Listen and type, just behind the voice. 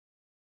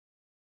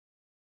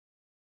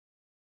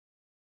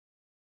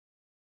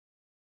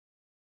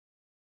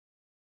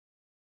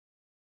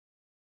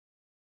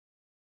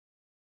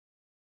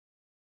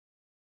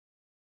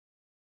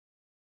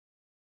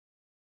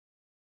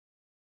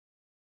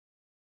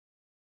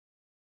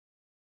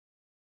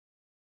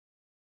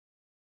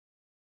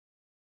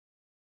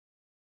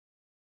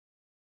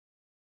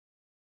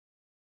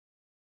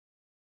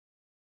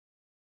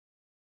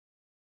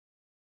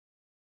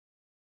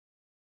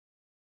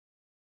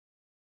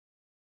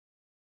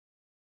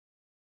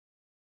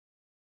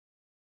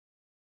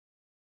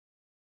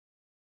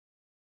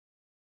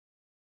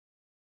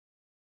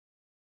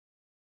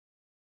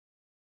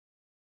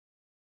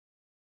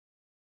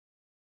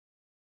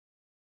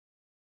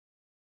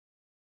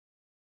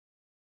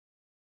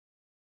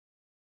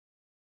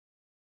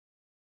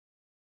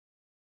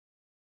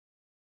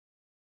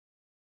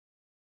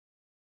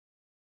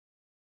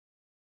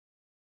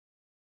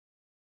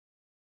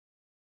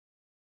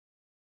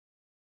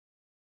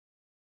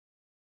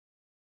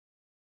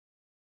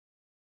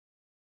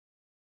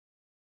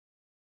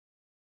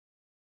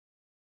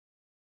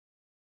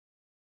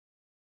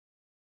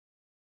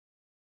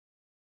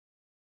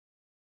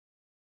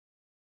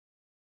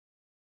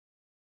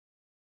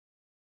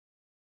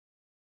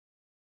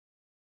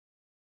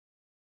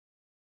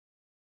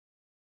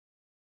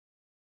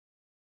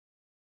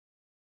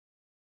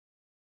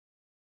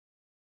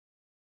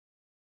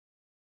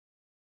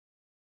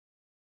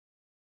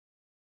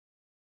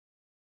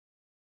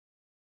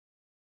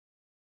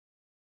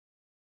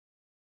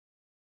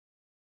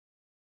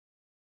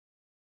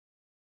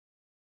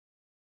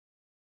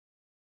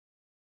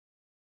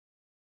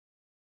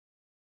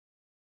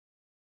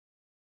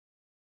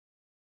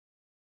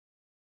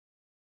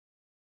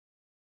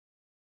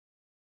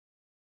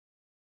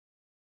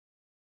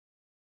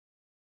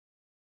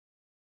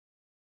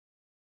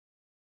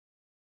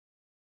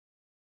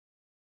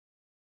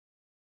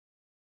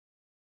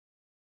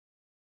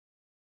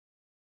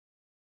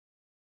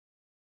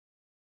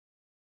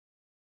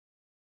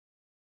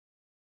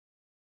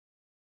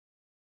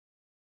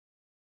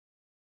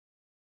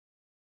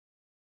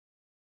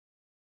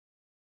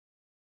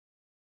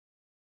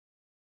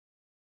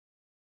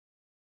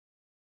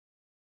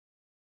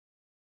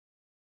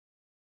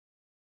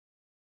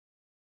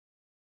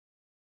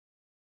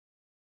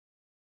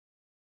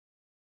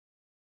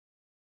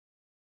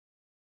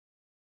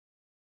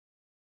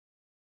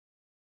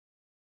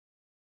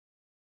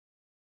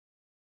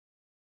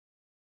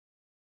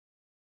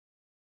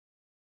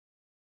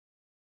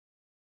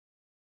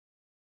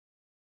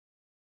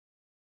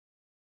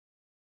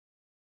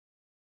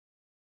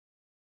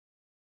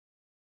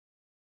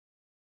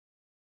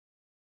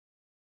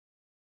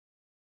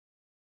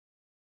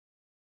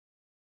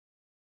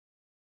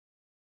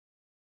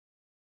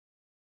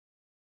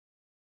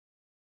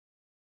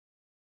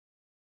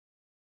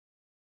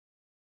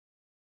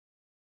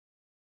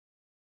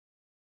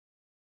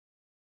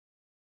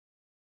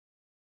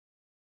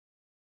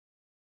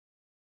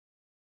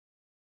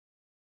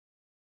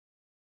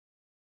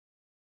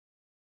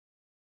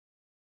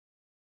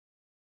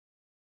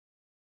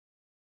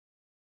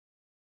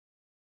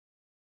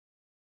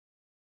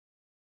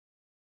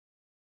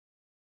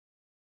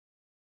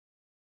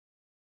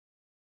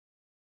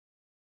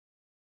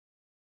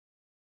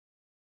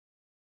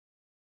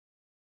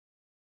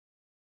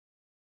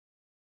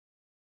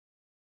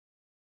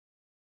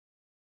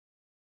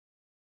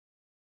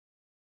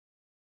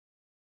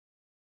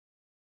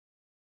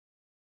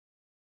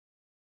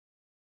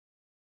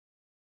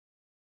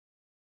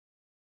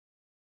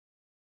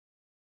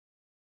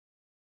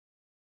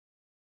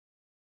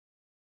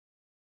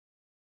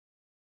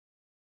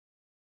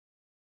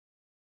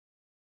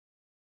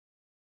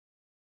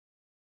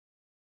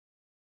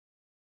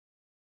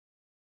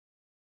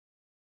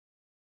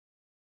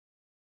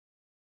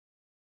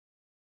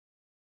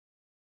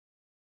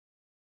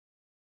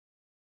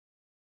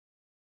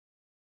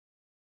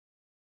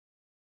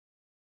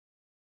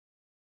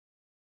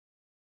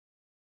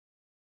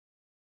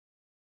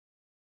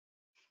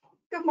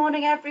Good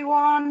morning,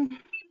 everyone.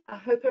 I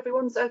hope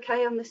everyone's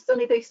okay on this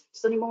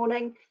sunny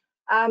morning.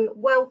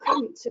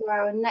 Welcome to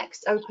our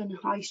next Open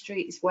High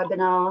Streets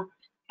webinar.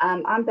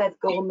 I'm Bev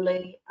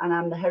Gormley and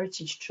I'm the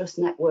Heritage Trust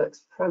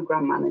Network's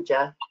Programme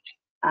Manager.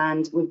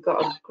 And we've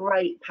got a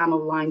great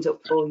panel lined up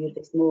for you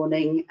this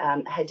morning,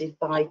 headed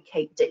by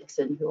Kate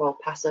Dickson, who I'll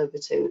pass over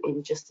to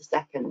in just a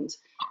second.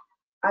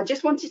 I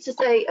just wanted to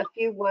say a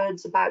few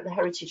words about the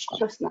Heritage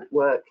Trust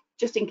Network,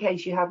 just in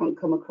case you haven't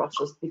come across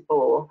us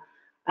before.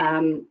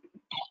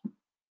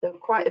 There are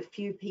quite a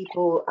few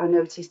people I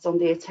noticed on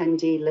the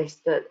attendee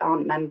list that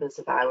aren't members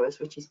of ours,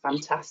 which is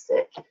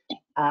fantastic.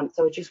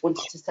 So I just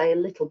wanted to say a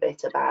little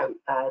bit about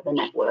the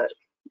network.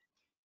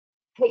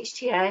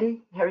 HTN,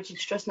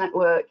 Heritage Trust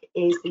Network,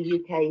 is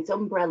the UK's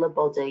umbrella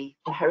body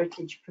for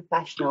heritage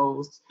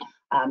professionals,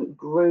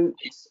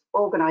 groups,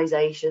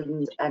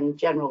 organisations and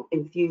general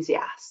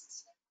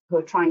enthusiasts who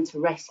are trying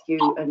to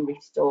rescue and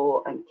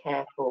restore and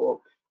care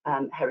for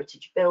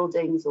heritage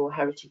buildings or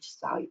heritage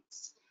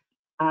sites.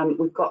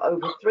 We've got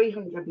over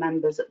 300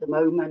 members at the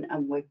moment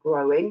and we're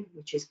growing,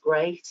 which is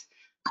great.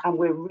 And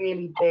we're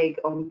really big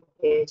on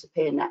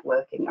peer-to-peer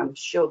networking. I'm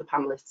sure the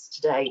panelists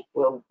today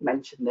will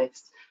mention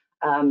this.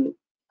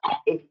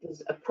 If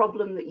there's a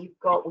problem that you've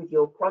got with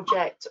your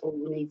project or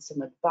you need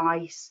some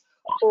advice,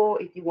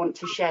 or if you want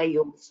to share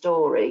your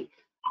story,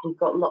 we've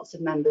got lots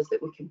of members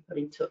that we can put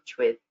in touch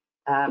with.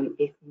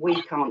 If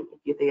we can't give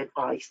you the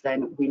advice,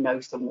 then we know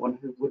someone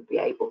who would be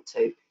able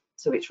to.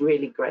 So it's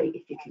really great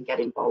if you can get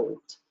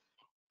involved.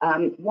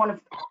 One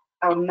of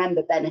our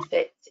member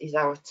benefits is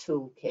our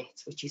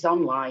toolkit, which is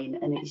online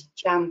and it's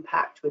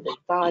jam-packed with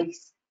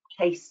advice,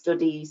 case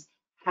studies,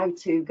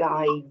 how-to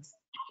guides,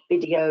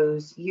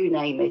 videos, you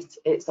name it,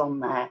 it's on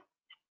there.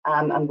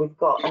 And we've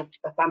got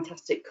a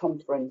fantastic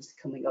conference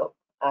coming up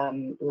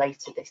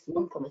later this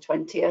month on the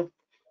 20th.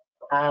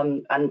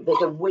 And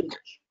there's a week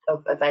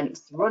of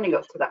events running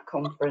up to that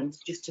conference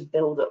just to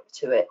build up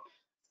to it.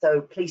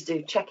 So please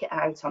do check it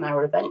out on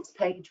our events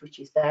page, which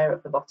is there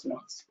at the bottom of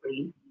the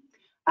screen.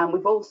 And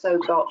we've also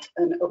got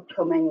an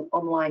upcoming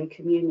online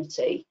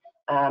community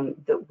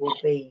that will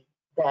be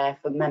there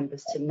for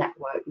members to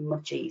network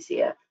much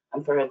easier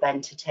and for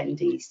event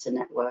attendees to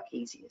network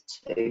easier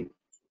too.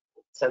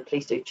 So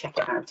please do check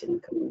it out in the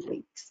coming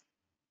weeks.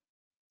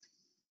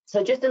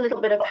 So just a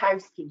little bit of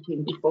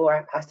housekeeping before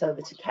I pass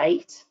over to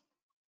Kate.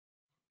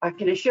 I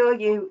can assure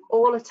you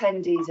all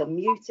attendees are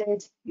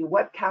muted, your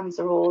webcams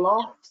are all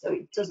off, so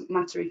it doesn't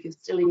matter if you're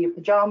still in your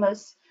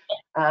pajamas.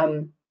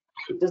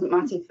 It doesn't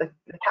matter if the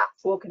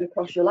cat's walking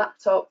across your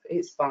laptop,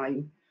 it's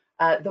fine.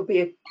 There'll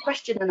be a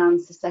question and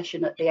answer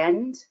session at the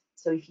end.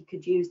 So if you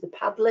could use the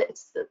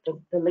Padlets,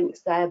 the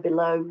links there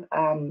below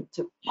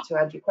to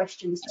add your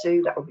questions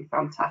to, that would be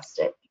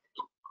fantastic.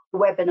 The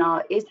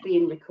webinar is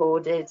being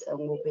recorded and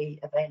will be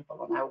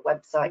available on our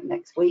website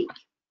next week.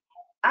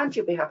 And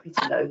you'll be happy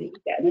to know that you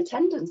get an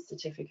attendance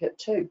certificate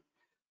too.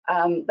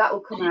 That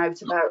will come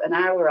out about an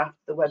hour after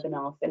the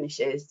webinar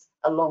finishes,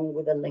 along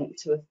with a link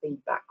to a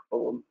feedback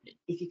form.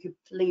 If you could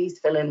please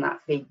fill in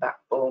that feedback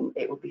form,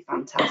 it would be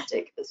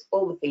fantastic, as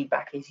all the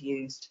feedback is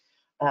used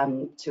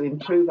to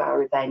improve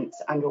our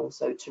events and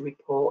also to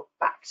report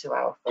back to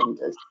our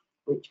funders,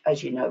 which,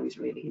 as you know, is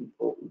really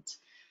important.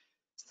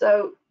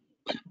 So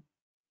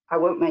I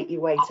won't make you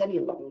wait any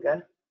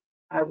longer.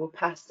 I will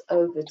pass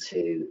over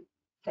to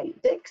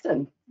Kate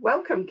Dickson.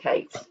 Welcome,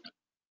 Kate.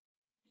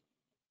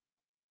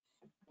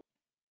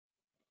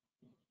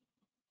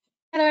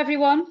 Hello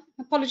everyone,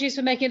 apologies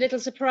for making a little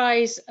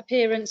surprise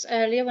appearance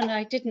earlier when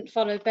I didn't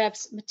follow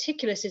Bev's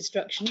meticulous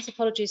instructions.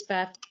 Apologies,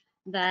 Bev,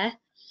 there.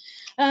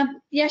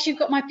 Yes, you've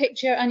got my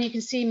picture and you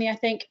can see me, I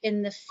think,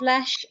 in the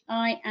flesh.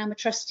 I am a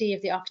trustee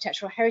of the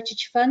Architectural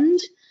Heritage Fund.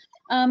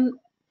 I'm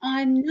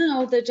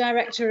now the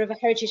director of a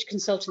heritage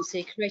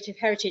consultancy, Creative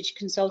Heritage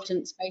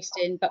Consultants, based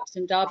in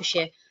Buxton,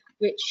 Derbyshire,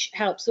 which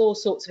helps all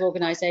sorts of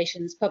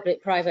organisations,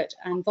 public, private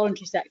and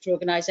voluntary sector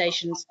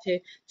organisations to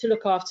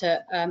look after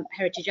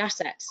heritage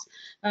assets.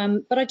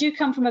 But I do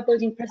come from a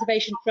building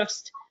preservation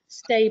trust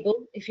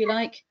stable, if you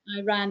like.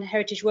 I ran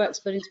Heritage Works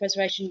Buildings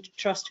Preservation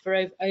Trust for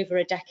over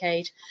a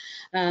decade.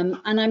 And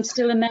I'm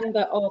still a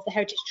member of the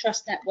Heritage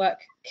Trust Network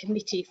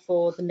Committee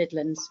for the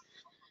Midlands.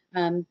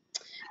 In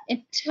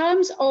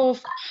terms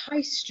of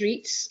high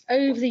streets,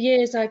 over the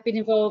years I've been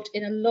involved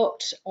in a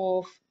lot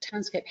of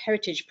townscape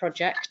heritage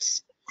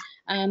projects.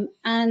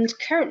 And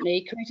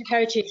currently, Creative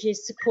Heritage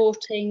is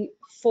supporting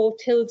For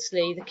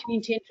Tildesley, the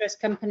community interest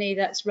company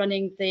that's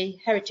running the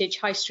Heritage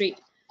High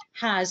Street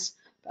has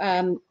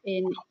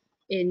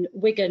in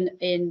Wigan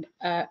in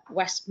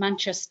West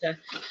Manchester.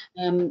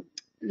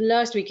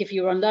 Last week, if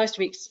you were on last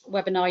week's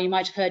webinar, you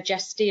might have heard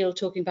Jess Steele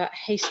talking about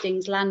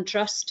Hastings Land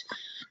Trust.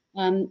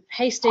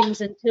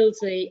 Hastings and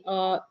Tildesley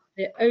are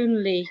the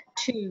only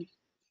two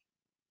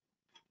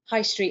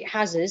high street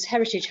houses,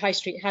 heritage high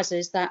street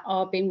houses, that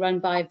are being run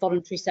by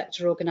voluntary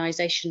sector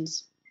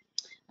organisations.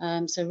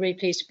 So really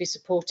pleased to be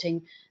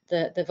supporting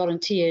the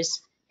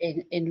volunteers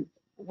in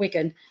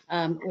Wigan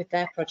with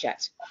their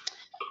project.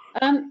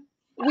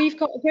 we've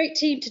got a great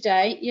team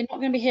today. You're not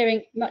going to be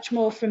hearing much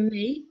more from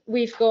me.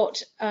 We've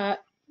got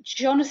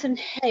Jonathan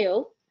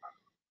Hale,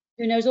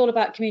 who knows all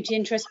about community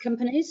interest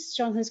companies.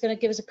 Jonathan's going to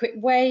give us a quick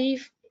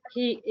wave.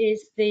 He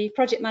is the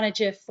project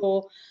manager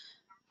for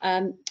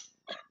the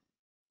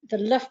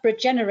Loughborough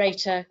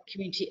Generator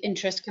Community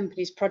Interest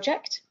Companies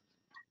project.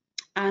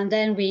 And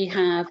then we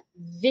have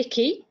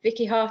Vicky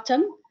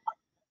Hartung,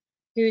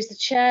 who is the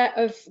chair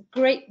of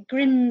Great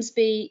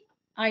Grimsby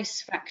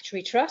Ice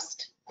Factory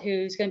Trust,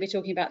 who's going to be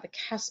talking about the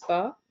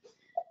Casbah.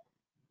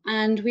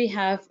 And we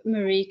have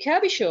Marie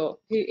Kirbyshaw,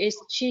 who is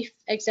the chief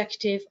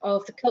executive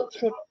of the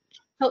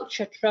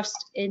Culture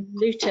Trust in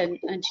Luton,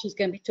 and she's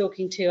going to be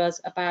talking to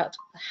us about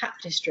the Hat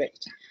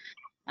District.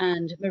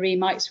 And Marie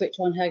might switch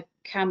on her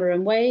camera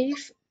and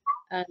wave,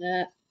 and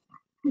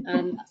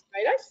that's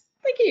very nice.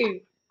 Thank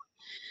you.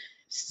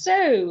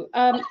 So,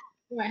 right,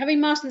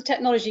 having mastered the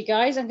technology,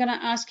 guys, I'm going to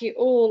ask you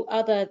all,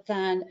 other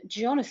than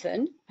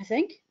Jonathan, I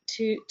think,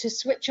 to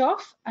switch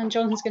off, and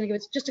Jonathan's going to give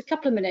us just a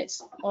couple of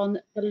minutes on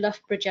the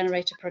Loughborough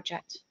Generator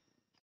project.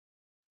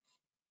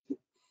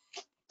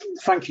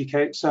 Thank you,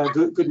 Kate.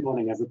 Good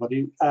morning,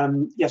 everybody.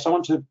 Yes, I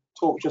want to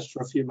talk just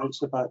for a few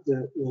minutes about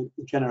the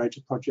generator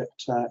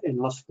project in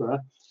Loughborough.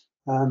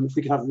 If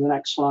we could have the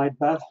next slide,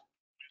 Bev.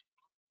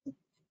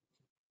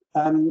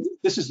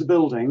 This is the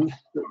building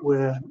that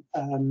we're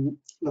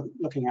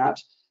looking at.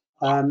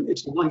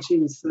 It's a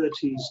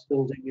 1930s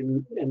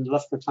building in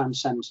Loughborough Town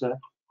Centre.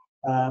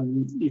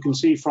 You can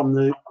see from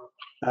the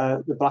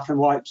black and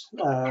white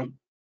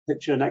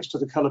picture next to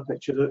the colour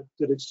picture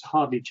that it's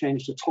hardly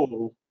changed at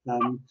all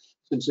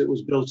since it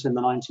was built in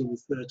the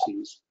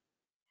 1930s.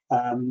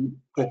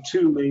 There are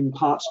two main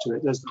parts to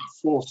it. There's the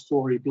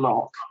 4-storey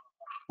block,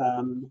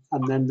 and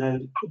then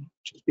there's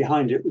just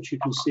behind it, which you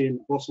can see in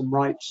the bottom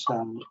right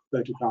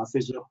photograph,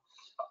 is a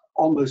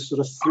almost sort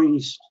of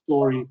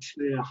 3-storey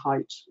clear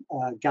height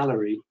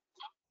gallery.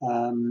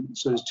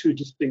 So there's two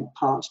distinct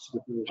parts to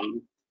the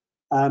building.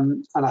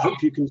 And I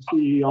hope you can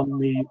see on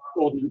the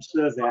Ordnance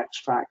Survey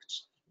extract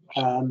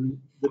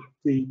that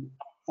the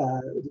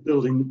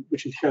building,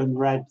 which is shown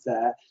red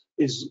there,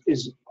 is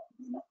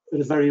at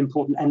a very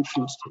important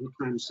entrance to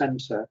the town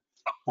centre.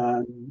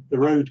 The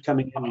road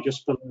coming in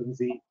just below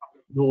the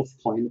north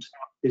point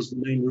is the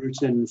main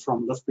route in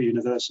from Loughborough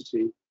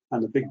University,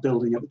 and the big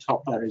building at the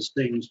top there is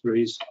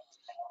Sainsbury's,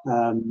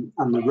 and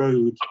the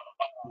road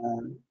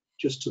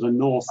just to the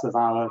north of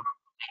our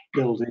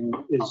building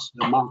is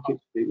the Market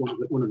Street,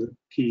 one of the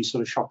key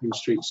sort of shopping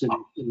streets in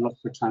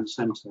Loughborough Town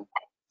Centre.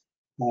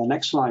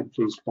 Next slide,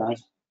 please,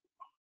 Bev.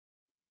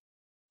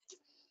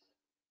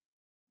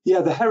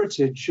 Yeah, the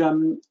heritage.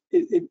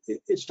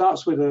 It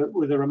starts with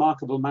a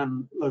remarkable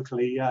man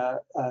locally,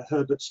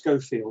 Herbert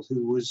Schofield,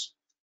 who was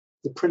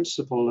the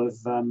principal of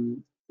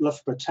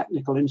Loughborough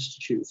Technical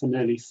Institute for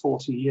nearly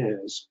 40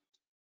 years,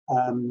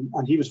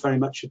 and he was very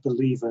much a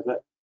believer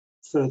that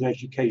further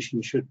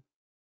education should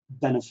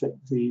benefit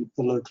the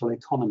local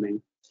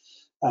economy.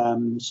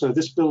 So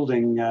this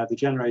building, the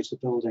generator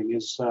building,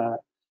 is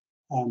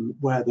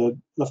where the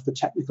Loughborough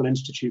Technical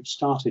Institute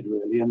started,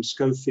 really, and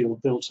Schofield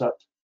built up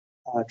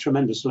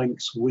tremendous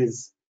links with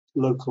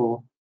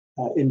local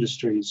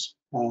industries.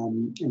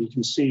 And you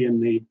can see in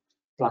the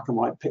black and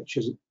white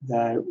pictures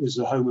there, it was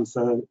a home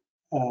for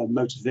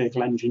motor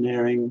vehicle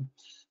engineering,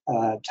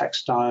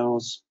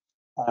 textiles,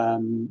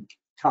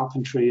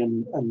 carpentry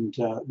and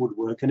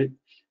woodwork, and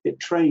it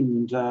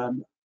trained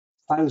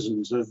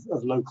thousands of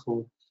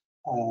local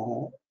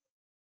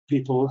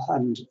people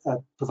and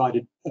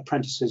provided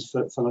apprentices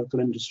for local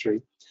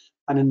industry.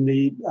 And in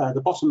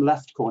the bottom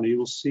left corner, you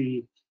will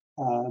see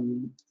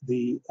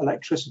the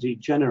electricity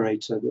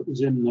generator that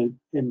was in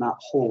that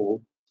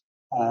hall,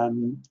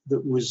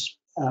 that was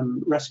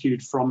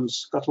rescued from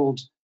scuttled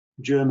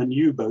German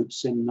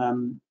U-boats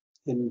in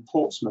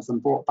Portsmouth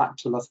and brought back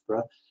to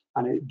Loughborough,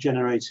 and it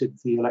generated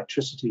the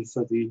electricity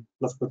for the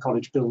Loughborough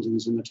College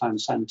buildings in the town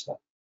centre.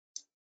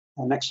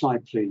 Next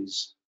slide,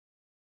 please.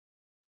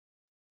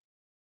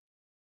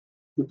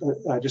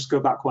 Just go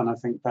back one, I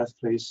think, Beth,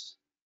 please.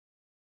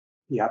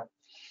 Yeah.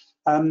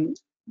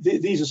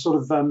 These are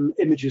sort of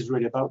images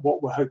really about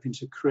what we're hoping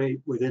to create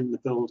within the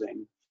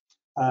building.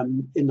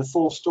 In the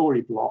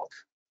 4-storey block,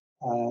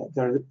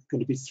 there are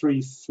going to be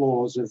 3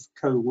 floors of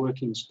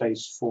co-working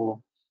space for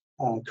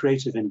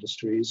creative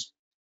industries.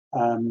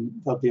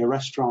 There'll be a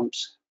restaurant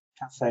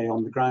cafe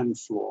on the ground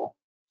floor.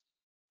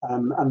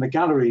 And the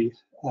gallery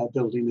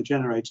building, the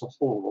generator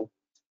hall,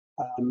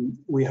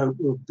 we hope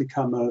will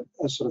become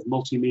a sort of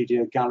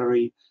multimedia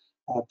gallery,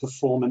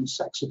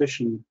 performance,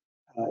 exhibition,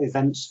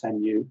 events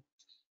venue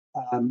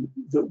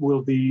that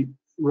will be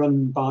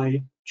run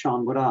by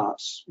Charnwood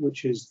Arts,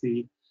 which is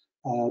the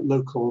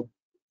local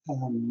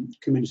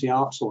community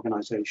arts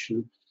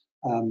organisation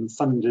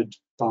funded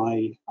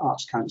by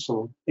Arts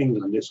Council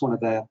England. It's one of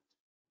their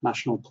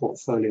national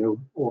portfolio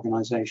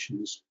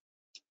organisations.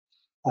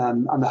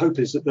 And the hope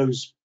is that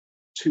those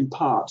 2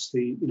 parts,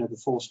 the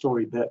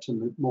 4-storey bit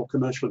and the more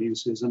commercial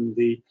uses and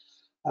the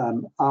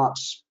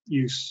arts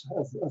use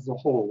of the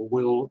hall,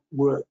 will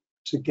work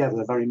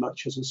together very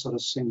much as a sort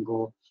of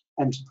single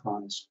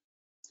enterprise.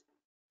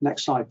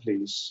 Next slide,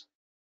 please.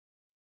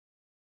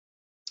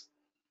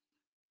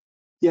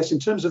 Yes, in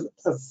terms of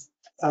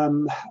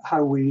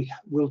how we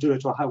will do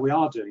it, or how we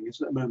are doing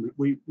it at the moment,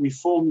 we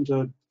formed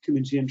a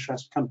community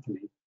interest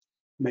company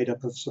made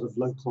up of sort of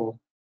local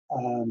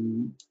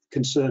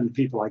concerned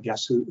people, I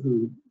guess,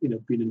 who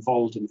been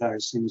involved in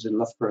various things in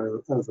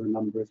Loughborough over a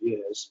number of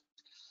years.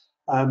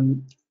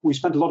 We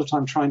spent a lot of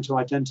time trying to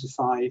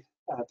identify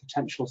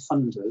potential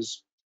funders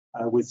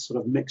with sort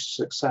of mixed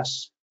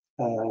success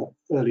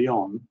early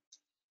on.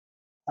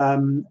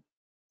 And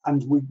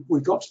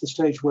we got to the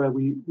stage where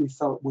we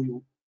felt we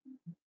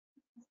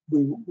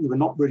were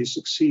not really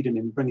succeeding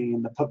in bringing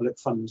in the public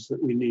funds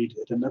that we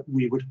needed, and that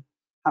we would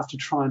have to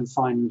try and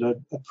find a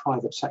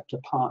private sector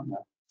partner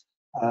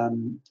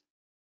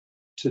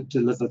to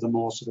deliver the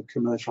more sort of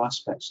commercial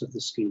aspects of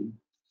the scheme.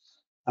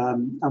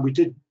 And we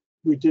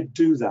did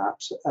do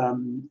that,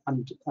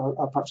 and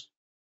I'll perhaps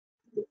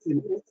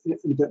in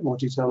a bit more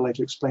detail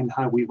later explain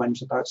how we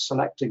went about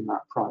selecting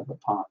that private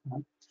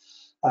partner.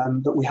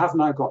 But we have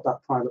now got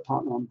that private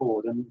partner on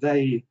board, and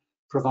they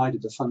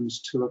provided the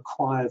funds to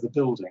acquire the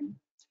building,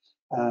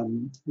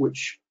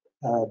 which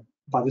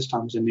by this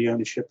time was in the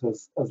ownership of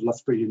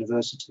Loughborough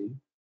University.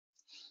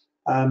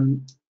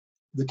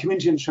 The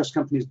community interest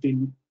company has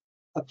been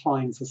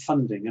applying for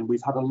funding, and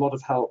we've had a lot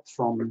of help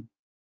from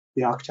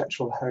the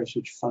Architectural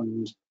Heritage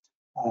Fund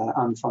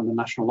and from the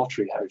National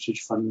Lottery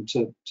Heritage Fund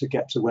to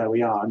get to where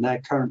we are. And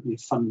they're currently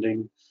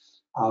funding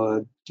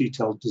our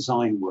detailed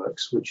design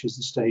works, which is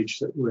the stage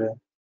that we're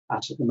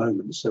at the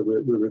moment. So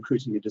we're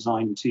recruiting a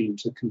design team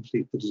to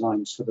complete the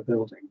designs for the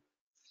building.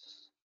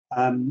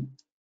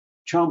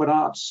 Charnwood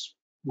Arts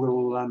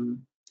will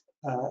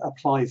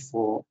apply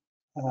for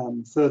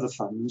further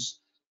funds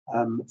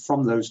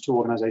from those two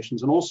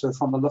organisations, and also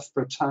from the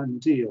Loughborough Town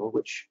deal,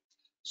 which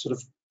sort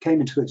of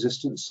came into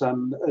existence at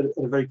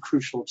a very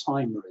crucial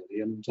time,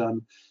 really, and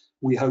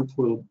we hope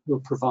will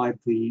provide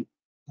the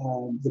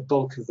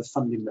bulk of the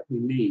funding that we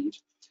need.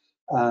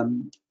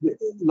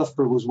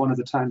 Loughborough was one of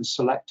the towns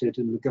selected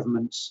in the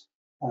government's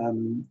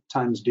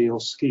Towns Deal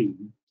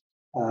scheme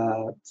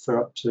for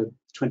up to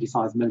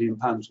 £25 million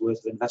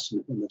worth of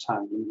investment in the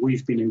town, and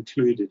we've been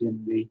included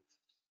in the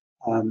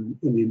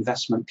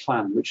investment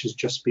plan, which has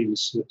just been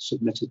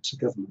submitted to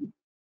government.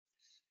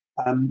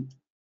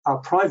 Our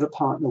private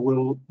partner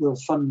will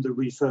fund the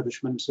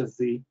refurbishment of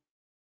the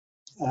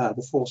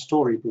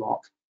 4-storey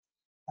block,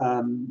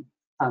 and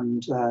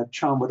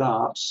Charnwood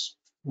Arts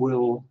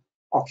will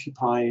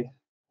occupy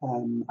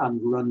and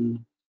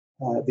run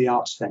the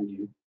arts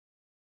venue.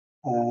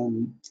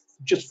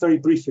 Just very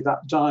briefly,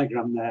 that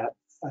diagram there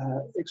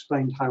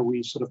explained how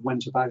we sort of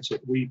went about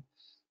it. We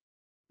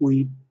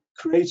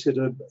created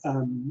a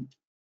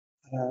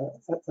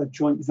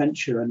joint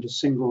venture and a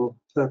single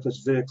purpose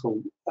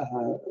vehicle,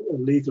 a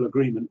legal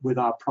agreement with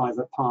our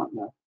private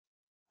partner,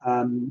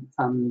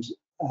 and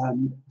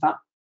that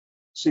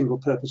single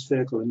purpose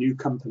vehicle, a new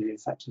company,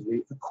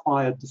 effectively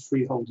acquired the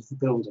freehold of the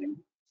building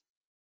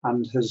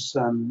and has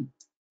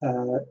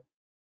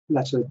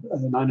let a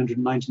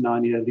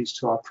 999-year lease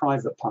to our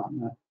private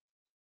partner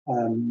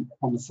on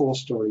the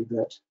 4-storey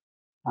bit,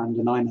 and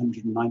a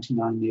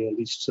 999-year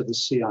lease to the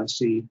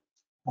CIC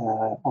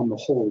on the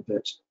hall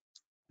bit,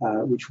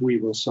 which we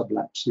will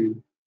sublet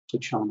to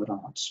Charnwood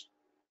Arts.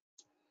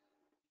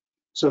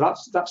 So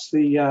that's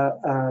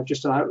the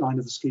just an outline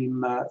of the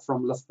scheme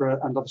from Loughborough,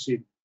 and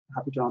obviously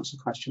happy to answer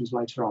questions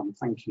later on.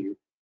 Thank you.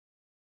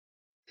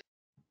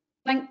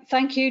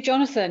 Thank you,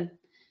 Jonathan.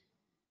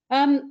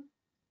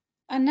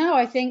 And now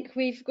I think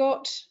we've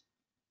got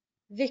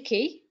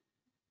Vicky,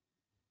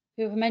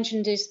 who I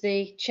mentioned is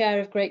the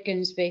chair of Great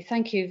Grimsby.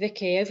 Thank you,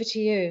 Vicky. Over to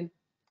you.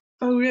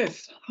 Oh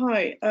yes,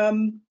 hi.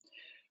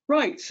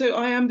 Right, so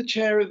I am the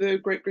chair of the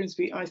Great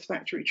Grimsby Ice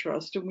Factory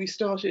Trust, and we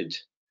started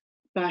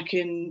back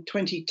in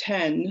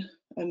 2010,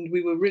 and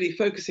we were really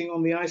focusing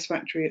on the ice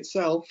factory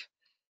itself.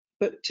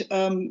 But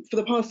for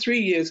the past 3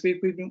 years, we've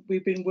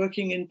been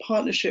working in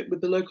partnership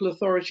with the local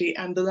authority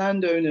and the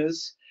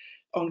landowners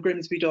on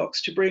Grimsby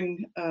Docks to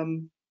bring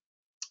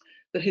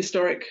the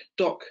historic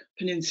dock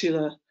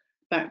peninsula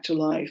back to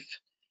life.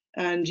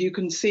 And you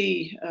can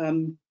see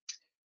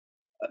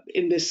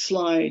in this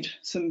slide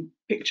some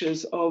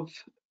pictures of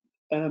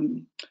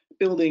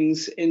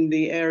buildings in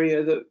the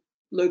area that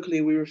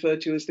locally we refer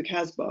to as the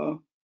Casbah.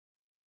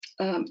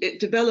 It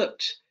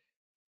developed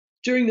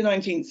during the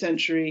 19th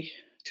century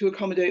to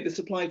accommodate the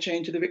supply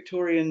chain to the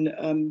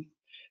Victorian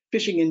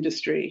fishing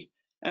industry,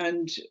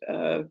 and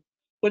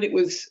when it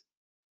was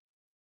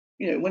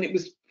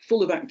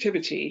full of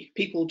activity,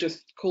 people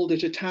just called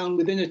it a town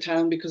within a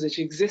town because it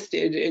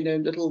existed in a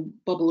little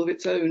bubble of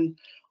its own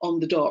on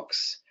the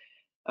docks.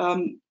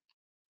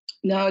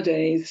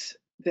 Nowadays,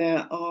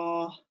 there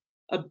are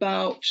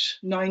about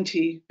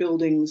 90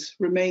 buildings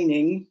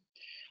remaining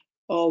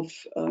of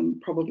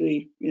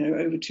probably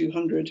over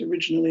 200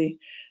 originally,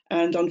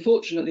 and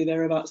unfortunately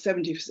they're about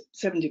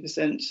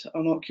 70%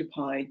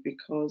 unoccupied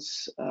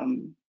because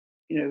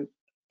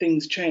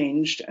things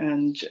changed,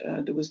 and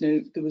there was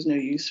no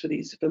use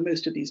for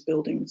most of these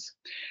buildings.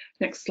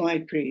 Next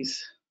slide,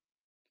 please.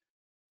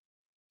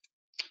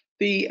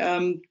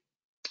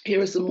 Here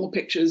are some more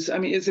pictures. I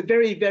mean, it's a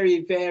very,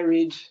 very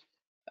varied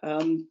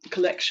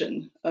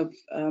collection of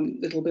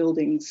little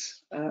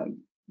buildings,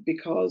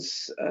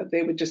 because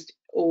they were just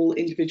all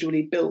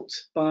individually built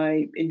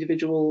by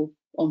individual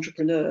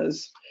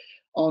entrepreneurs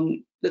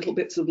on little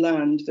bits of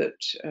land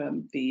that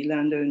the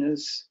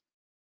landowners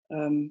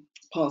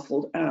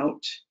parcelled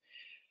out.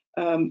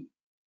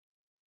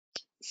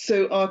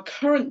 So our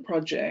current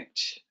project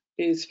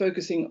is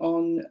focusing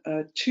on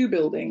 2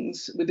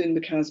 buildings within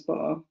the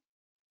Casbah.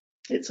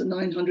 It's a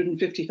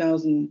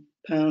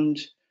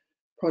 £950,000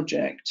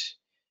 project.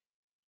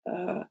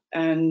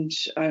 And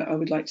I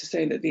would like to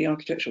say that the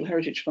Architectural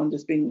Heritage Fund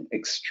has been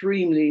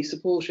extremely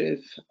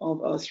supportive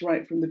of us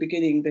right from the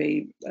beginning.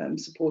 They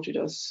supported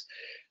us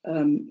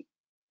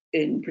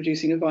in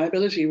producing a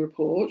viability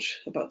report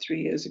about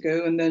 3 years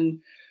ago, and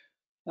then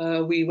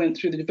we went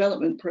through the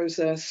development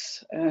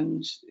process,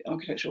 and the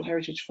Architectural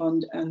Heritage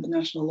Fund and the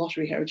National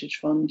Lottery Heritage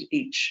Fund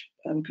each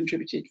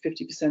contributed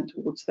 50%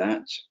 towards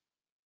that.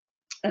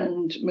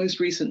 And most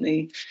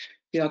recently,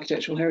 the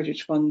Architectural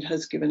Heritage Fund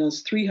has given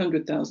us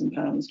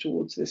 £300,000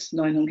 towards this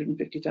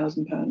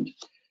 £950,000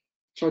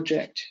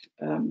 project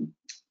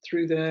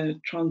through their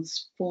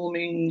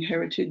Transforming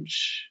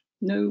Heritage.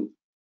 No,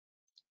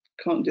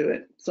 can't do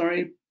it.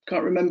 Sorry,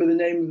 can't remember the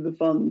name of the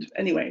fund.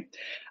 Anyway,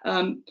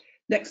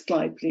 next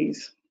slide,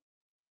 please.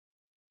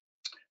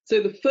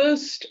 So the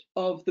first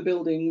of the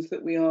buildings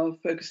that we are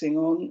focusing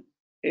on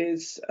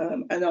is,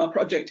 and our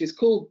project is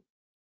called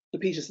the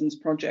Peterson's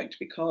project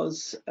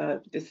because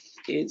this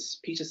is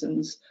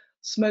Peterson's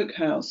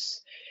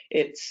smokehouse.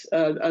 It's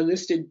a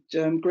listed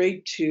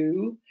grade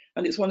 2,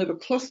 and it's one of a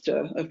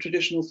cluster of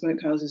traditional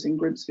smokehouses in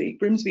Grimsby.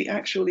 Grimsby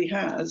actually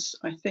has,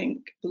 I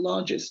think, the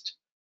largest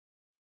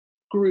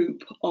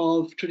group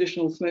of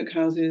traditional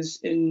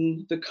smokehouses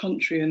in the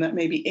country, and that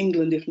may be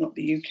England, if not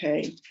the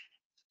UK.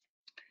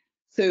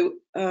 So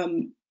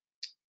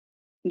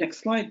next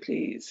slide,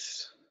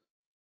 please.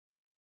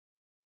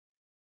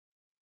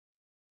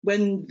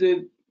 When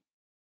the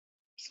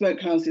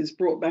smokehouse is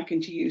brought back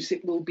into use,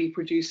 it will be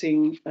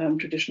producing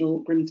traditional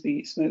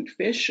Grimsby smoked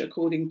fish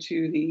according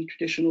to the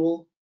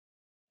traditional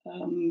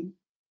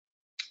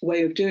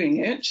way of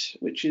doing it,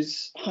 which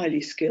is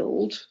highly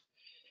skilled.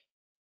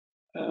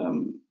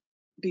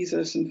 These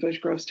are some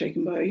photographs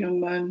taken by a young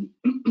man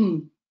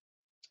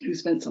who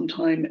spent some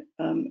time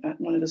at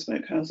one of the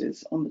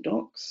smokehouses on the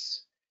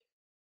docks.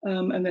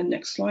 And then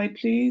next slide,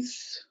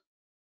 please.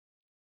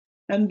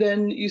 And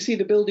then you see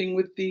the building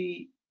with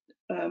the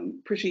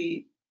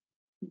pretty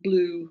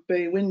blue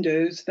bay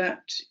windows.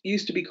 That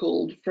used to be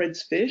called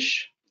Fred's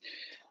Fish,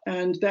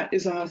 and that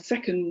is our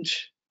second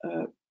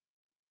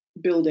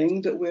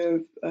building that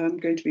we're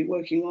going to be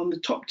working on. The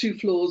top 2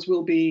 floors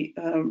will be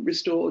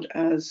restored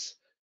as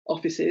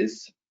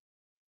offices,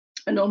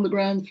 and on the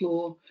ground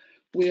floor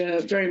we're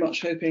very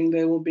much hoping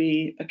there will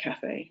be a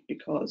cafe,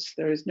 because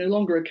there is no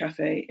longer a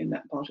cafe in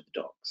that part of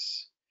the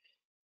docks.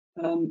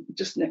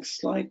 Just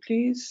next slide,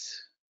 please.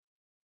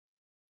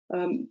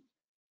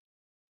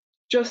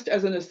 Just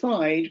as an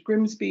aside,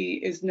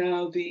 Grimsby is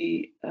now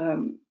the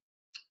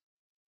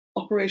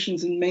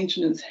operations and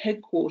maintenance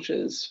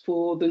headquarters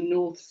for the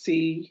North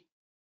Sea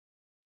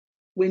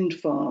wind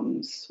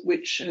farms,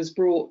 which has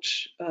brought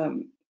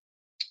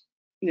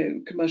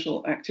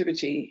commercial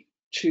activity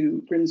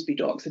to Grimsby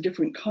docks, a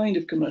different kind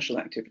of commercial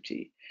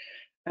activity.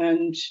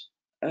 And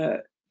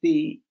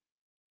the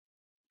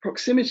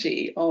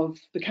proximity of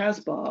the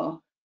Casbah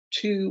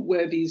to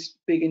where these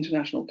big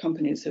international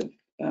companies have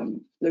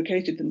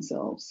located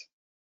themselves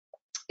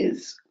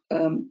is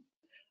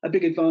a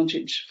big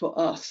advantage for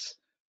us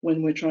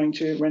when we're trying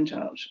to rent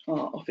out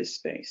our office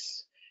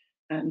space.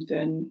 And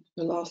then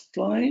the last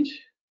slide.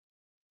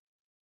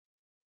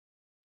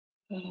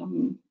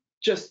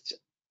 Just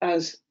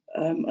as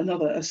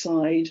another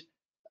aside,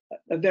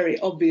 a very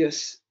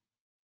obvious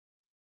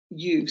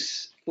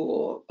use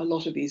for a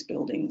lot of these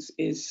buildings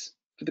is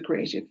for the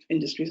creative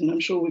industries, and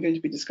I'm sure we're going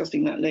to be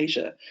discussing that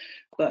later.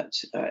 But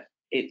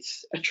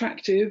it's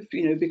attractive,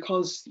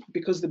 because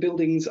the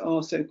buildings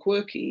are so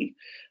quirky.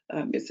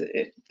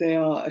 They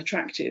are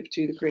attractive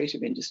to the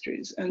creative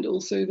industries, and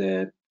also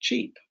they're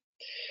cheap,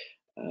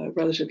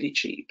 relatively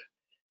cheap.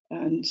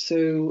 And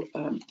so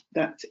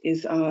that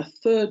is our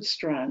third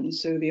strand.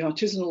 So the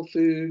artisanal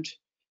food,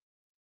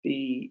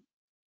 the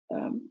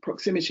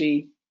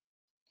proximity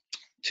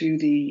to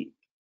the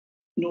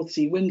North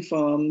Sea wind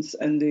farms,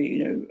 and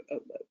the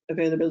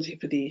availability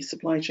for the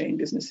supply chain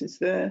businesses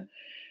there,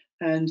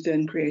 and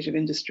then creative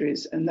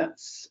industries. And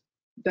that's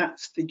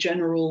the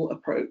general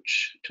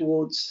approach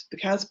towards the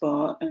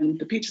Casbah, and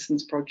the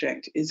Peterson's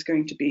project is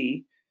going to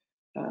be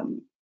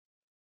an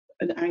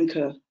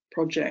anchor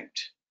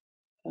project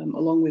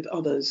along with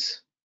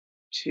others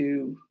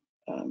to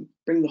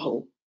bring the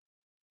whole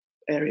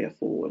area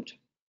forward.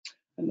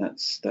 And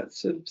that's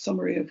a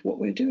summary of what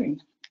we're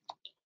doing.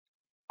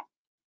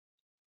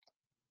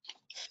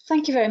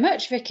 Thank you very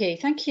much, Vicky.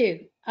 Thank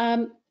you.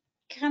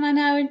 can I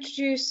now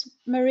introduce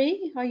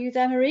Marie? Are you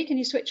there, Marie? Can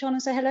you switch on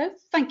and say hello?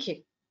 Thank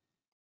you.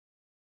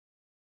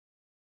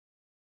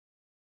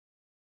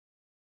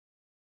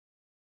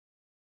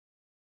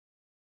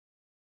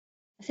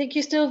 I think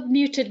you're still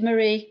muted,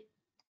 Marie.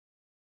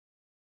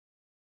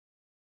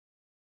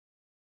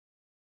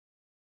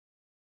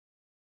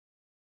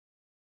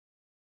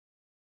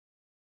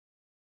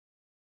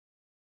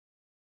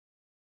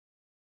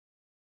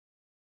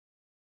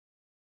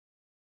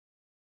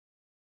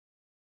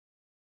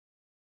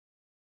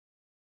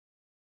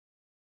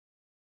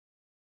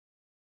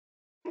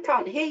 I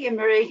can't hear you,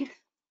 Marie.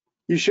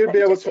 You should be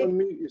able to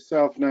unmute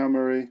yourself now,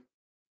 Marie.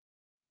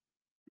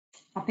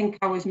 I think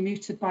I was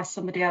muted by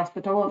somebody else,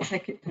 but I won't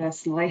take it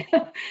personally.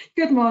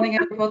 Good morning,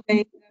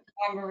 everybody.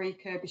 I'm Marie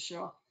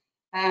Kirbyshaw,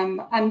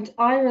 and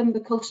I run the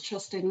Culture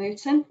Trust in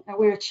Luton.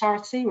 We're a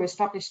charity. We're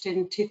established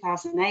in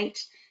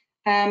 2008,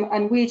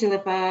 and we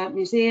deliver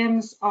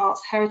museums,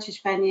 arts,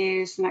 heritage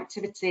venues, and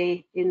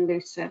activity in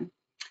Luton.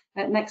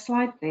 Next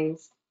slide,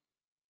 please.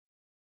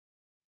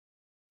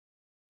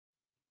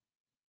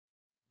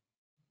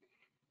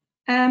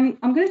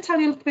 I'm going to tell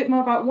you a little bit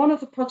more about one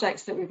of the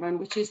projects that we run,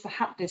 which is the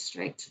Hat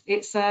District.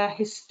 It's a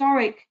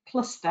historic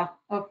cluster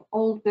of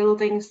old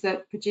buildings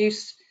that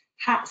produce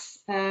hats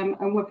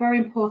and were very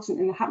important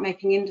in the hat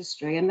making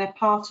industry, and they're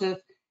part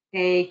of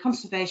a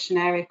conservation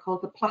area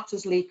called the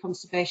Plattersley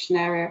Conservation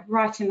Area,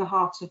 right in the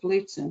heart of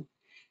Luton.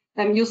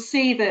 You'll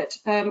see that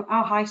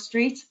our high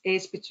street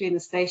is between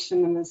the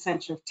station and the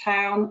centre of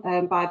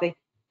town. By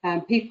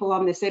the people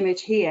on this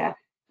image here,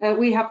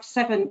 we have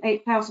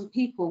 8,000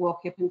 people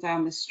walking up and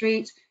down the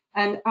street,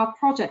 and our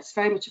project's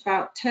very much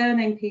about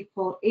turning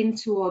people in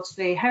towards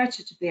the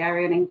heritage of the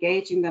area and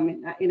engaging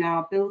them in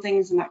our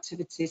buildings and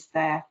activities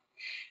there.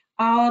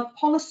 Our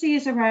policy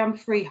is around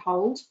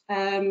freehold.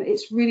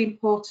 It's really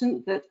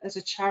important that as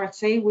a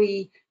charity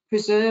we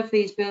preserve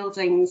these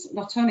buildings,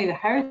 not only the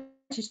heritage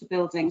of the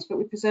buildings, but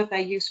we preserve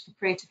their use for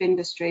creative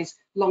industries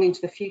long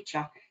into the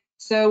future.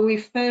 So we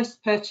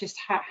first purchased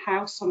Hat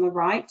House on the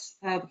right,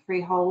 the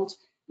freehold.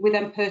 We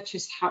then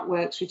purchased Hat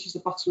Works, which is the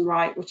bottom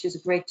right, which is a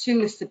Grade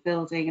 2 listed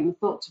building and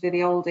thought to be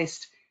the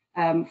oldest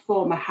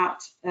former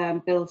hat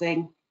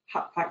building,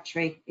 hat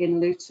factory in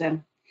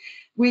Luton.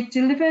 We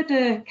delivered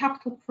a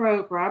capital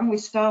programme. We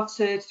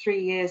started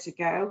 3 years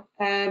ago,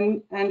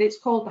 and it's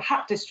called the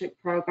Hat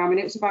District Programme, and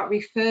it was about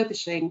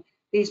refurbishing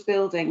these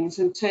buildings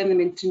and turn them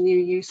into new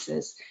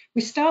uses. We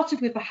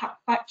started with the Hat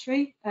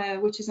Factory,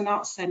 which is an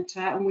arts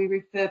centre, and we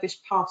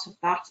refurbished part of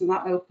that, and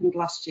that opened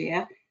last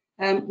year.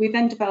 We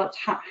then developed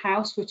Hat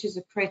House, which is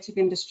a creative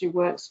industry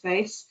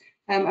workspace,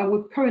 and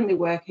we're currently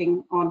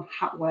working on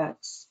Hat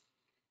Works.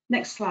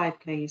 Next slide,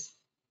 please.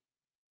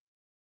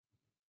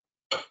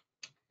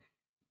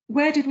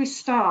 Where did we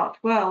start?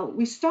 Well,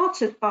 we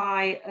started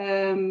by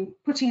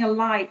putting a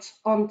light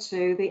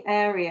onto the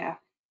area.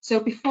 So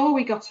before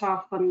we got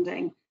our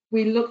funding,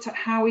 we looked at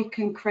how we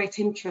can create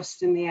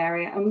interest in the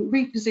area and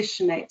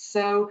reposition it.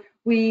 So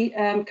we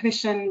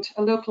commissioned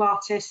a local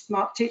artist,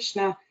 Mark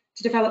Titchener,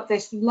 to develop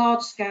this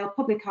large-scale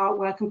public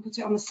artwork and put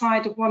it on the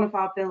side of one of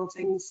our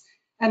buildings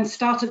and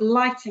started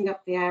lighting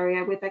up the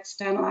area with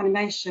external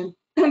animation.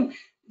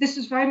 This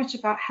was very much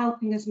about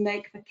helping us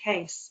make the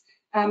case.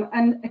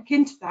 And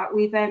akin to that,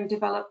 we then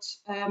developed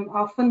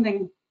our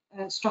funding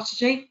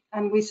strategy,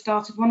 and we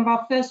started, one of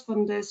our first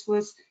funders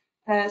was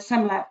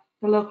SEMLEP,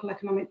 the Local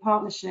Economic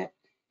Partnership,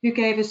 who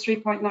gave us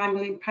 £3.9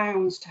 million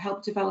to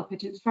help develop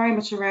it. It was very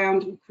much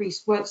around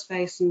increased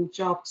workspace and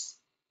jobs.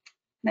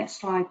 Next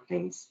slide,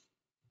 please.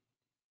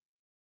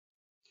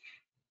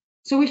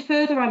 So we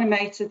further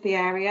animated the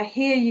area.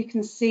 Here you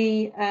can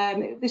see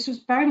this was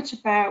very much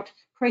about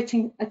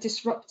creating a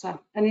disruptor,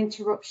 an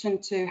interruption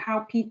to how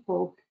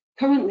people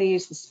currently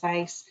use the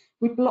space.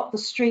 We blocked the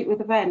street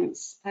with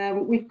events.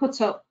 We put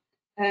up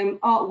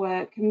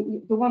artwork,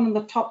 and the one on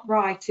the top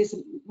right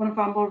is one of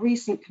our more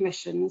recent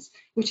commissions,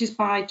 which is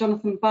by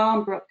Jonathan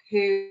Barnbrook,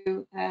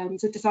 who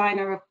is a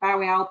designer of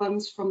Bowie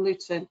albums from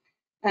Luton,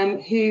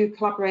 who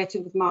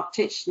collaborated with Mark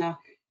Titchener.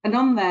 And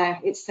on there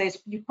it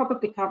says, you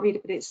probably can't read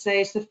it, but it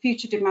says, the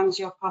future demands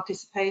your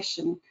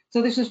participation.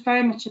 So this was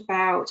very much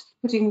about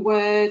putting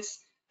words,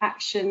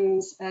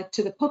 actions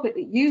to the public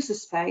that use the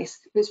space,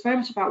 but it's very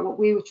much about what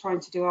we were trying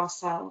to do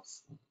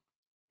ourselves.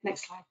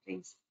 Next slide,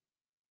 please.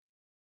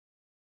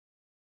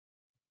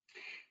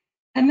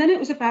 And then it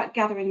was about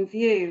gathering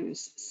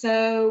views.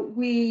 So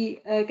we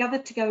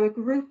gathered together a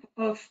group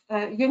of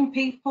young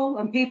people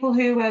and people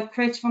who were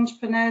creative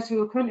entrepreneurs who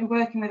were currently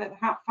working with at the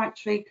Hat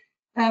Factory.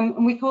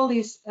 And we call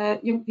these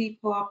young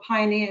people our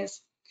pioneers.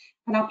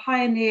 And our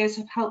pioneers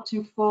have helped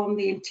inform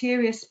the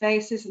interior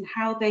spaces and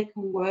how they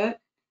can work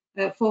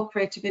for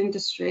creative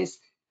industries.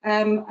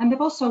 And they've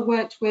also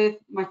worked with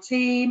my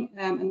team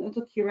and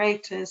other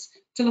curators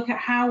to look at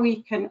how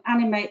we can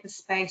animate the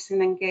space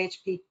and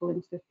engage people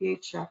into the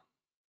future.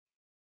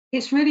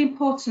 It's really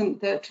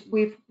important that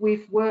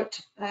we've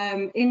worked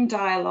in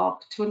dialogue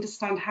to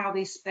understand how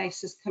these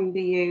spaces can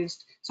be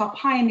used. So our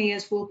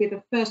pioneers will be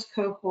the first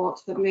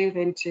cohort that move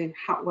into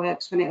Hat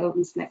Works when it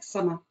opens next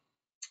summer.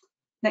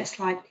 Next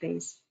slide,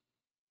 please.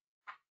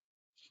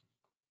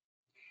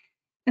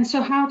 And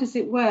so how does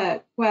it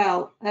work?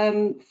 Well,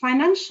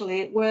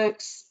 financially, it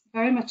works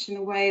very much in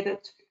a way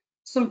that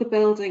some of the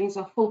buildings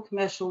are full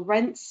commercial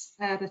rents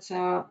that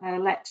are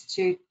let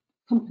to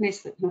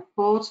companies that can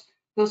afford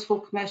those full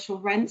commercial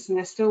rents, and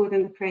they're still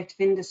within the creative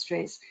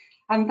industries.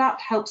 And that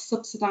helps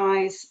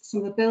subsidise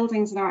some of the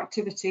buildings in our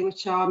activity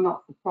which are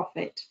not for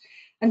profit.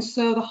 And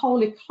so the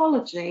whole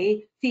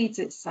ecology feeds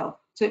itself.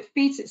 So it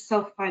feeds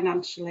itself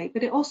financially,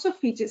 but it also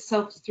feeds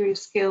itself through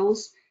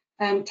skills,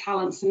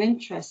 talents and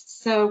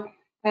interests. So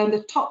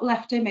the top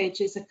left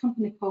image is a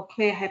company called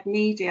Clearhead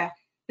Media.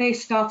 They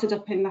started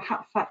up in the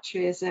Hat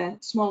Factory as a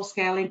small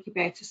scale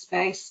incubator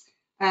space,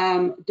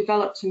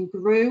 developed and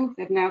grew.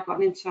 They've now got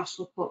an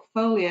international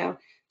portfolio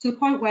to the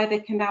point where they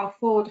can now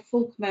afford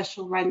full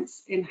commercial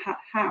rents in Hat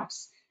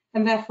House.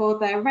 And therefore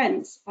their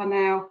rents are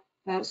now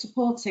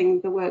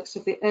supporting the works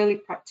of the early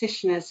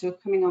practitioners who are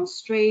coming on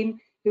stream,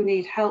 who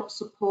need help,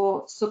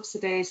 support,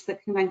 subsidies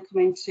that can then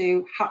come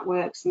into Hat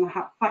Works and the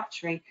Hat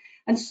Factory.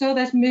 And so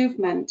there's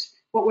movement.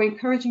 What we're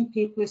encouraging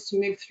people is to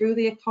move through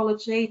the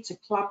ecology, to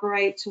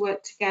collaborate, to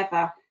work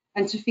together,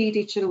 and to feed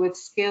each other with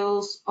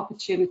skills,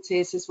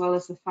 opportunities, as well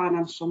as the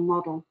financial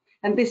model.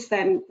 And this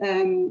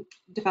then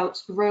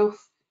develops growth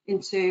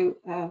into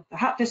the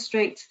Hat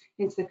District,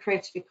 into the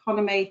creative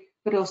economy,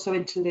 but also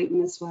into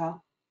Luton as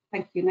well.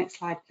 Thank you. Next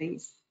slide,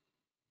 please.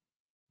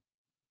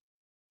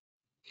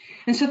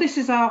 And so this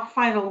is our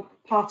final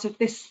part of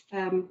this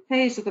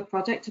phase of the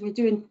project, and we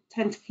do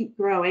intend to keep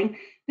growing.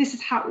 This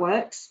is Hat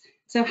Works.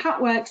 So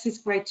Hat Works is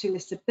a Grade 2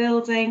 listed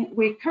building.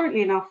 We're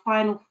currently in our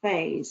final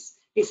phase.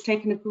 It's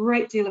taken a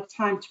great deal of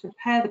time to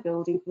prepare the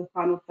building for the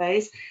final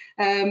phase,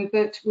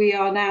 but we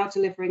are now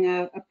delivering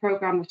a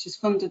programme which is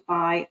funded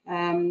by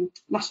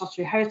National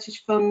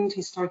Heritage Fund,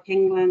 Historic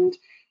England,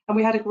 and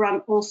we had a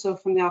grant also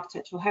from the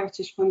Architectural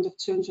Heritage Fund of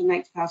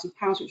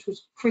 £280,000, which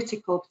was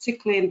critical,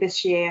 particularly in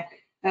this year,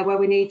 where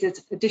we needed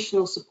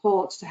additional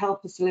support to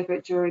help us deliver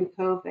it during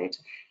COVID.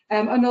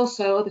 And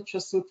also other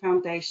trusts and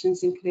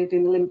foundations,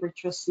 including the Loughborough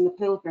Trust and the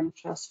Pilgrim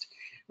Trust.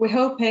 We're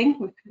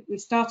hoping, we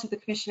started the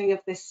commissioning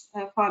of this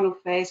final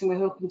phase, and we're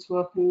hoping to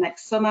open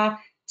next summer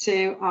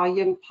to our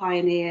young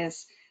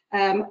pioneers.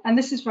 And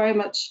this is very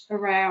much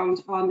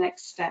around our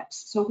next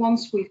steps. So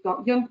once we've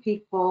got young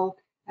people,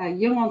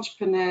 young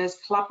entrepreneurs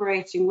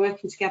collaborating,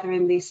 working together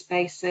in these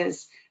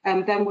spaces,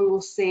 then we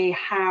will see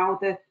how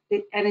the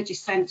energy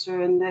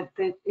centre and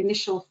the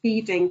initial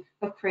feeding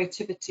of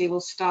creativity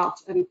will start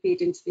and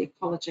feed into the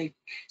ecology.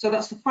 So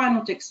that's the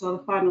final jigsaw,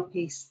 the final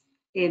piece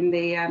in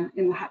the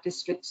Hat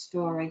District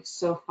story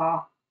so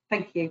far.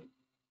 Thank you.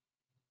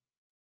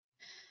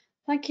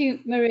 Thank you,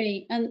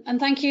 Marie, and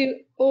thank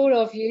you all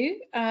of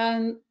you.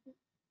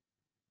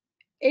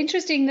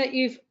 Interesting that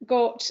you've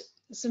got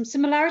some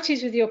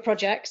similarities with your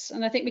projects,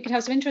 and I think we can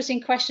have some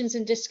interesting questions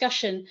and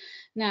discussion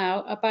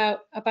now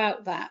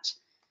about that.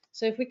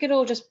 So if we could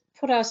all just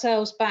put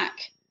ourselves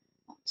back,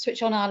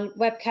 switch on our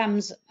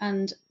webcams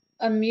and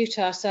unmute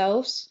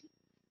ourselves.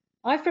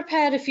 I've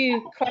prepared a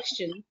few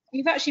questions.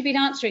 You've actually been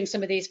answering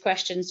some of these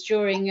questions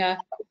during your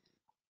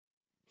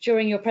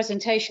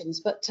presentations,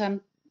 but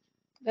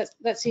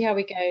let's see how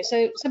we go.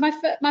 So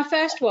my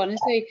first one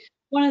is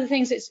one of the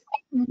things that's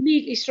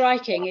immediately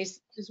striking is,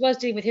 as well as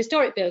dealing with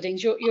historic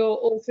buildings, you're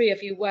all three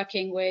of you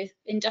working with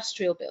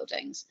industrial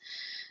buildings.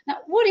 Now,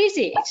 what is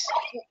it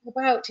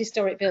about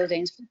historic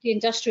buildings, particularly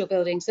industrial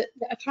buildings, that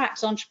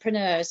attracts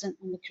entrepreneurs and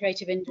the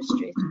creative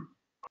industry?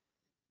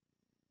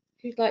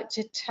 Who'd like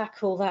to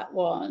tackle that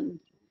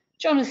one?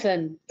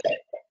 Jonathan.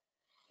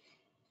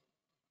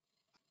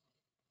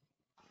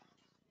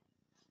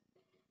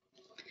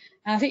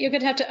 I think you're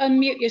going to have to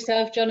unmute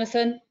yourself,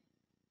 Jonathan.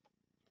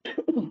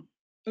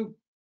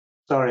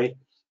 Sorry.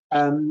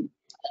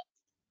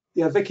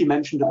 Yeah, Vicky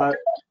mentioned about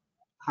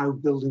how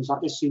buildings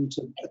like this seem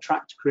to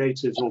attract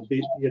creatives or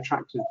be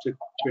attractive to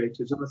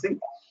creatives, and I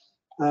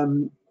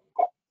think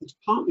it's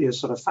partly a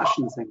sort of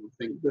fashion thing.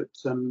 I think that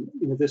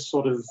you know, this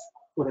sort of,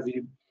 whatever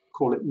you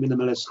call it,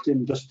 minimalist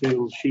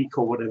industrial chic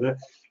or whatever,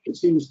 it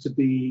seems to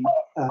be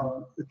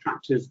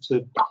attractive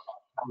to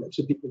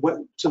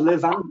people to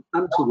live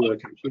and to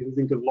work. Actually, you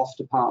think of loft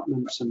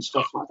apartments and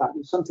stuff like that.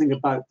 There's something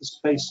about the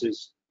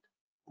spaces,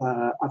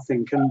 I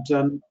think,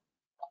 and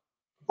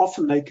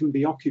often they can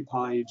be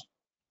occupied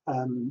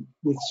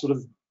with sort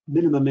of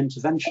minimum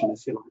intervention,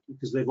 if you like,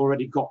 because they've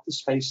already got the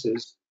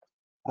spaces,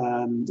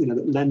 you know,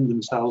 that lend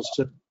themselves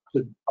to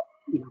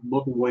you know,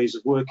 modern ways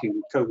of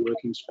working,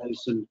 co-working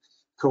space and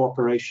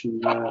cooperation,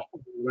 and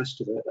the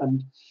rest of it.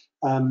 And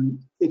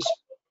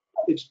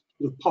it's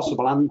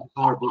possible and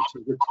desirable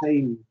to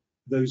retain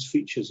those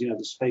features, you know,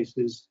 the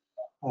spaces,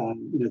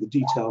 you know, the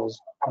details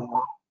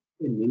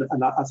in them.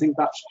 And I think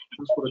that's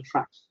what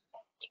attracts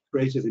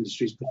creative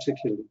industries,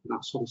 particularly in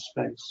that sort of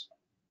space.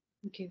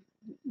 Thank you.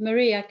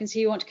 Marie, I can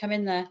see you want to come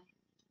in there.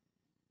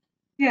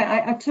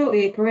 Yeah, I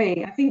totally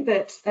agree. I think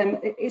that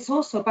it's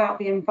also about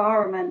the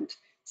environment.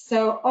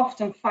 So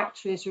often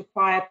factories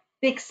require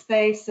big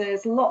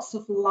spaces, lots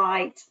of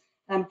light,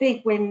 and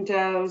big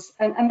windows,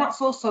 and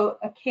that's also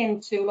akin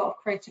to a lot of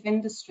creative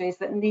industries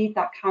that need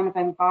that kind of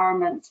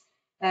environment.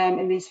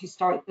 in these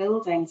historic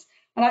buildings.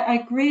 And I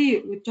agree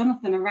with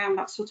Jonathan around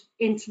that sort of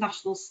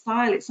international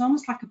style. It's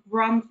almost like a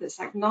brand that's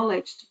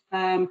acknowledged,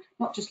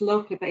 not just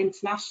locally, but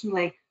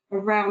internationally,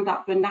 around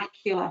that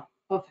vernacular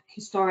of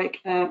historic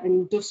and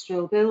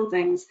industrial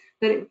buildings,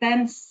 that it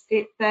then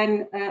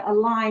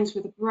aligns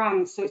with a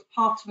brand. So it's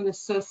part of an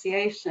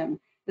association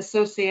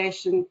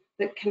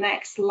that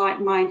connects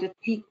like-minded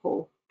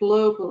people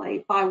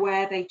globally by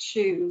where they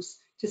choose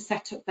to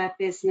set up their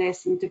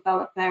business and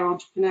develop their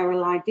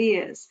entrepreneurial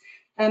ideas.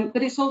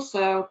 But it's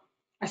also,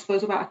 I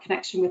suppose, about a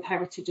connection with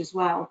heritage as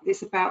well.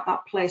 It's about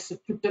that place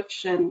of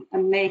production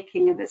and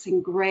making, and that's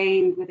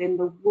ingrained within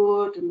the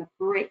wood and the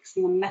bricks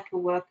and the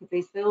metalwork of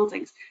these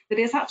buildings, that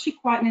is actually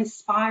quite an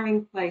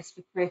inspiring place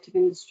for creative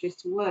industries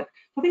to work.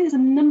 I think there's a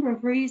number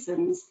of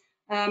reasons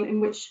in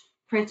which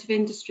creative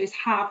industries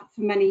have,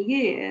 for many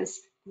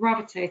years,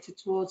 gravitated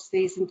towards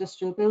these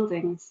industrial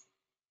buildings.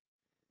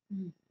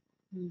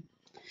 Mm-hmm.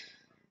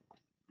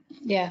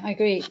 Yeah, I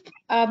agree.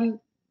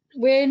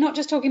 We're not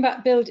just talking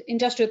about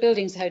industrial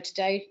buildings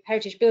today,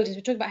 heritage buildings,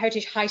 we're talking about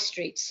heritage high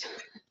streets.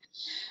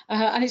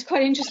 And it's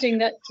quite interesting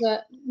that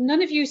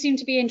none of you seem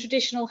to be in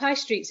traditional high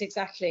streets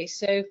exactly.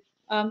 So,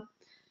 so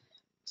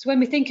when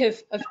we think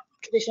of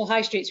traditional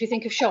high streets, we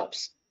think of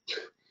shops.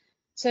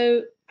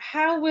 So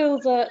how will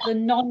the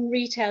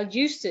non-retail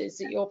uses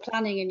that you're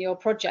planning in your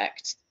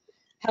project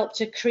help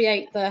to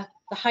create the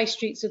high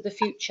streets of the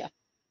future?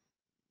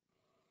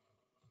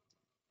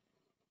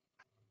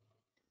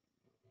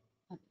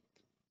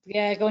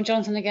 Yeah, go on,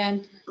 Jonathan,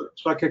 again.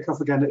 So I kick off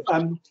again.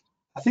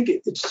 I think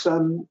it's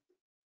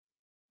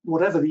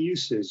whatever the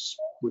use is,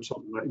 we're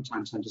talking about in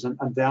town centres, and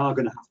they are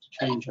going to have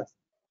to change.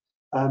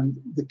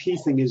 The key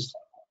thing is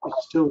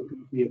it's still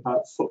going to be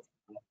about footfall,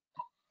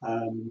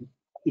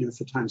 you know,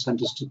 for town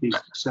centres to be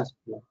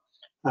successful.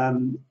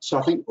 So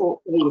I think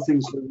all the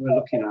things that we're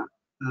looking at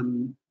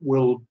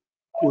will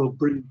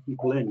bring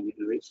people in. You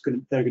know,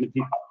 there are going to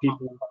be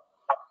people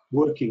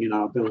working in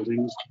our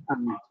buildings,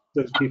 and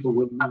those people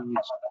will need,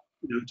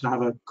 you know, to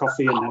have a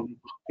coffee, and they'll need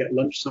to get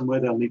lunch somewhere.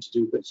 They'll need to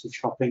do bits of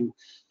shopping.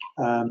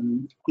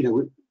 You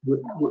know,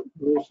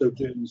 we're also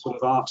doing sort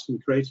of arts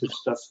and creative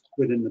stuff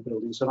within the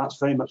building, so that's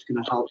very much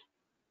going to help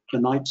the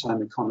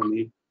nighttime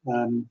economy.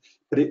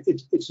 But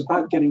it's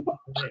about getting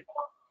people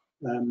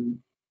in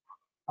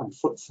and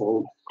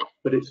footfall.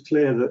 But it's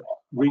clear that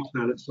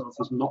retail itself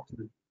is not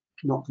going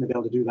to be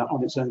able to do that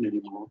on its own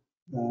anymore.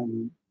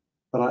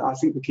 But I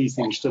think the key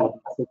thing is still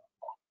about footfall.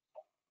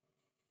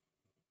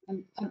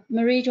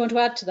 Marie, do you want to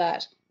add to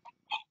that?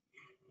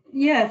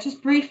 Yeah,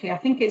 just briefly, I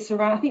think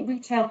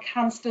retail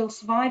can still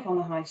survive on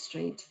the high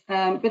street,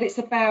 but it's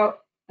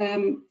about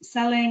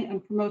selling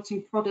and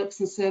promoting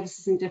products and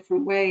services in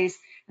different ways,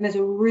 and there's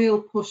a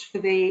real push for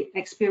the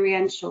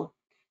experiential.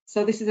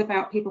 So this is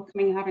about people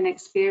coming and having an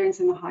experience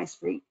in the high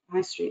street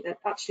that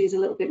actually is a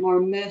little bit more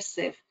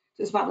immersive. So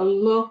it's about the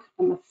look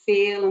and the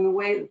feel and the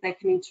way that they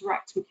can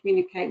interact and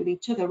communicate with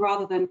each other,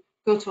 rather than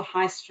go to a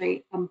high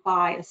street and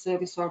buy a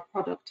service or a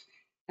product.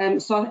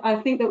 So I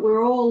think that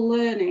we're all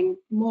learning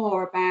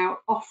more about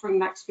offering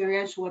that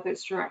experiential, whether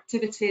it's through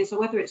activities or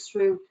whether it's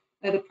through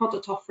the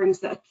product offerings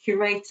that are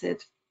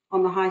curated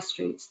on the high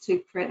streets to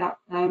create that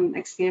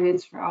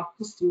experience for our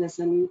customers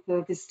and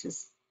for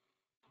visitors.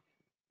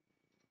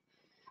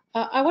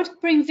 I want to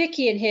bring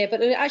Vicky in here,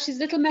 but actually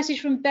there's a little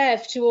message from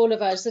Bev to all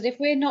of us that if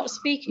we're not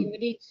speaking, we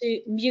need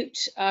to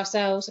mute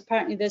ourselves.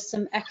 Apparently there's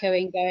some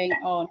echoing going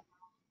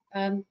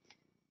on.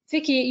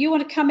 Vicky, you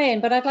want to come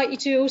in, but I'd like you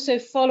to also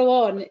follow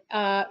on,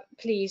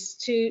 please,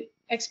 to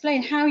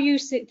explain how you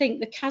think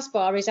the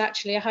Casbah is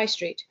actually a high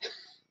street.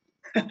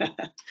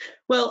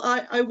 Well,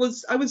 I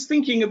was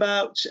thinking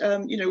about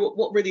you know,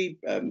 what really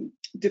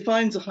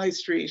defines a high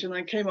street, and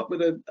I came up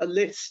with a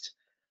list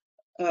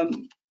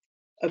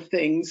of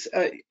things.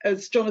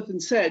 As Jonathan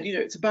said, you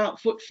know, it's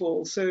about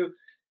footfall. So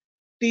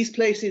these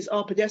places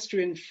are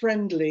pedestrian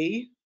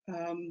friendly,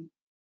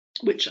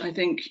 which I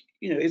think,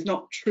 you know, is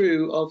not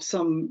true of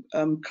some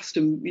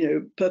custom, you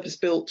know,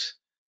 purpose-built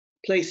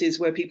places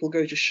where people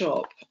go to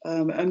shop.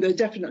 And they're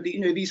definitely,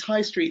 you know, these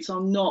high streets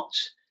are not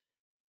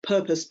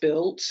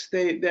purpose-built.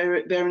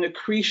 They're an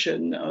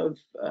accretion of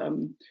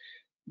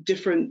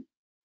different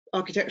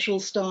architectural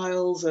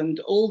styles, and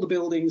all the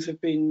buildings have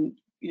been,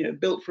 you know,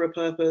 built for a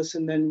purpose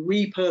and then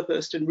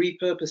repurposed and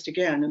repurposed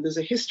again, and there's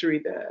a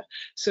history there.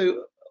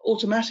 So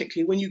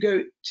automatically, when you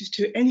go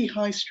to any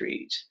high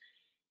street,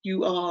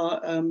 you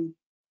are,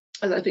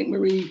 as I think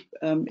Marie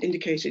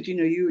indicated, you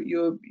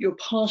know, you're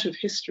part of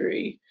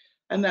history,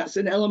 and that's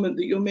an element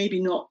that you're maybe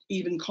not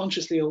even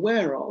consciously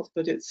aware of,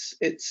 but it's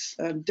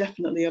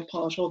definitely a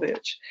part of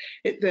it.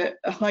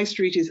 A high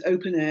street is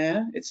open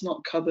air; it's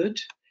not covered.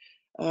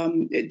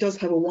 It does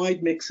have a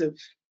wide mix of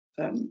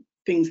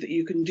things that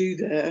you can do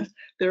there.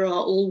 There are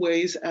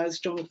always, as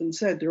Jonathan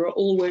said, there are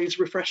always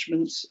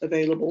refreshments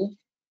available,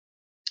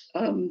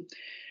 and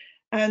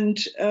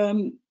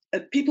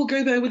people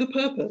go there with a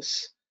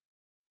purpose.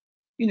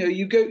 You know,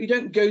 you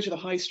don't go to the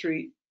high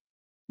street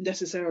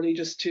necessarily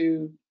just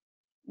to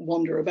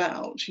wander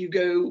about. You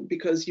go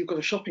because you've got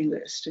a shopping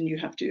list and you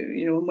have to,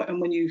 you know,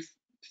 and when you've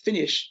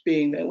finished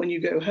being there, when you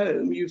go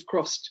home, you've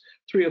crossed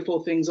 3 or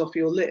 4 things off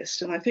your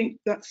list. And I think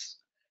that's,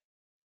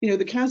 you know,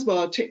 the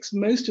Casbah ticks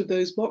most of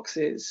those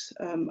boxes.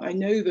 I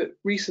know that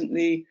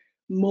recently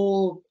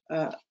more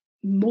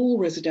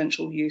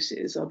residential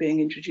uses are being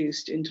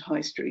introduced into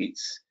high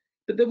streets,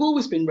 but there've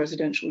always been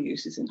residential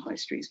uses in high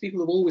streets.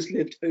 People have always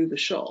lived over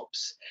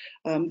shops.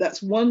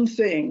 That's one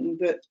thing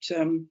that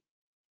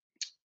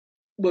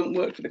won't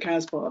work for the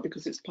Casbah,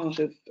 because it's part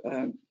of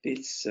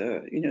its,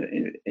 you know,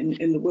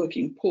 in the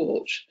working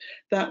porch.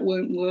 That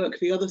won't work.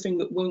 The other thing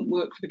that won't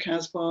work for the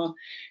Casbah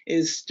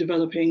is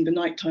developing the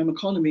nighttime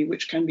economy,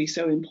 which can be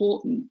so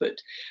important.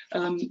 But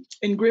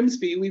in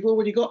Grimsby, we've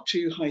already got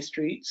 2 high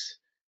streets,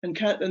 and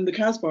the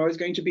Casbah is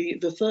going to be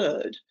the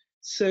 3rd.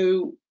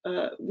 So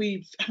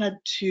we've had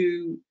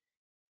to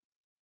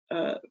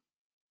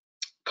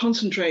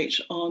concentrate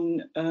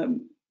on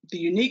the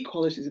unique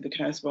qualities of the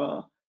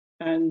Casbah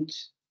and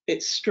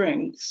its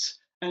strengths,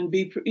 and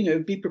be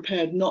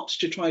prepared not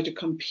to try to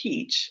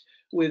compete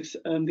with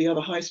the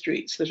other high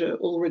streets that are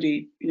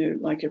already, you know,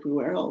 like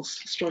everywhere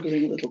else,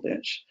 struggling a little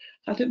bit.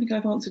 I don't think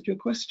I've answered your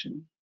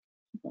question.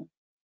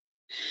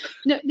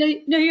 No,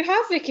 you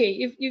have,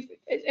 Vicky.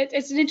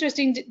 It's an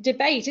interesting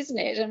debate, isn't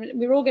it? I mean,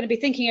 we're all going to be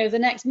thinking over the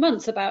next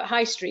month about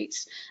high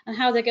streets and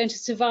how they're going to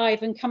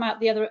survive and come out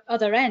the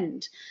other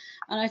end.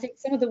 And I think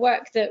some of the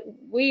work that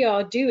we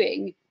are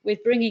doing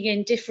with bringing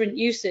in different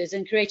uses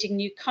and creating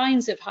new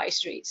kinds of high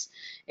streets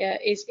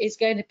is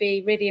going to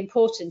be really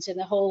important in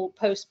the whole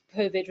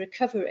post-COVID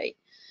recovery.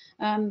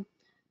 I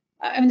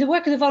mean, the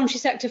work of the voluntary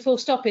sector, full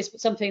stop, is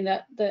something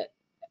that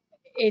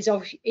is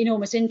of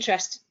enormous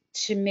interest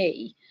to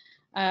me.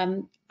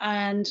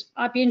 And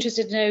I'd be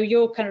interested to know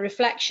your kind of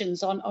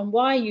reflections on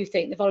why you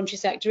think the voluntary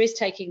sector is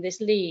taking this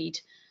lead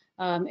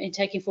in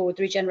taking forward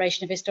the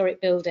regeneration of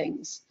historic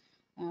buildings.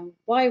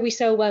 Why are we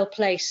so well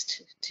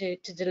placed to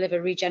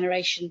deliver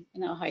regeneration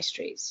in our high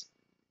streets?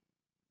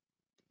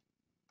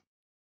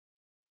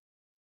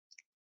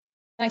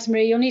 Thanks,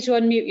 Marie. You'll need to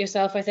unmute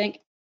yourself, I think.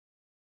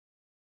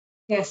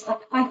 Yes,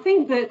 I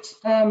think that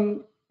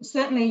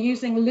certainly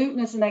using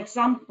Luton as an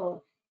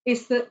example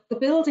is that the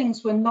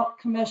buildings were not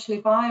commercially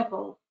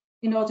viable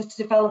in order to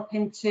develop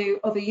into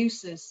other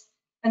uses.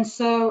 And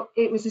so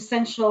it was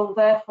essential,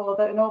 therefore,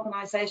 that an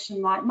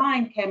organisation like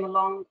mine came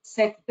along,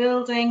 saved the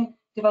building,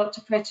 developed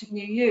a creative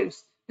new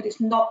use. But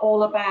it's not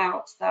all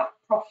about that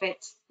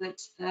profit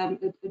that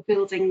the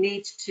building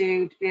needs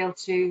to be able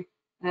to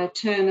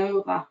turn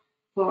over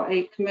for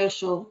a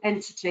commercial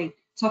entity.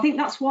 So I think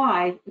that's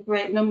why a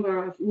great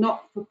number of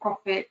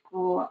not-for-profit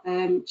or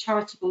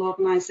charitable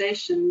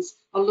organisations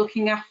are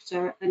looking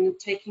after and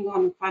taking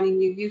on and finding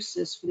new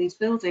uses for these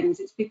buildings.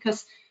 It's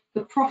because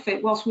the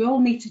profit, whilst we all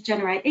need to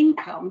generate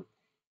income,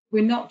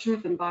 we're not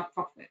driven by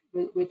profit.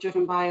 We're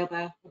driven by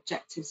other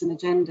objectives and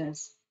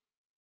agendas.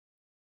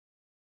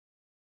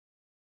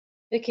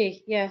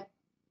 Vicky, yeah.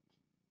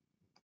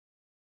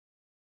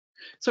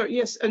 So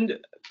yes, and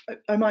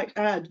I might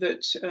add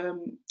that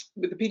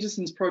with the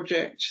Peterson's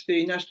project,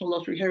 the National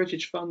Lottery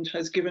Heritage Fund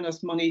has given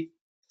us money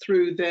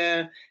through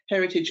their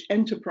Heritage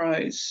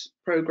Enterprise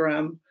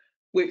programme,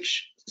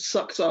 which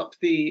sucks up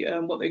the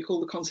what they call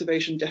the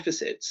conservation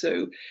deficit.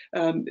 So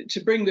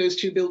to bring those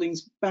 2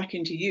 buildings back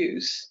into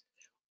use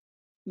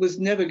was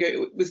never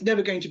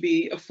going to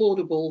be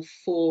affordable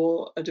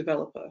for a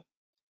developer.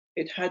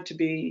 It had to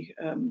be,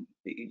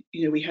 you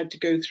know, we had to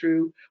go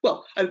through,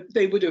 well,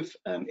 they would have,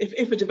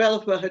 if a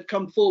developer had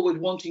come forward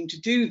wanting to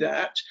do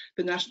that,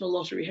 the National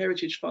Lottery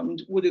Heritage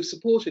Fund would have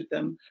supported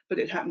them, but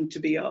it happened to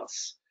be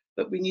us.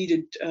 But we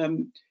needed,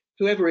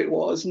 whoever it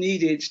was,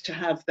 needed to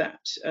have that,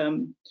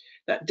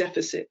 that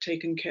deficit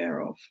taken care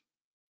of.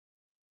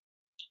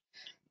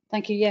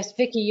 Thank you. Yes,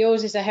 Vicky,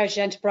 yours is a Heritage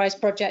Enterprise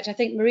project. I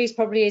think Marie's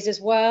probably is as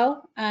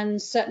well.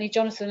 And certainly,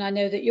 Jonathan, I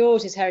know that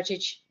yours is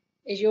Heritage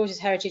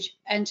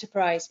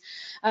Enterprise.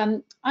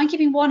 I'm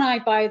keeping one eye,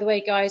 by the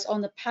way, guys,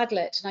 on the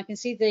Padlet, and I can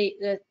see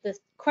the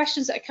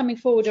questions that are coming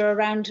forward are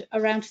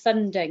around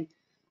funding.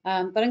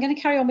 But I'm going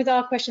to carry on with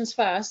our questions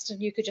first,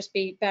 and you could just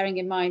be bearing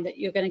in mind that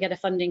you're going to get a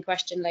funding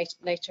question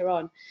later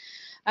on.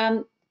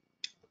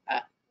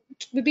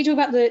 We've been talking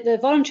about the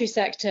voluntary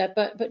sector,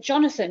 but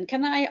Jonathan,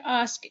 can I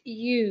ask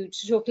you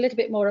to talk a little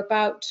bit more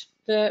about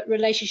the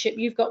relationship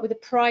you've got with the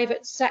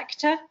private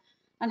sector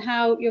and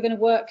how you're going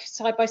to work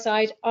side by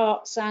side,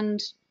 arts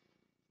and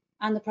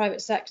the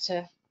private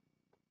sector?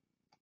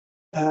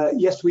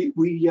 Yes, we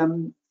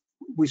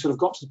sort of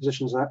got to the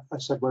position, as I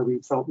said, where we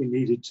felt we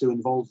needed to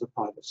involve the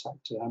private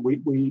sector, and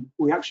we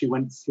actually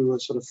went through a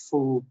sort of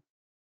full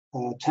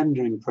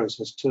tendering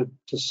process to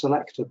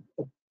select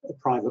a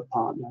private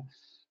partner,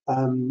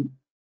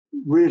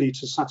 really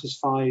to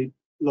satisfy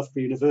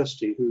Loughborough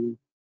University, who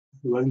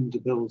owned the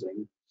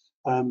building,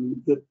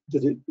 that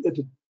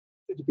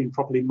it had been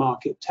properly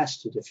market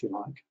tested, if you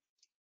like.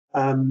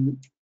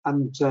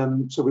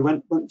 So we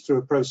went through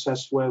a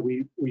process where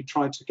we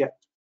tried to get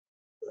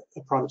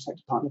a private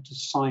sector partner to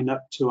sign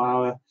up to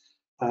our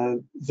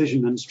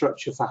vision and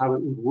structure for how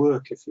it would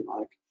work, if you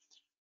like.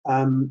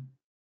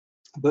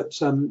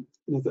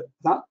 You know,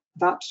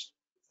 that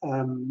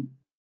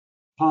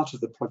part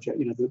of the project,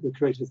 the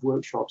creative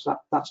workshops,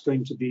 that's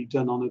going to be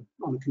done on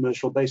a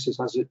commercial basis,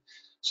 as it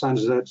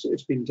sounds as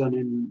it's been done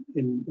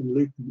in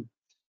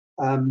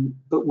Loughborough.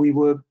 But we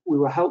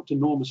were helped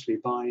enormously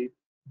by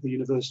the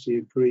university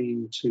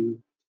agreeing to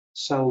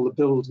sell the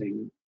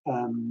building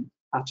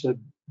at a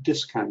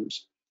discount,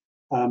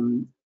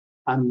 and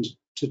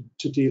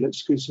to deal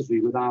exclusively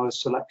with our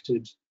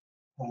selected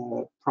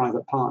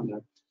private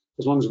partner.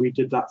 As long as we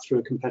did that through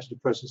a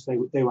competitive process,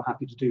 they were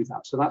happy to do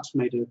that. So that's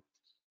made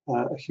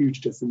a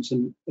huge difference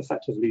and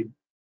effectively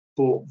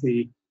brought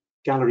the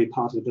gallery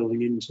part of the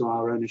building into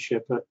our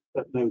ownership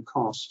at no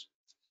cost.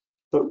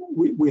 But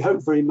we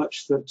hope very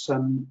much that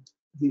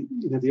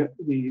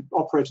the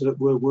operator that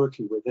we're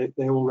working with,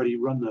 they already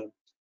run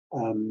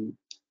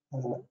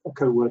a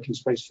co-working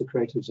space for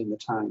creatives in the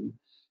town,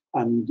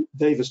 and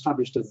they've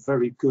established a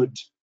very good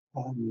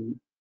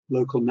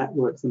local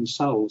network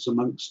themselves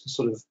amongst the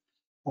sort of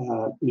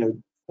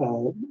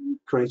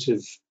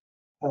creative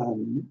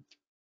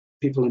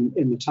people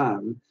in the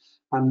town.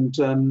 And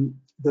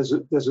there's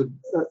a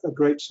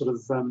great sort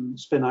of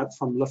spin out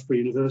from Loughborough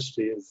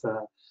University of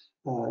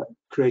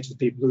creative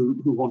people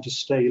who want to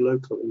stay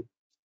locally.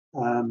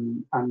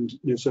 And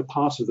so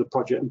part of the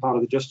project and part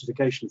of the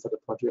justification for the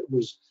project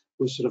was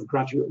sort of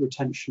graduate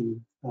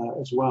retention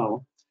as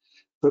well.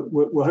 But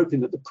we're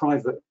hoping that the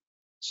private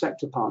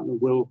sector partner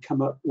will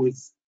come up with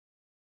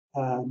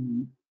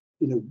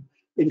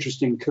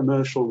interesting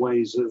commercial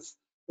ways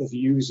of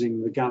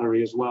using the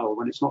gallery as well,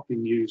 when it's not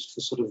being used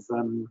for sort of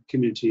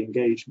community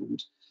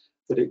engagement,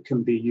 that it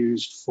can be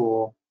used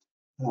for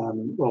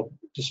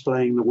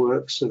displaying the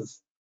works of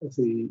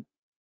the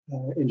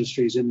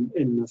industries in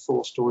the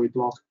 4-story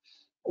block,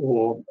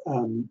 or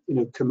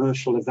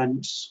commercial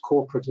events,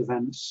 corporate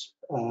events,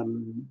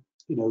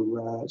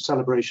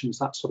 celebrations,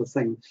 that sort of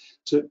thing,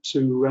 to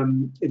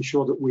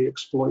ensure that we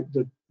exploit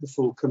the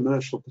full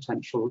commercial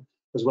potential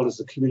as well as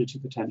the community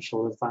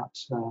potential of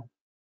that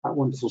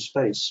wonderful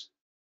space.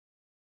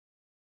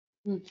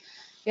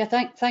 Yeah,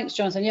 thanks,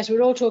 Jonathan. Yes,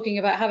 we're all talking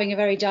about having a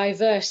very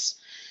diverse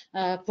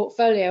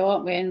portfolio,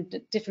 aren't we,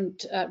 and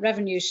different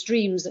revenue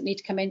streams that need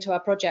to come into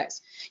our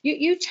projects.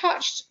 You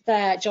touched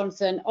there,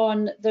 Jonathan,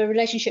 on the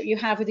relationship you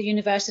have with the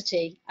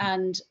university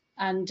and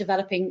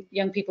developing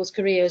young people's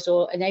careers,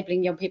 or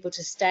enabling young people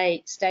to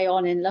stay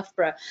on in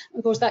Loughborough.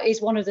 Of course, that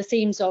is one of the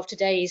themes of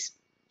today's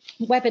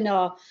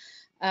webinar.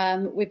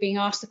 We're being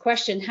asked the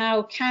question,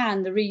 how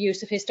can the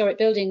reuse of historic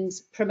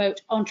buildings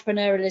promote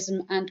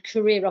entrepreneurialism and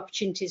career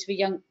opportunities for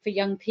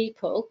young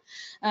people?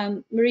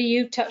 Marie,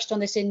 you touched on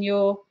this in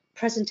your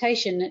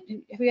presentation.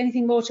 Have you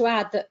anything more to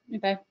add that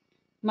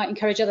might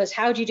encourage others?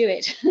 How do you do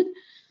it?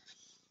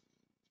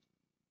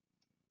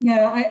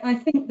 Yeah, I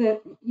think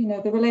that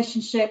the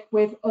relationship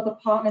with other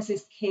partners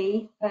is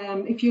key.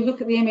 If you look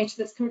at the image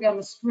that's currently on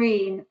the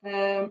screen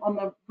on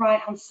the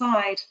right-hand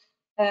side,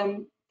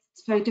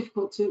 it's very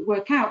difficult to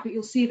work out, but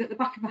you'll see that the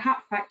back of the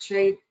hat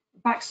factory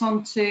backs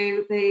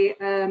onto the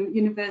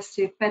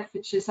University of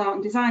Bedfordshire's Art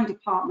and Design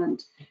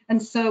department.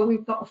 And so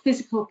we've got a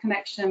physical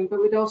connection,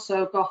 but we've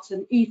also got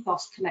an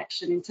ethos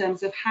connection in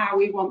terms of how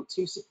we want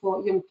to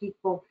support young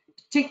people,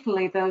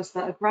 particularly those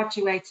that are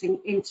graduating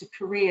into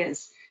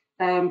careers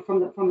from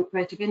the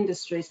creative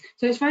industries.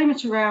 So it's very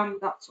much around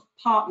that sort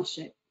of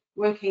partnership,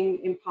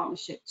 working in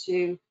partnership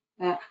to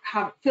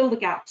fill the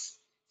gaps.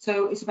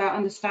 So it's about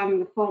understanding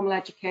the formal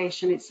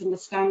education, it's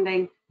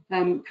understanding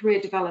career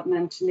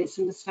development, and it's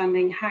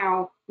understanding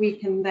how we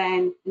can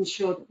then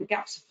ensure that the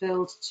gaps are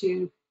filled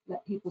to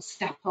let people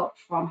step up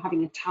from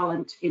having a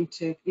talent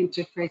into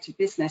creative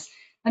business.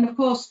 And of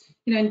course,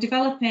 in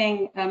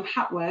developing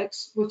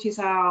Hatworks, which is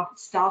our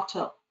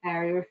startup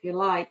area, if you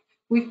like,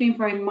 we've been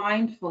very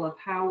mindful of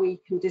how we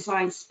can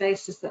design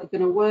spaces that are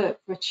going to work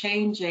for a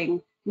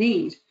changing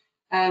need.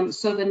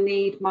 So the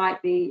need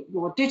might be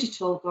more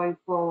digital going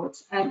forward,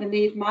 and the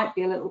need might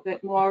be a little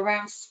bit more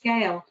around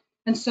scale.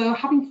 And so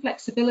having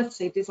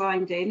flexibility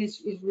designed in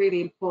is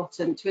really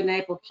important to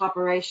enable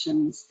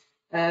collaborations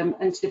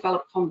and to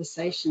develop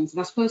conversations.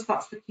 And I suppose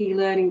that's the key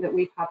learning that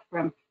we've had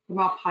from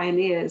our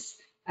pioneers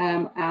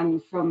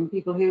and from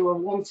people who are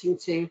wanting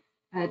to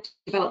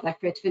develop their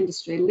creative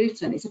industry in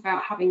Luton. It's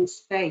about having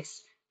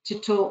space to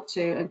talk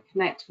to and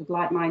connect with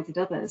like-minded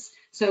others.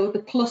 So the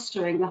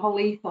clustering, the whole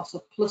ethos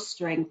of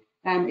clustering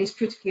is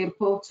critically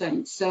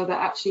important, so that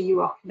actually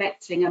you are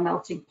connecting a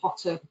melting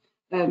pot of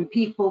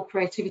people,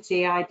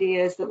 creativity,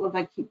 ideas that will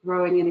then keep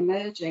growing and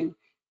emerging.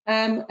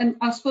 And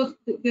I suppose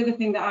the other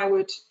thing that I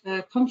would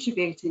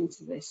contribute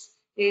into this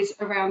is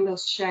around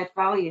those shared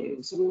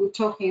values. I mean, we're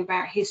talking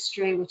about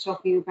history, we're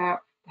talking about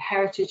the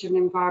heritage and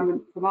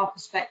environment from our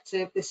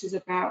perspective. This is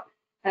about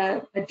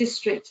a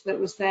district that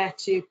was there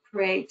to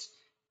create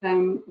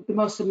the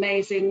most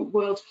amazing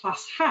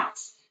world-class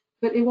hats.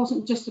 But it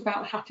wasn't just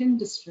about the hat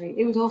industry,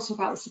 it was also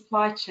about the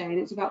supply chain.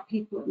 It was about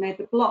people that made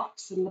the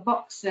blocks and the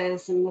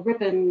boxes and the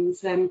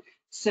ribbons and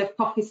served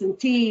coffees and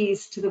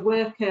teas to the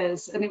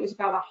workers, and it was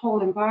about that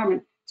whole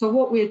environment. So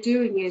what we're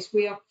doing is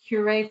we are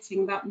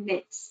curating that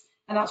mix,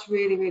 and that's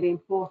really, really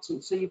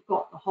important. So you've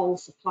got the whole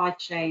supply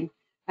chain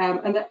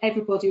and that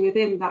everybody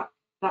within that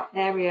that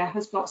area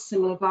has got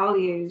similar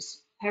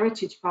values,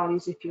 heritage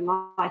values, if you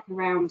like,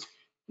 around,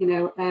 you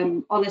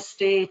know,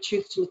 honesty,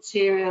 truth to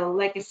material,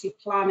 legacy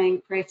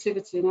planning,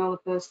 creativity, and all of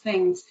those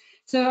things.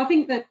 So I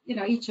think that, you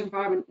know, each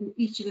environment and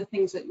each of the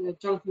things that, you know,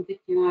 Jonathan,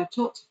 Vicky and I have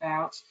talked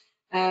about,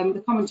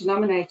 the common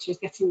denominator is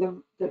getting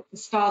the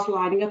stars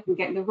lining up and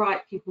getting the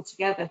right people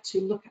together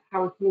to look at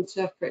how we can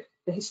interpret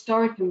the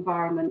historic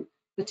environment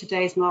for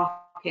today's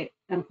market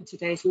and for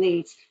today's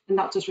needs. And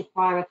that does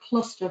require a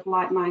cluster of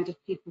like-minded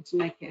people to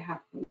make it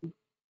happen.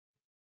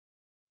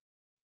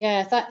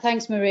 Yeah,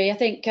 thanks, Marie. I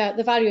think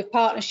the value of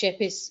partnership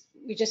is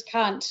we just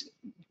can't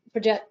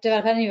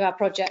develop any of our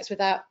projects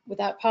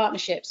without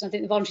partnerships. And I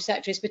think the voluntary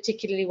sector is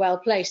particularly well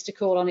placed to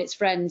call on its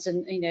friends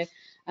and, you know,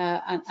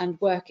 and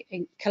work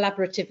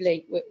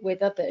collaboratively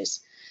with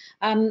others.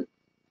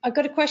 I've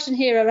got a question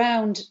here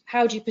around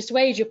how do you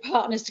persuade your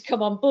partners to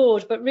come on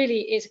board, but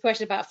really it's a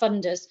question about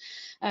funders.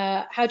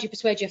 How do you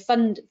persuade your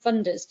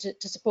funders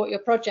to support your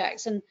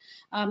projects? And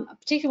I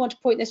particularly want to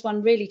point this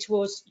one really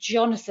towards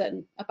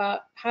Jonathan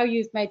about how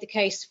you've made the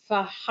case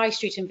for high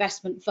street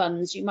investment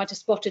funds. You might have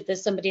spotted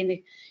there's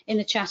somebody in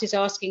the chat is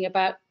asking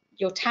about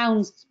your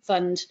town's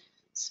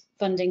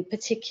funding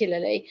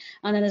particularly,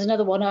 and then there's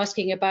another one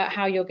asking about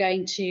how you're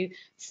going to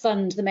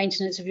fund the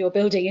maintenance of your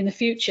building in the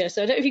future.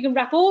 So I don't know if you can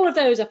wrap all of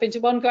those up into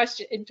one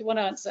question, into one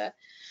answer.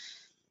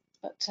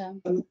 But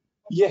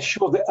yeah,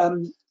 sure.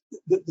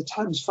 The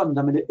town's fund,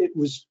 I mean, it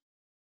was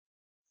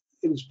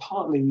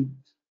partly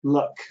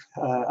luck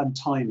and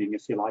timing,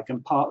 if you like,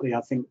 and partly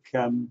I think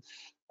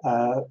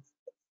the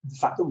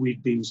fact that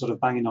we'd been sort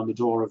of banging on the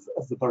door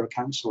of the Borough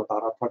Council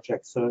about our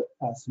project for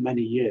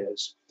many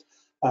years.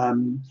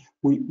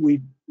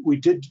 We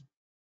did,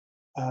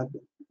 the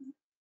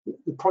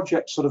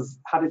project sort of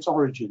had its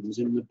origins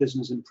in the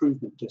Business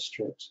Improvement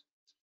District,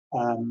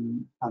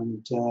 and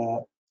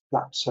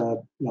that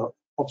you know,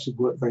 obviously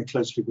worked very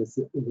closely with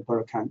the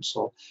Borough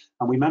Council,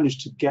 and we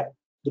managed to get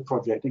the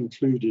project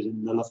included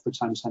in the Loughborough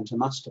Town Centre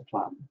Master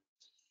Plan.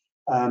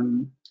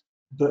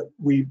 But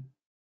we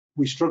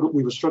were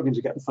struggling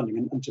to get the funding,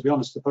 and to be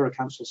honest, the Borough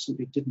Council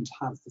simply didn't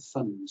have the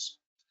funds.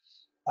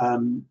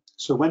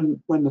 So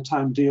when the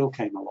town deal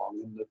came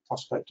along and the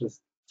prospect of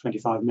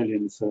 25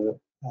 million for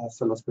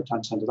Loughborough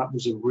Town Centre, that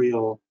was a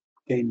real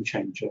game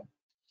changer.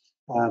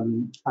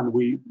 And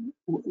we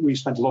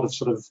spent a lot of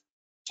sort of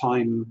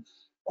time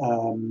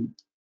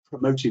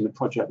promoting the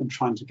project and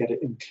trying to get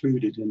it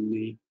included in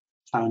the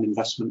town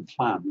investment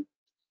plan,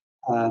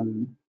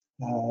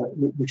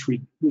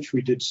 which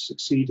we did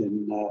succeed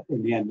in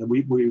the end. And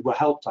we were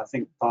helped, I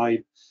think,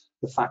 by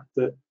the fact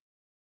that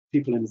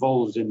people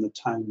involved in the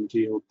town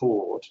deal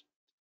board,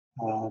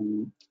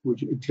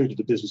 which included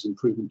the Business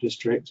Improvement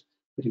District,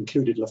 it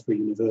included Loughborough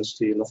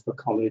University, Loughborough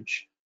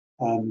College.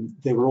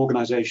 There were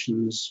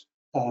organisations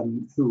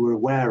who were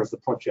aware of the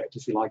project,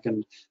 if you like,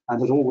 and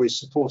had always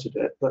supported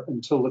it. But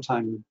until the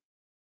town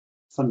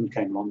fund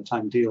came along, the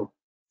town deal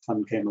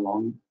fund came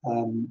along,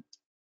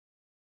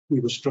 we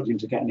were struggling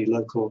to get any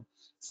local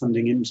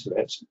funding into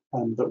it.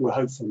 But we're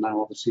hopeful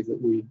now, obviously,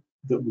 that we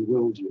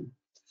will do.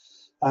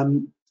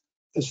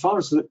 As far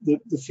as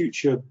the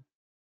future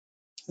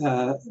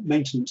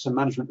maintenance and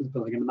management of the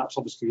building, I mean, that's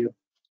obviously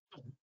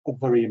a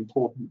very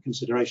important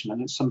consideration,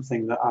 and it's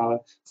something that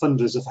our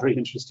funders are very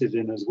interested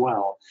in as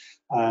well.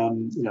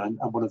 You know, and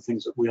one of the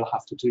things that we'll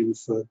have to do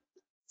for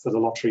the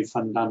lottery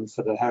fund and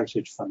for the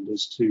heritage fund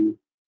is to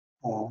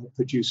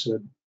produce a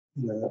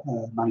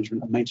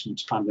management and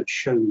maintenance plan that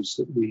shows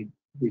that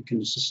we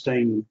can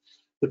sustain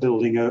the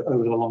building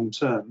over the long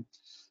term.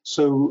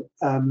 So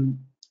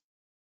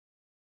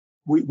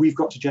we've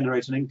got to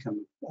generate an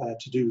income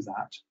to do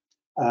that,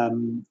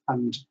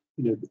 and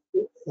you know,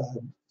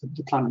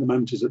 the plan at the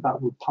moment is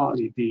that will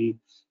partly be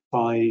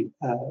by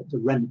the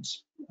rent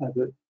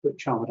that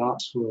Chartered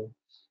Arts will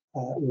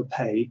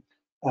pay,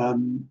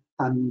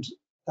 and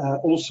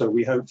also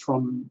we hope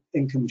from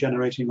income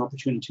generating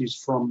opportunities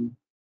from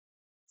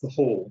the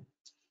hall.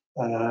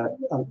 I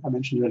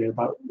mentioned earlier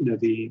about, you know,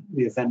 the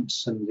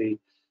events and the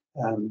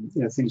you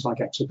know, things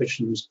like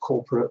exhibitions,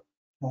 corporate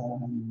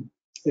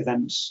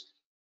events,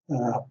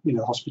 you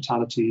know,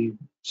 hospitality,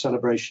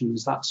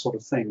 celebrations, that sort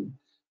of thing.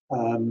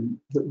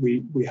 That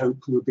we hope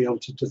we'll be able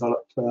to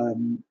develop,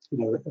 you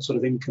know, a sort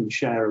of income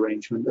share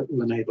arrangement that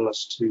will enable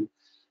us to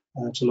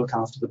look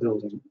after the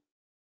building.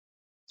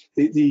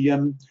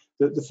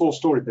 The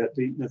four-story bit,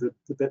 you know, the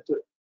bit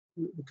that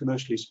the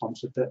commercially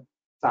sponsored bit,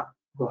 that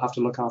will have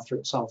to look after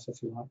itself,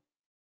 if you like.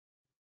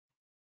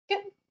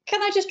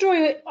 Can I just draw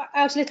you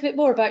out a little bit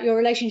more about your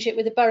relationship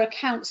with the Borough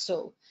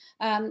Council?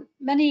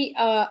 Many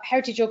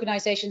heritage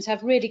organisations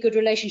have really good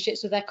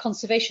relationships with their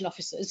conservation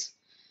officers,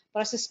 but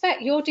I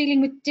suspect you're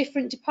dealing with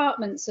different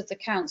departments of the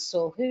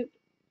council. Who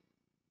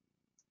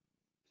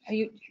are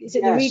you? Is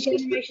it the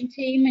regeneration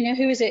team? You know,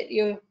 who is it?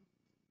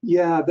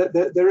 Yeah,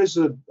 there is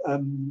a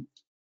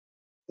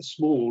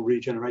small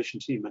regeneration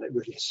team, and it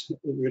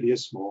really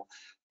is small,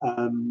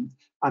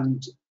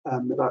 and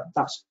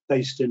that's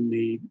based in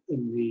the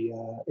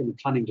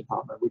planning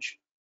department, which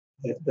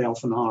they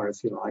often are,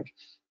 if you like.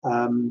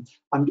 And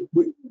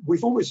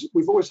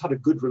we've always had a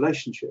good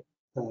relationship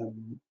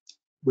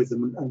with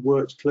them and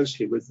worked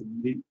closely with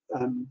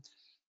them.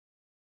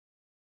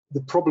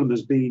 The problem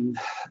has been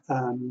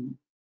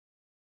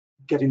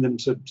getting them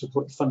to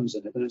put funds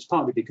in it, and it's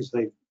partly because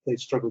they've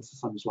struggled for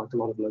funds, like a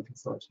lot of local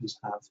authorities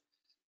have.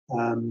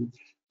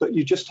 But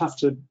you just have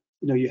to,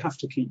 you have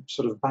to keep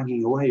sort of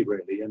banging away,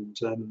 really, and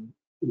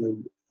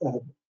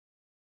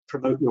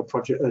promote your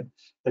project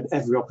at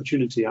every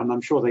opportunity. And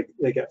I'm sure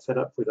they get fed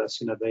up with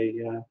us.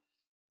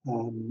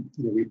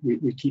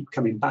 We keep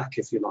coming back,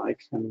 if you like.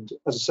 And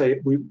as I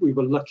say, we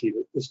were lucky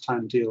that this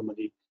town deal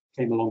money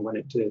came along when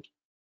it did.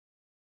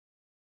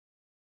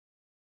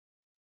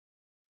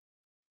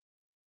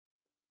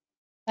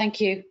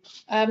 Thank you.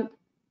 I'm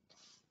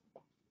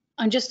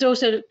just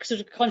also sort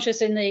of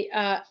conscious in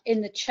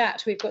the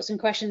chat, we've got some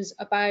questions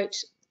about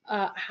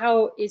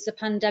how is the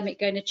pandemic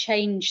going to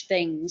change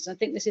things. I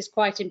think this is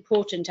quite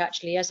important,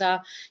 actually, as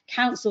our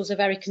councils are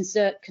very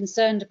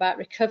concerned about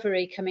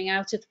recovery coming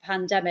out of the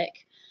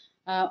pandemic.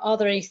 Are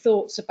there any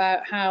thoughts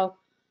about how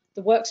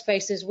the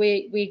workspaces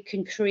we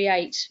can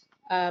create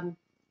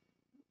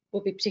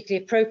will be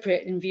particularly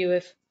appropriate in view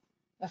of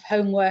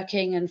home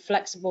working and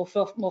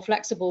more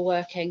flexible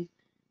working?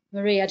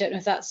 Marie, I don't know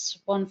if that's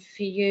one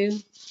for you.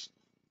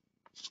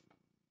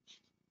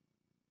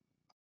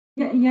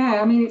 Yeah,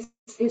 I mean,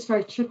 it's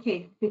very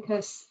tricky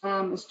because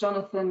as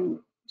Jonathan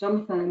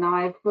and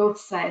I have both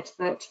said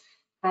that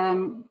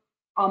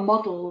our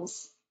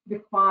models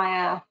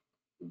require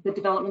the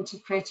development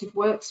of creative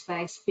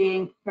workspace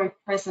being very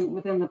present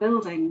within the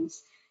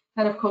buildings.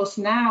 And of course,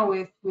 now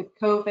with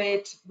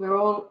COVID, we're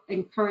all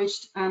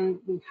encouraged, and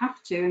we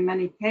have to, in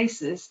many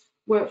cases,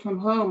 work from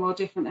home or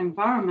different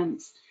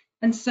environments.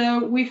 And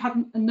so we've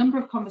had a number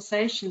of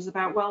conversations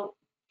about, well,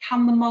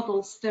 can the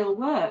model still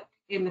work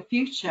in the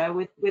future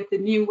with the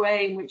new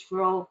way in which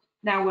we're all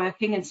now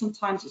working, and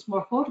sometimes it's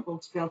more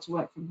affordable to be able to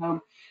work from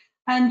home.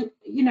 And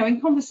in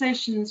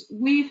conversations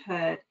we've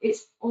heard,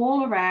 it's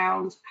all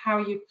around how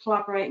you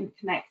collaborate and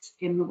connect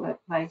in the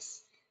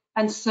workplace.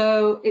 And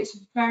so it's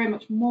very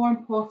much more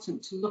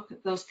important to look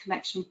at those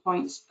connection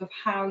points of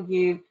how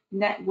you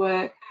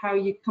network, how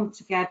you come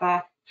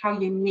together, how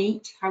you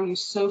meet, how you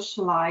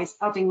socialize,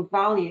 adding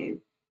value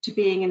to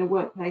being in a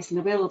workplace, in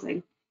a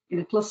building, in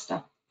a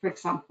cluster, for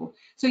example.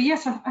 So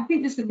yes, I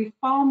think there's going to be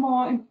far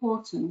more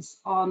importance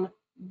on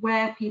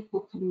where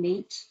people can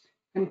meet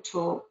and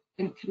talk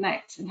and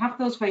connect and have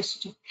those very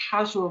sort of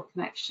casual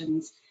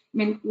connections. I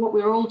mean, what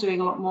we're all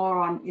doing a lot more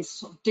on is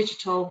sort of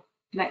digital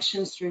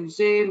connections through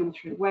Zoom and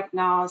through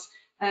webinars,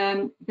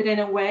 but in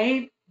a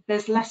way,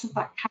 there's less of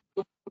that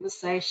casual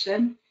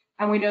conversation.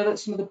 And we know that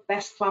some of the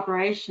best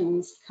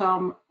collaborations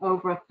come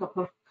over a cup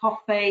of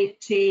coffee,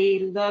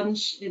 tea,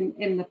 lunch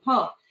in the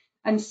pub.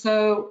 And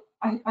so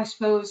I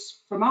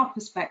suppose from our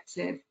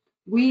perspective,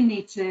 we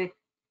need to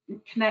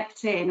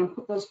connect in and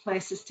put those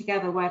places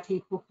together where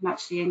people can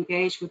actually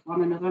engage with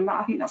one another. And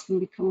I think that's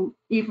going to become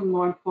even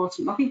more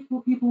important. I think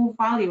people will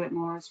value it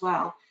more as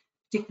well,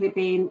 particularly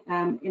being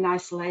in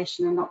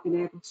isolation and not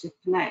being able to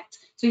connect.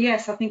 So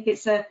yes, I think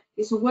it's a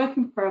work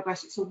in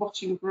progress, it's a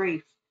watching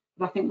brief.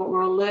 But I think what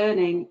we're all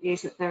learning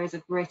is that there is a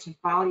greater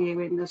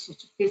value in the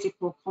sort of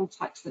physical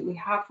contacts that we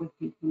have with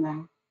people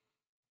now.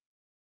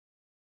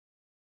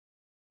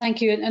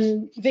 Thank you.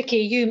 And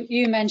Vicky,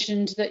 you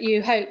mentioned that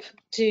you hope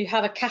to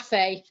have a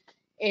cafe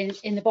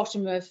in the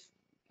bottom of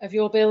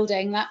your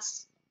building.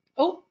 That's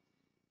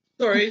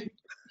Sorry.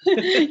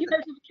 You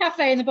have a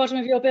cafe in the bottom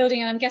of your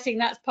building, and I'm guessing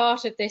that's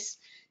part of this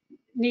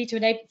need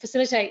to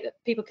facilitate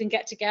that people can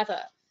get together.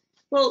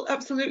 Well,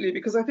 absolutely,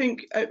 because I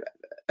think,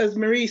 as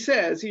Marie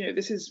says,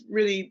 this is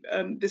really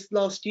this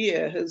last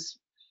year has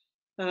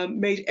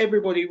made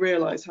everybody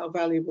realise how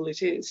valuable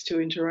it is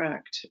to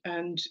interact,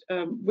 and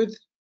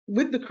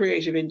with the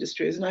creative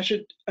industries. And I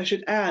should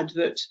add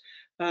that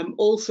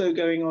also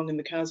going on in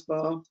the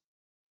Casbah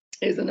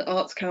is an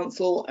Arts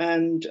Council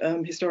and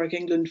Historic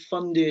England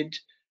funded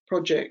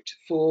project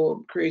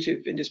for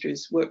creative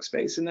industries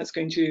workspace, and that's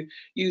going to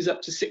use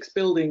up to 6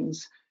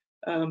 buildings,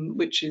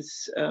 which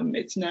is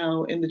it's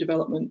now in the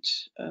development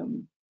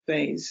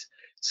phase.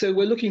 So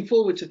we're looking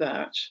forward to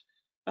that.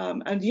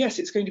 And yes,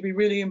 it's going to be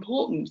really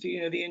important,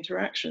 the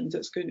interactions.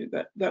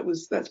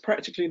 That's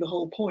practically the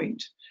whole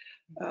point.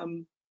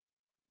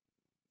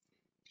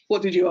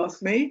 What did you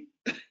ask me?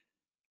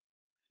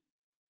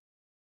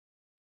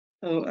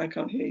 Oh, I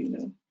can't hear you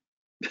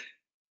now.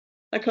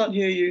 I can't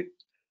hear you.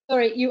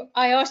 Sorry,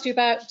 I asked you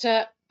about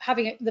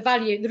having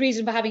the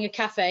reason for having a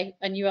cafe,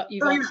 and you've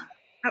answered. Yeah,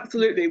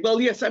 absolutely.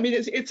 Well, yes, I mean,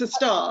 it's a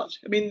start.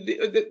 I mean,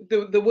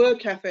 there were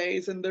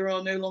cafes and there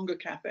are no longer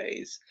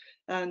cafes,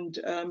 and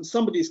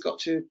somebody's got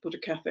to put a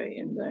cafe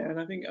in there, and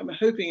I'm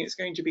hoping it's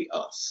going to be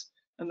us,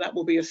 and that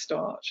will be a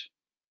start.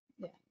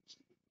 Yeah.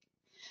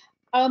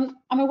 I'm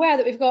aware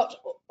that we've got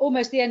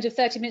almost the end of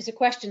 30 minutes of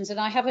questions, and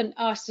I haven't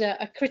asked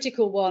a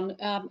critical one,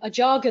 a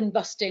jargon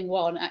busting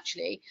one,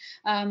 actually.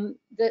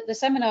 The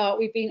seminar,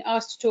 we've been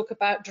asked to talk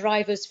about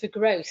drivers for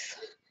growth.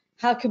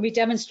 How can we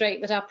demonstrate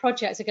that our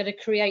projects are going to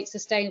create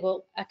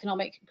sustainable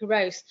economic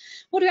growth?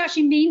 What do we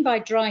actually mean by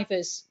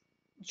drivers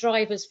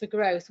drivers for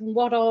growth, and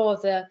what are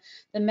the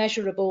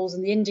measurables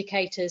and the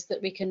indicators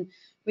that we can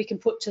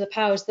put to the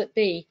powers that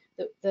be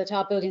that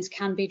our buildings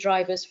can be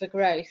drivers for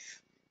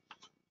growth?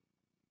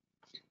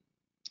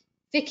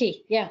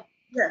 Vicky, yeah.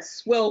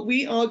 Yes, well,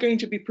 we are going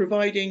to be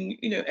providing,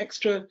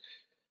 extra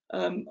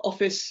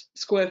office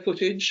square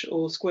footage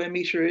or square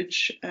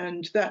meterage,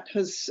 and that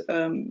has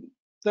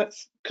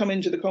that's come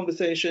into the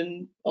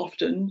conversation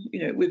often,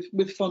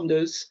 with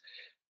funders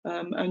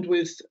and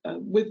with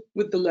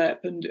the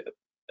LEP and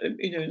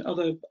and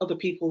other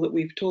people that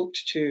we've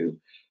talked to.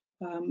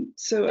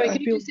 So Sorry, I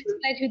can you feel just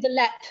explain who the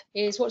LEP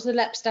is? What does the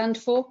LEP stand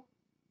for?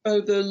 Oh,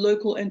 the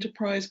Local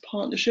Enterprise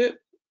Partnership.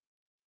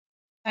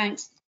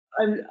 Thanks.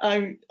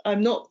 I'm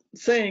not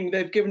saying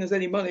they've given us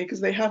any money,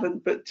 because they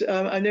haven't, but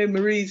I know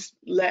Marie's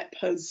LEP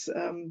has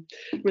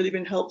really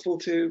been helpful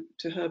to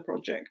her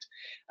project.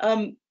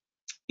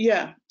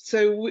 Yeah,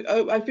 so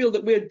I feel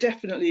that we're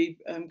definitely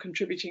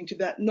contributing to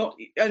that,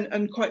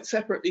 and quite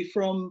separately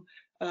from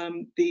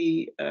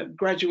the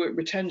graduate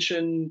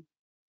retention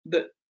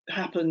that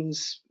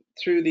happens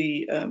through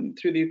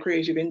the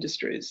creative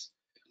industries.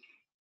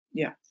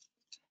 Yeah.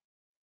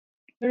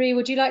 Marie,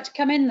 would you like to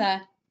come in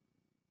there?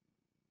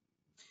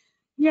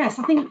 Yes,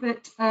 I think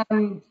that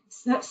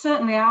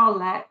certainly our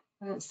LEP,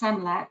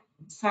 SEMLEP,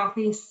 South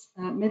East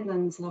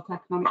Midlands Local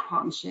Economic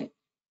Partnership,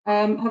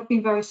 have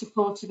been very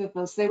supportive of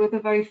us. They were the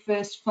very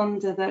first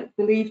funder that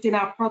believed in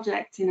our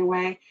project in a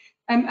way,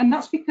 and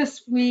that's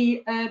because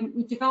we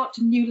developed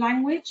a new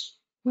language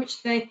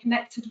which they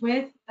connected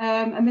with,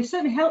 and they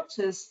certainly helped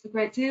us a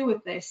great deal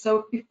with this.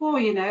 So before,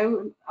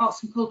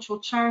 arts and cultural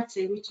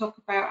charity, we talk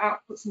about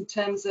outputs in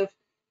terms of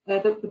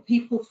the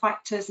people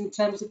factors, in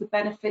terms of the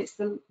benefits,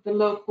 the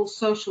local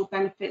social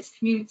benefits,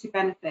 community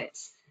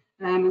benefits,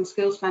 and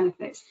skills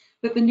benefits.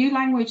 But the new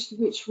language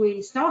which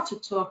we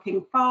started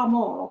talking far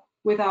more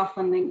with our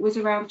funding was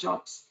around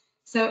jobs.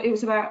 So it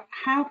was about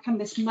how can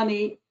this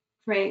money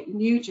create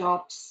new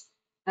jobs,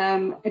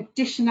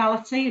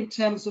 additionality in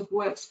terms of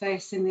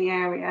workspace in the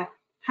area.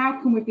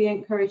 How can we be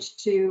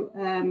encouraged to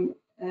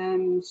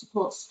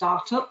support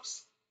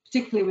startups,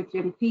 particularly with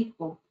young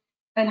people?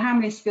 And how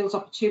many skills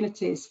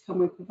opportunities can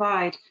we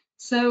provide?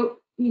 So,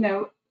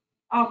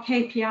 our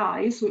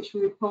KPIs, which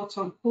we report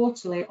on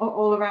quarterly, are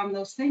all around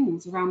those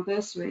things, around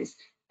bursaries.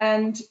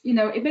 And,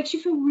 it makes you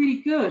feel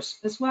really good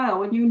as well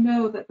when you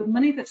know that the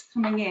money that's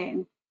coming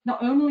in,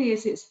 not only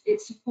is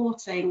it's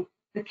supporting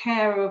the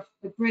care of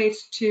a grade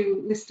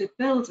 2 listed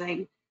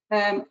building,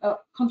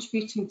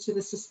 contributing to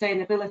the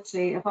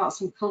sustainability of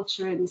arts and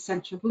culture in the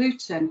centre of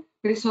Luton,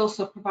 but it's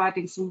also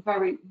providing some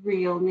very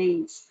real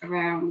needs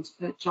around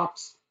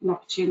jobs and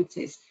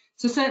opportunities.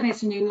 So certainly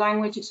it's a new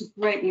language, it's a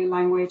great new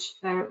language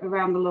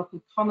around the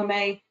local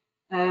economy,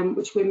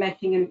 which we're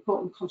making an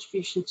important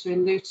contribution to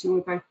in Luton,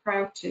 we're very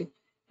proud to.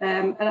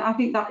 And I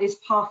think that is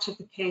part of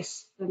the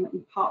case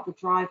and part of the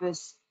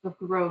drivers of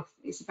growth.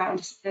 It's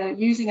about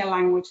using a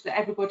language that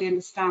everybody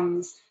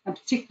understands, and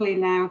particularly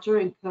now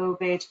during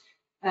COVID,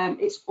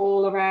 it's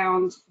all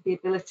around the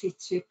ability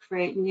to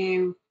create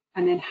new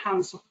and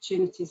enhance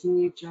opportunities and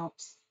new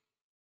jobs.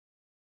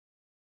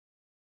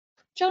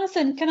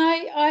 Jonathan, can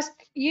I ask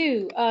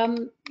you,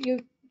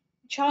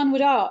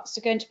 Charnwood Arts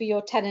are going to be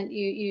your tenant.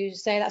 You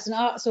say that's an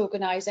arts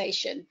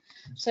organisation.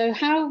 So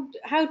how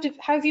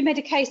have you made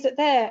a case that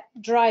they're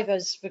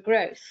drivers for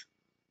growth?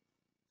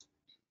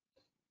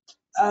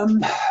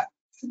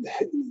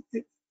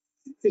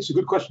 It's a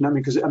good question.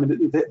 Because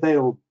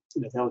they'll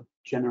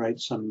generate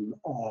some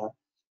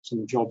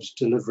jobs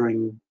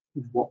delivering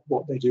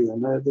what they do,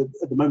 and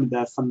at the moment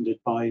they're funded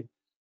by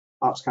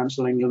Arts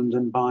Council England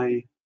and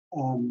by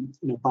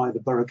by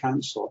the Borough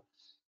Council,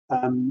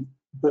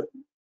 but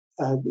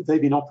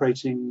they've been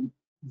operating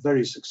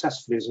very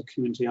successfully as a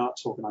community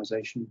arts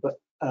organisation, but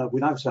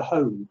without a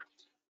home,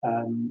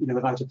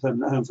 without a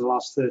permanent home for the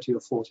last 30 or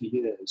 40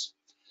 years.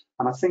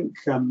 And I think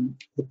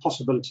the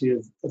possibility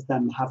of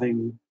them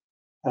having,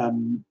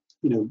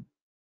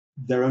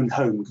 their own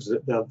home, because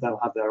they'll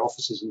have their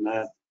offices and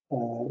their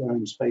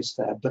own space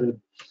there, but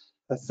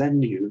a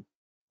venue,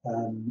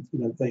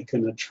 they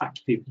can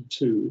attract people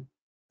to,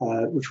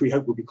 which we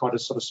hope will be quite a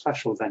sort of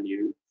special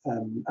venue,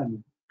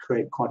 and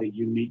create quite a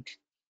unique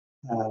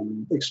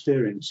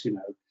experience,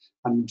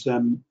 and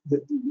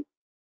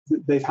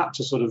they've had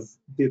to sort of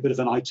be a bit of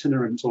an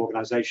itinerant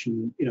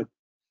organisation,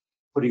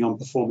 putting on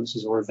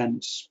performances or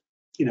events,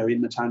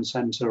 in the town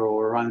centre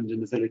or around in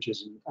the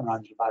villages and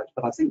around and about.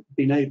 But I think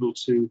being able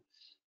to,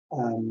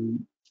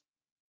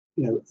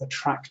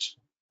 attract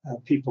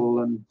people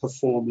and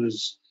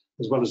performers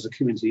as well as the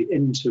community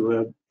into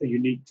a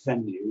unique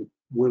venue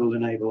will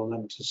enable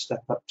them to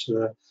step up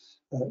to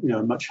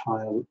a much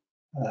higher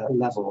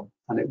level,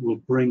 and it will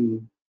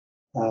bring,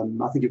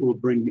 I think it will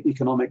bring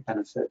economic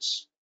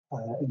benefits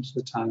into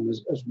the town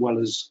as well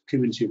as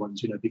community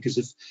ones, because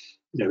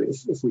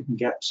if we can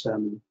get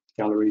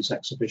galleries,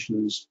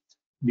 exhibitions,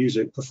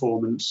 music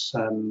performance,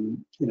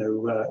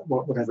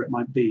 whatever it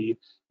might be,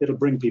 it'll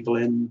bring people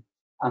in,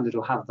 and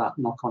it'll have that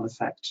knock-on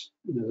effect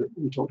that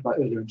we talked about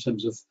earlier in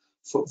terms of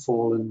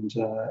footfall and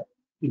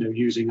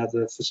using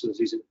other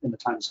facilities in the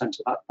town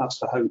centre. That's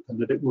the hope, and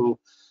that it will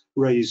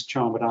raise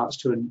Charnwood Arts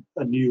to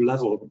a new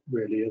level,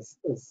 really,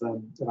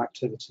 of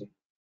activity.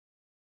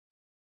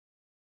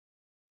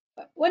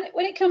 When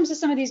it comes to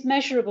some of these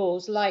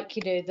measurables, like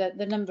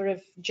the number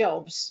of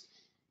jobs,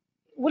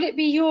 will it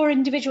be your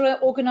individual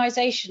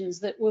organisations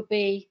that will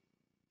be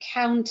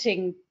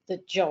counting the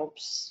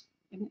jobs?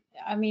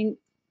 I mean,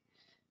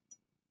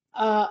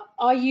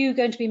 are you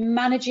going to be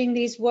managing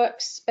these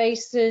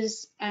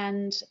workspaces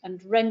and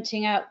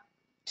renting out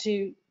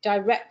to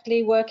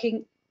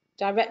working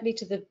directly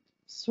to the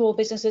small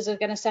businesses that are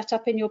going to set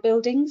up in your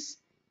buildings?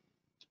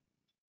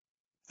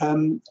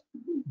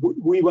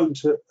 We won't,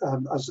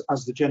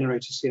 as the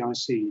generator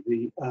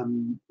CIC,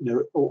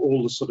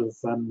 all the sort of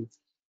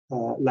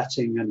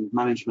letting and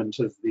management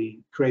of the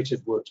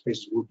creative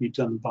workspaces will be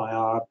done by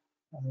our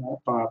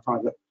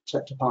private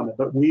sector partner.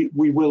 But we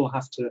will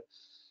have to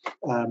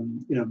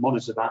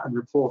monitor that and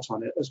report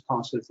on it as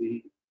part of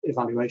the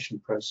evaluation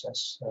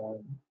process,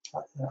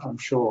 I'm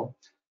sure.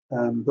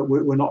 But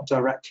we're not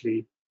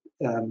directly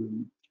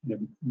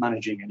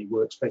managing any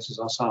workspaces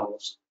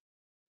ourselves.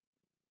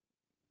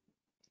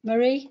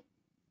 Marie?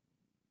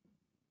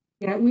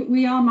 Yeah,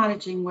 we are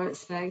managing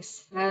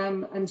workspace,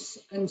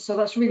 and so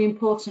that's really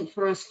important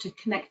for us to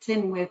connect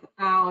in with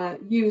our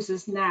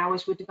users now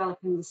as we're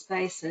developing the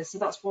spaces. So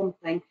that's one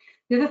thing.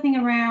 The other thing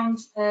around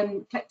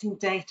collecting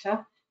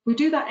data, we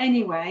do that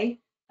anyway.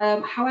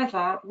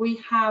 However,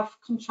 we have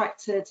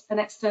contracted an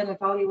external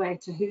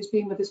evaluator who's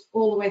been with us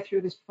all the way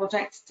through this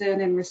project,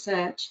 doing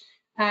research,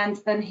 and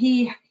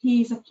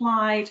he's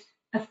applied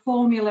a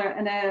formula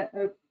and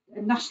a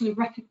nationally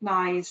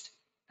recognised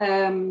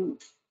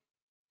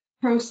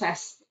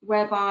process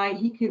whereby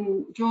he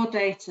can draw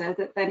data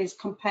that then is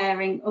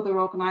comparing other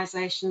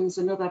organisations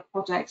and other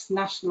projects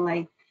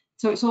nationally.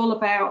 So it's all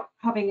about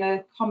having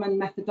a common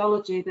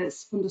methodology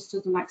that's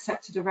understood and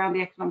accepted around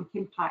the economic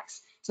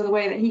impacts. So the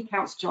way that he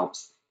counts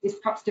jobs is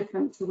perhaps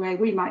different to the way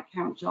we might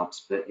count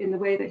jobs, but in the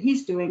way that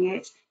he's doing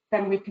it,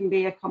 then we can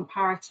be a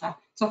comparator.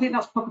 So I think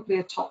that's probably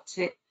a top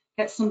tip.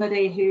 Get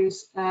somebody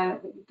who's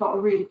got a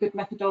really good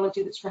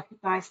methodology that's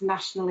recognised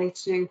nationally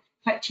to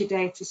collect your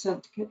data so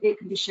that it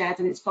can be shared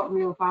and it's got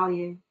real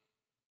value.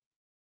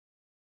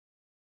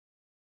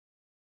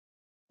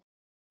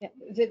 Yeah.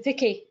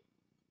 Vicky?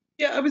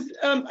 Yeah,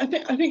 I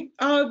think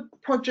our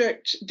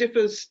project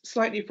differs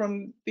slightly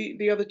from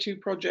the other two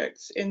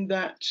projects in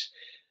that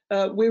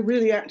we're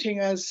really acting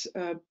as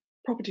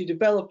property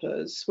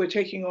developers. We're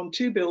taking on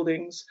 2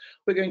 buildings,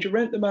 we're going to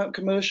rent them out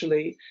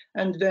commercially,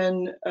 and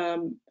then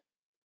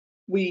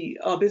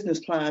our business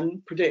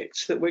plan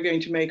predicts that we're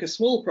going to make a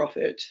small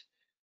profit,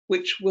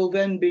 which will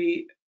then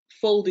be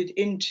folded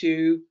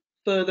into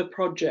further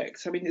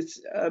projects. I mean,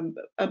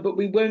 but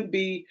we won't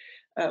be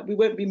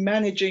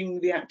managing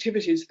the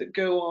activities that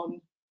go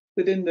on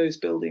within those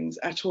buildings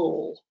at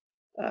all.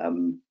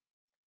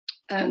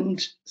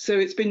 And so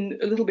it's been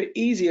a little bit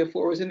easier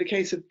for us in the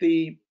case of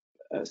the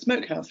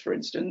smokehouse, for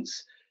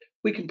instance.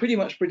 We can pretty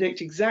much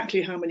predict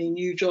exactly how many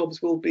new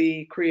jobs will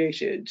be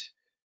created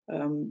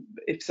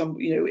if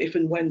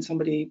and when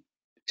somebody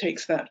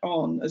takes that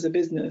on as a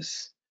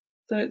business.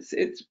 So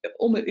it's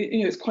almost,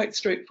 it's quite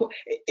straightforward.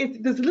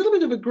 There's a little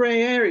bit of a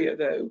grey area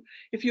though.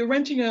 If you're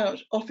renting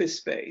out office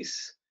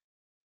space,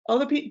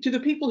 do the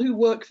people who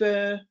work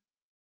there,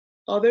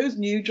 are those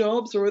new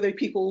jobs, or are they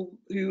people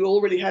who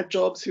already had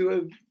jobs who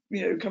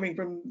are coming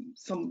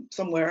from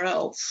somewhere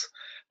else?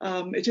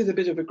 It is a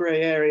bit of a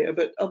grey area,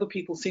 but other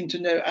people seem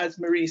to know, as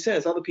Marie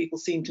says, other people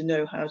seem to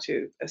know how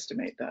to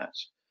estimate that.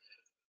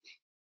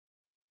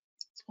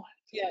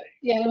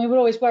 Yeah. I mean, we're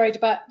always worried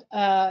about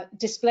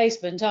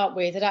displacement, aren't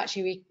we? That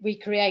actually we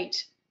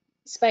create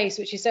space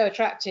which is so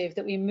attractive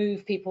that we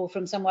move people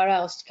from somewhere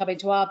else to come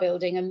into our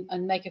building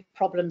and make a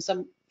problem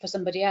for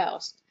somebody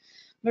else.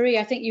 Marie,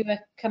 I think you were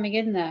coming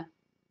in there.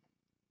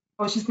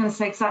 I was just going to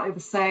say exactly the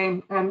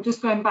same.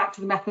 Just going back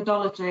to the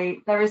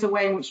methodology, there is a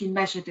way in which you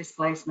measure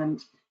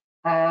displacement,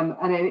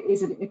 and it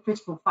is a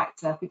critical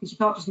factor because you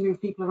can't just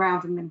move people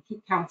around and then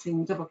keep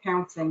counting, double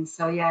counting.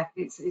 So yeah,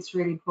 it's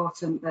really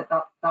important that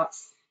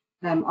that's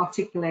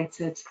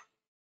articulated.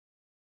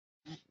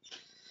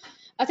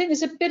 I think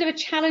there's a bit of a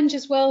challenge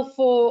as well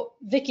for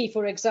Vicky,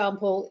 for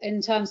example,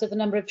 in terms of the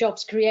number of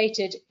jobs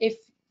created. If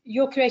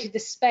you're created the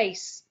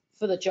space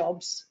for the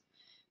jobs,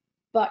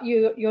 but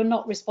you're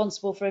not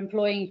responsible for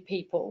employing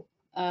people,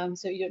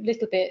 so you're a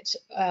little bit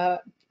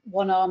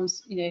one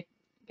arm's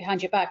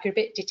behind your back. You're a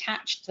bit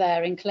detached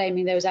there in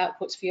claiming those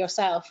outputs for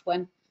yourself,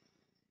 when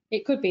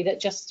it could be that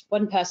just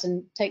one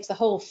person takes the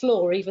whole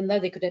floor, even though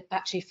they could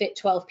actually fit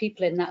 12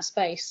 people in that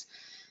space.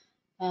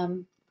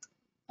 And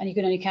you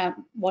can only count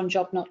one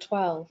job, not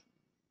 12.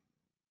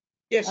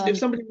 Yes, and if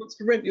somebody wants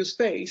to rent your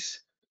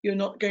space, you're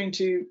not going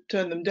to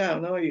turn them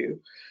down, are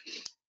you?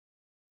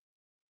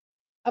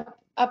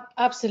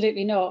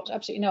 Absolutely not.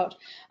 Absolutely not.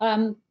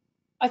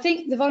 I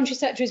think the voluntary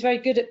sector is very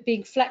good at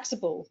being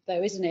flexible,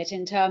 though, isn't it,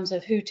 in terms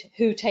of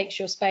who takes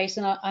your space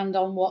and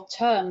on what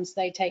terms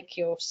they take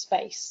your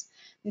space.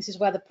 This is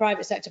where the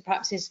private sector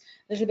perhaps is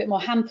a little bit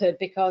more hampered,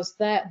 because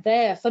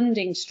their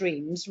funding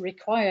streams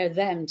require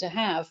them to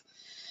have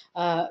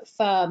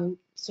firm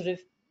sort of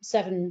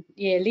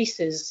 7-year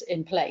leases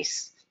in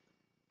place.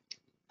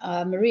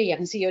 Marie, I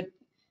can see you're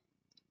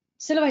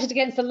silhouetted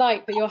against the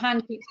light, but your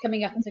hand keeps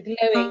coming up as a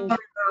glowing. I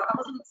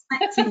wasn't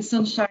expecting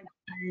sunshine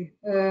today.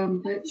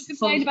 Let's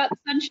complain about the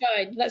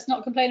sunshine. Let's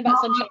not complain about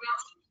sunshine.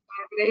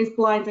 It is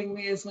blinding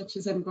me as much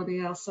as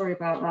anybody else. Sorry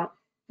about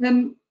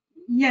that.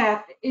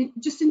 Yeah,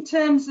 just in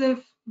terms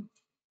of,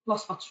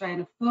 lost my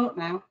train of thought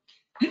now.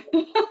 I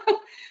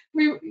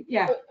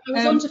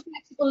was on to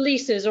flexible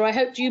leases, or I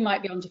hoped you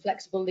might be on to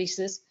flexible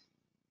leases.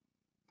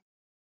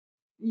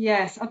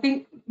 Yes, I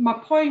think my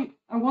point,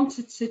 I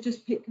wanted to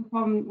just pick up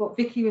on what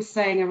Vicky was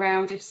saying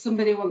around, if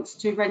somebody wants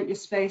to rent your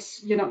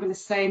space, you're not going to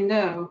say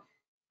no.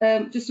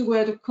 Just a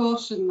word of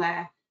caution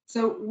there.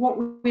 So what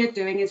we're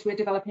doing is we're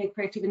developing a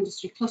creative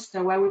industry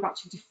cluster where we've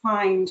actually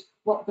defined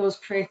what those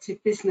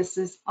creative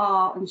businesses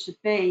are and should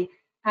be.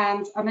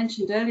 And I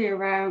mentioned earlier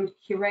around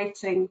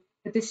curating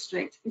a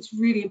district, it's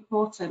really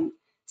important.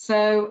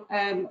 So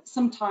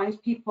sometimes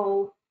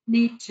people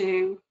need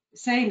to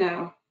say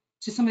no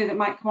to somebody that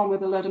might come on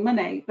with a load of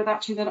money, but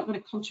actually they're not going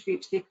to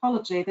contribute to the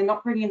ecology. They're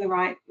not bringing the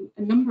right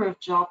number of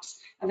jobs,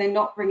 and they're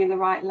not bringing the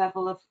right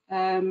level of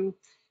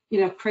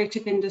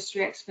creative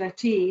industry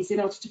expertise in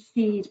order to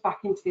feed back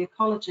into the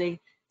ecology.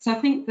 So I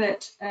think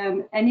that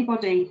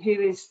anybody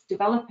who is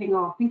developing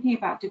or thinking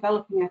about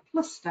developing a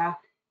cluster,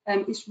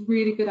 it's a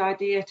really good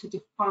idea to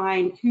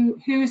define who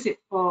is it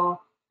for,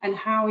 and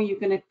how are you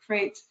going to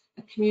create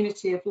a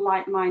community of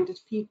like-minded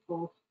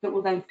people that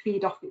will then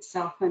feed off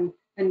itself and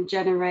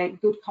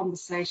generate good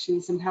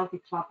conversations and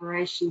healthy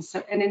collaboration.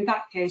 So, and in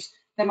that case,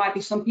 there might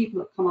be some people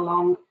that come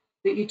along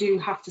that you do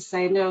have to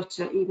say no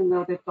to, even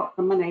though they've got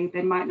the money,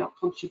 they might not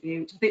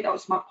contribute. I think that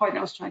was my point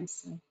I was trying to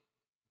say.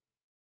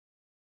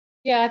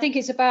 Yeah, I think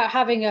it's about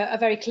having a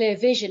very clear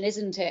vision,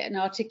 isn't it, and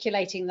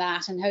articulating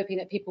that and hoping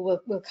that people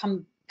will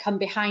come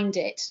behind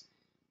it.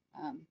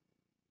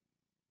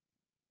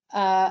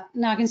 Now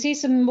I can see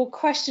some more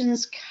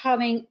questions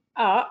coming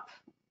up,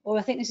 or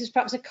I think this is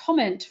perhaps a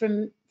comment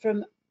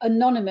from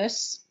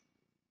Anonymous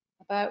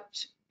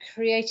about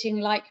creating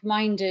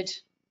like-minded.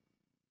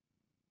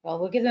 Well,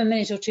 we'll give them a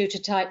minute or two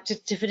to type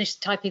to finish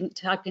typing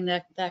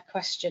their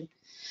question.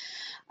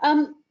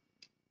 I'm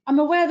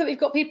aware that we've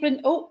got people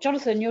in. Oh,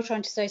 Jonathan, you're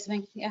trying to say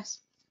something. Yes.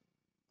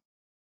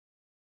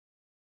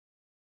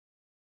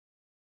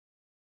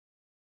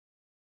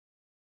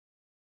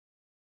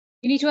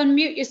 You need to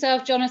unmute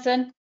yourself,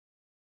 Jonathan.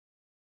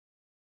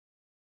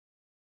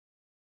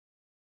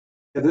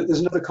 There's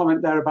another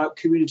comment there about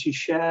community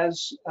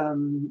shares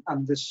and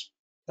this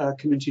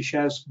community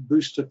shares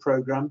booster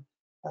program,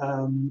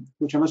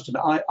 which I must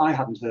admit I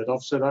hadn't heard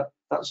of. So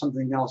that's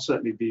something I'll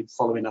certainly be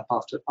following up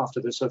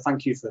after this. So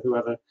thank you for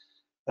whoever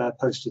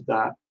posted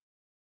that.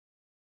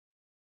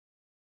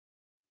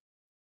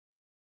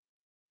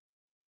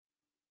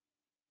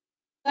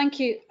 Thank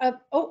you.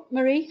 Oh,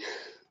 Marie.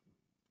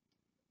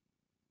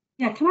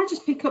 Yeah, can I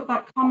just pick up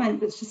that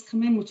comment that's just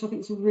come in, which I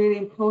think is a really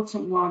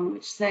important one,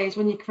 which says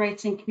when you're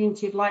creating a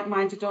community of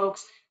like-minded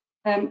orgs,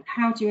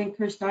 how do you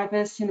encourage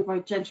diversity and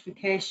avoid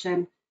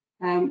gentrification?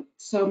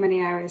 So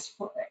many areas,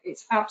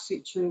 it's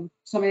absolutely true,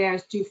 so many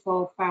areas do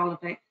fall foul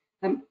of it.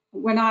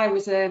 When I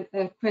was a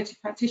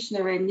creative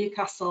practitioner in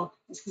Newcastle,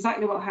 that's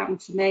exactly what happened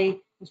to me. I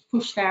was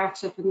pushed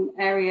out of an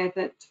area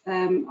that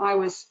I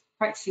was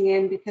practicing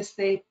in because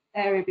the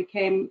area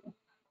became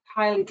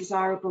highly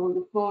desirable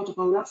and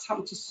affordable, and that's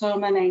happened to so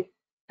many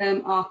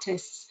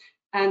artists.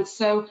 And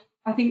so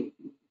I think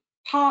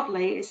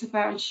partly it's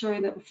about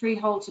ensuring that the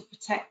freeholds are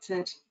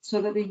protected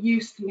so that the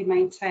use can be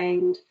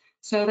maintained,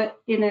 so that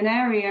in an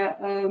area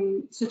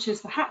such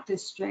as the Hat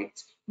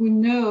District, we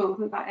know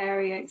that that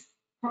area is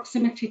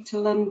proximity to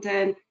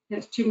London,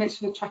 it's 2 minutes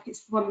from the track,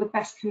 it's one of the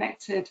best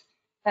connected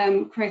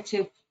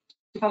creative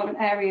development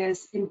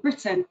areas in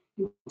Britain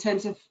in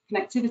terms of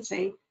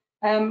connectivity.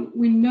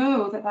 We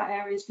know that that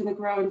area is going to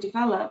grow and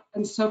develop,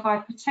 and so by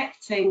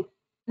protecting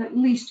at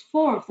least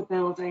 4 of the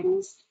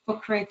buildings for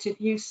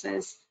creative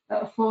uses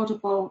at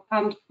affordable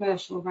and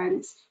commercial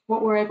rents,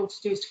 what we're able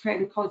to do is to create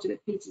an ecology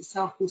that feeds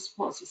itself and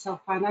supports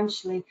itself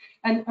financially.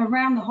 And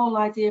around the whole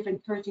idea of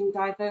encouraging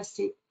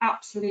diversity,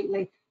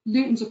 absolutely,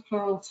 Luton's a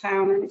plural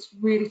town, and it's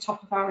really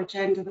top of our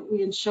agenda that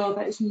we ensure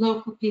that it's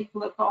local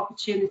people that have got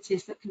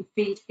opportunities that can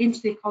feed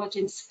into the ecology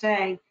and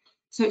stay.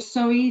 So it's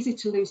so easy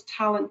to lose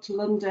talent to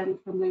London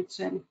from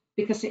Luton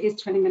because it is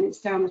 20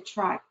 minutes down the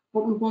track.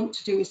 What we want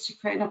to do is to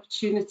create an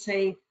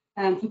opportunity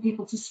for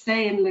people to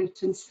stay in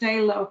Luton,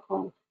 stay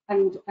local,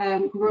 and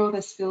grow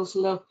their skills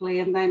locally,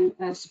 and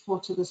then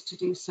support others to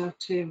do so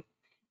too.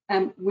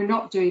 We're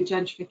not doing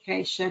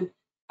gentrification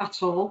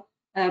at all.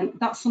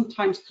 That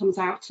sometimes comes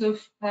out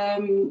of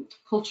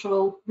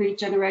cultural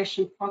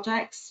regeneration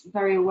projects,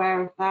 very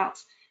aware of that.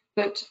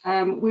 But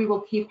we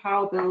will keep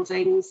our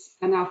buildings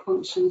and our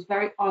functions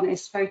very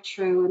honest, very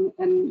true,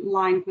 and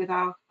lined with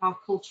our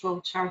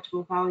cultural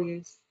charitable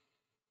values.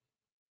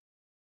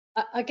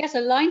 I guess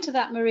aligned to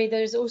that, Marie,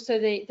 there's also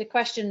the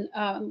question,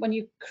 when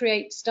you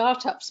create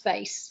startup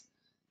space,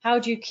 how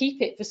do you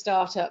keep it for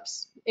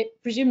startups?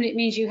 Presumably it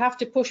means you have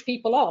to push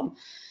people on.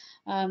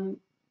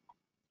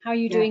 How are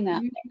you doing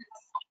that?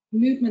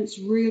 Movement's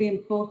really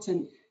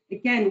important.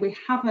 Again, we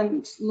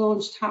haven't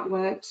launched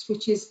Hatworks,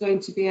 which is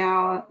going to be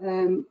our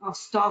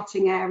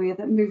starting area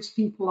that moves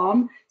people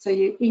on. So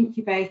you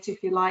incubate,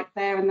 if you like,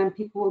 there, and then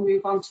people will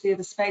move on to the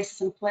other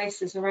spaces and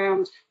places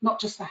around, not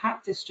just the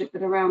Hat District,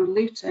 but around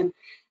Luton.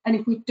 And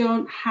if we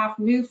don't have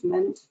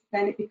movement,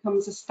 then it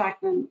becomes a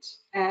stagnant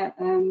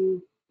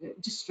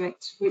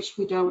district, which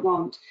we don't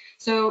want.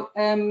 So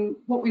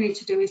what we need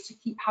to do is to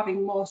keep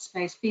having more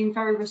space, being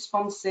very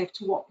responsive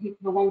to what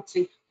people are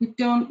wanting. We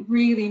don't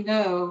really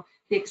know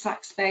the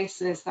exact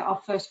spaces that our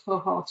first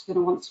cohort are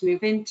going to want to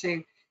move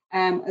into.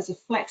 As a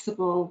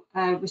flexible,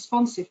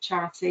 responsive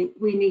charity,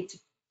 we need to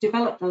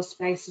develop those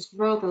spaces,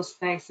 grow those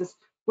spaces,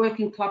 work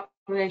in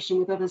collaboration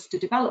with others to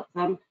develop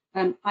them,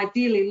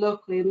 ideally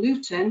locally in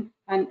Luton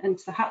and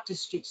to the Hat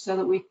District, so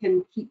that we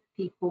can keep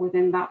people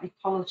within that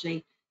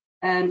ecology.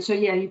 So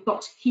yeah, you've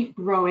got to keep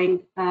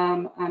growing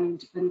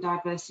and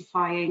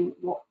diversifying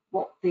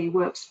what the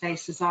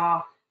workspaces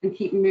are and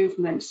keep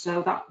movement.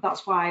 So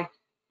that's why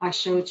I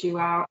showed you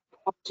our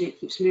object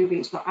keeps moving.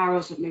 It's got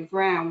arrows that move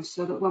around,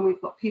 so that when we've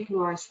got people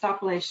who are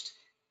established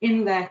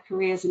in their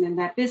careers and in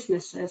their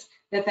businesses,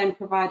 they're then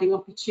providing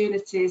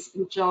opportunities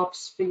and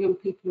jobs for young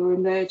people who are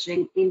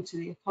emerging into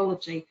the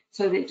ecology,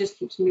 so that it just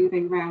keeps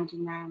moving round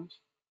and round.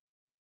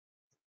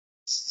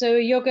 So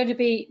you're going to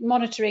be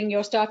monitoring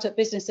your startup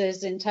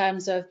businesses in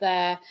terms of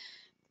their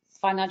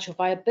financial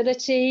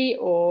viability,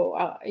 or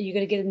are you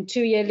going to give them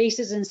 2-year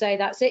leases and say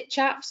that's it,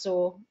 chaps,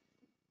 or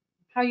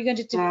how are you going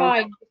to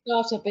define the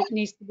startup it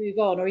needs to move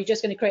on, or are you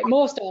just going to create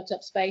more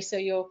startup space so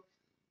you're...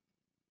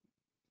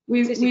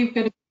 We've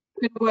got to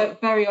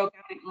work very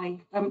organically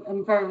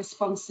and very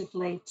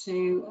responsively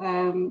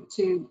to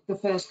the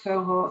first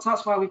cohorts.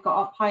 That's why we've got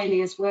our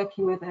pioneers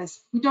working with us.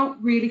 We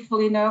don't really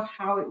fully know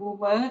how it will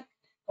work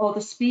or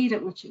the speed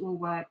at which it will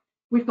work.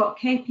 We've got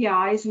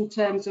KPIs in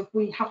terms of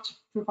we have to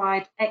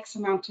provide X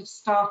amount of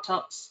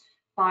startups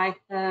by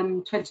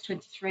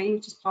 2023,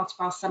 which is part of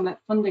our SEMLET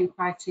funding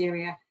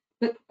criteria.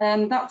 But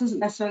that doesn't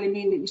necessarily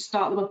mean that you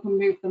start them up and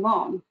move them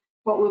on.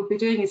 What we'll be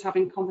doing is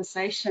having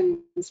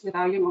conversations with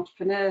our young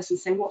entrepreneurs and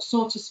saying, what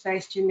sort of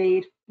space do you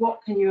need?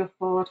 What can you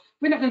afford?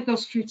 We're not going to go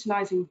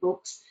scrutinising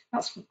books.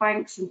 That's for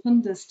banks and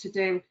funders to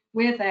do.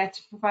 We're there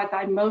to provide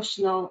that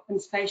emotional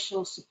and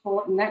spatial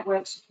support and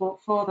network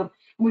support for them.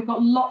 And we've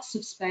got lots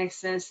of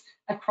spaces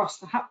across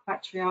the Hat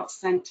Factory Arts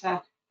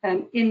Centre,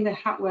 in the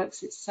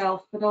Hatworks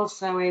itself, but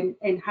also in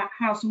Hat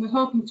House. And we're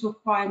hoping to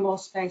acquire more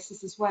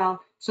spaces as well,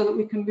 so that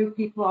we can move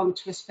people on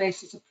to a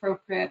space that's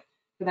appropriate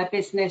for their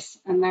business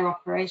and their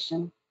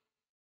operation.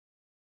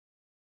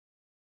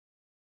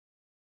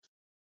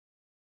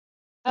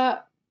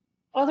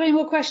 Are there any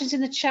more questions in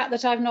the chat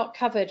that I've not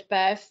covered,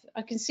 Bev?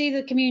 I can see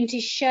the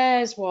community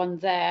shares one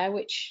there,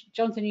 which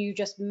Jonathan, you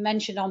just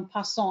mentioned en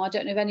passant. I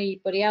don't know if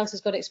anybody else has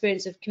got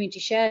experience of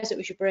community shares that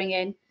we should bring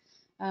in.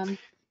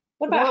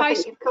 What about high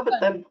street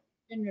funds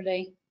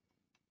generally?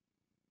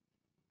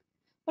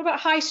 What about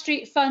high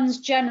street funds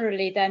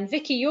generally then?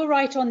 Vicky, you're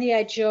right on the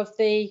edge of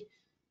the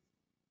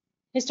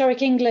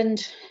Historic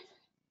England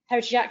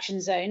Heritage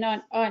Action Zone,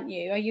 aren't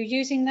you? Are you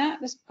using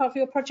that as part of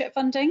your project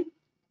funding?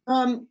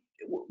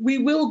 We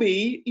will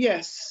be,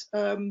 yes.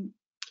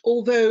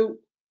 Although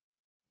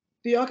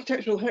the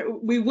architectural,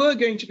 we were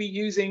going to be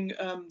using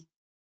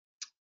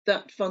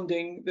that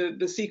funding,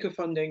 the SECA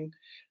funding,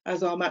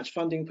 as our match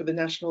funding for the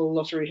National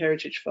Lottery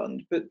Heritage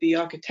Fund, but the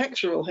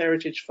Architectural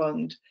Heritage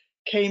Fund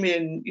came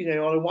in,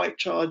 on a white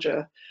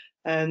charger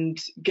and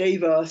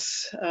gave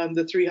us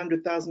the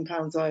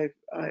 £300,000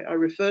 I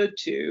referred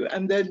to,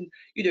 and then,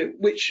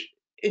 which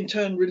in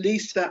turn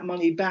released that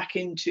money back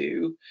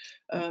into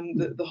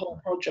the whole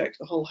project,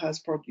 the whole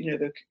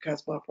the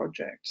Casbah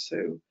project.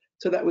 So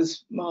that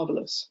was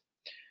marvelous.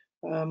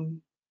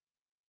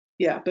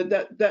 Yeah,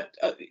 but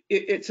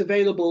it's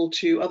available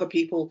to other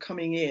people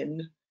coming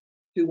in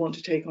who want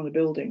to take on a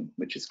building,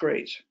 which is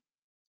great.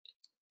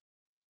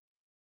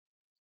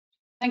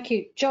 Thank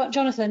you.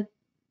 Jonathan?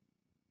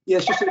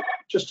 Yes,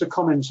 just to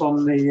comment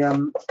on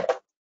the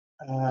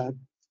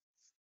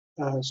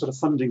sort of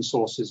funding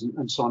sources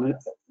and so on.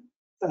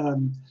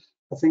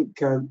 I think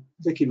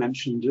Vicky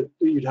mentioned that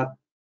you'd had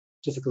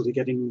difficulty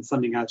getting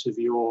funding out of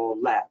your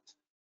LEP,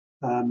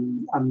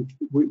 and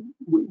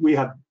we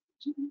had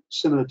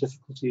similar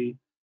difficulty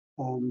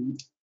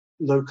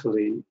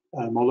locally,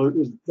 although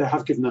they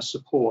have given us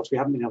support. We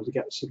haven't been able to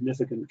get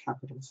significant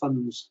capital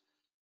funds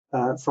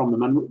from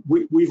them, and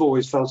we've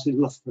always felt in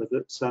Loughborough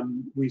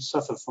that we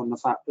suffer from the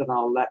fact that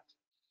our LEP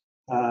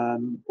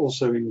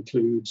also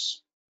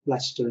includes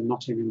Leicester,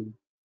 Nottingham,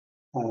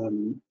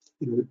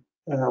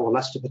 or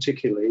Leicester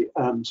particularly,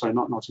 sorry,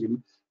 not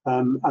Nottingham,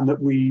 and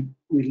that we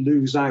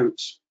lose out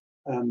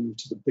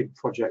to the big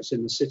projects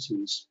in the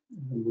cities,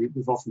 and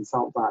we've often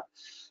felt that.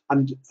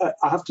 And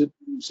I have to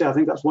say, I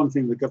think that's one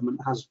thing the government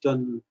has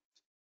done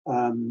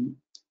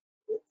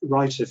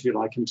right, if you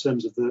like, in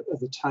terms of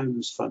the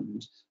towns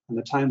fund and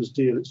the towns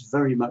deal. It's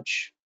very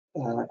much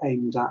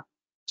aimed at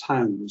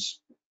towns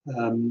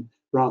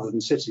rather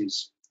than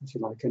cities, if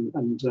you like,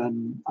 and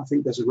I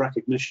think there's a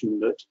recognition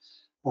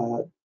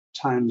that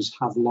towns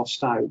have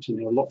lost out.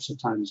 You know, lots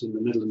of towns in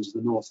the Midlands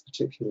and the North,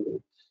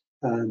 particularly,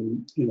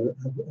 you know,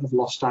 have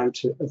lost out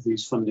of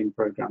these funding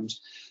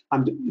programs,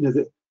 and you know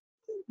that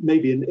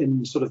maybe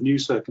in sort of new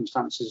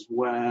circumstances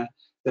where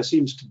there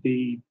seems to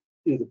be,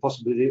 you know, the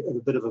possibility of a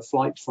bit of a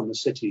flight from the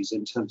cities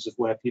in terms of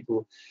where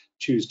people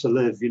choose to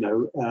live, you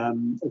know,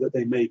 that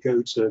they may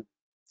go to,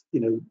 you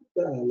know,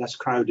 less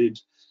crowded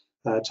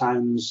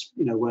towns,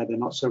 you know, where they're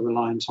not so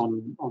reliant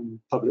on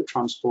public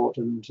transport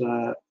and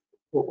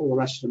all the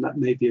rest of them. That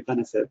may be a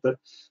benefit, but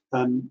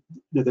you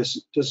know, there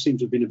does seem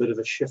to have been a bit of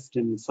a shift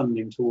in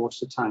funding towards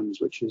the towns,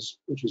 which is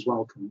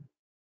welcome.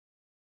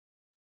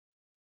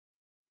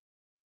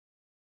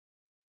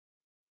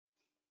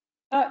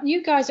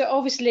 You guys are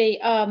obviously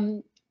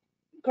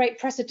great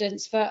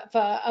precedents for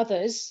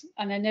others,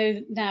 and I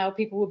know now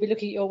people will be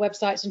looking at your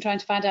websites and trying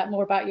to find out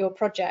more about your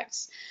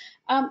projects.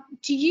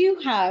 Do you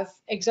have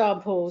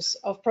examples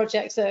of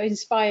projects that have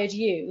inspired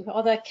you?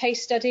 Are there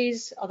case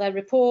studies? Are there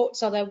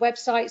reports? Are there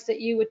websites that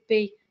you would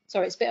be,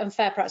 sorry, it's a bit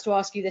unfair perhaps to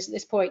ask you this at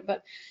this point,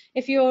 but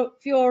if you're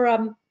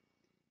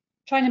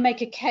trying to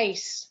make a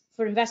case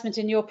for investment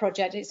in your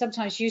project, it's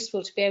sometimes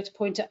useful to be able to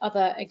point to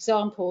other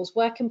examples.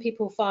 Where can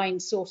people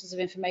find sources of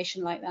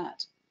information like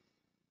that?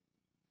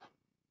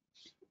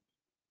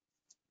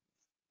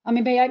 I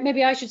mean,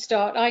 maybe I should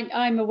start.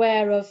 I'm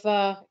aware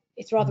of,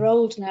 it's rather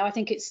old now, I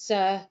think it's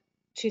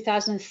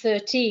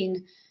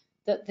 2013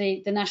 that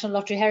the National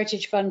Lottery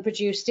Heritage Fund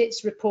produced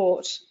its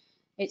report,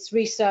 its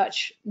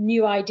research,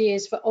 new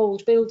ideas for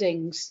old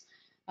buildings,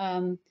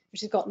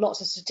 which has got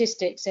lots of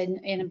statistics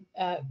in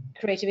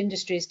creative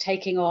industries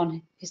taking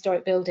on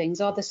historic buildings.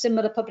 Are there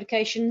similar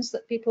publications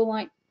that people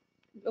might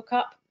look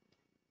up?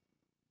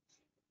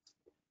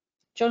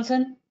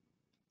 Jonathan?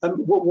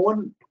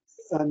 One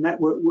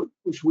network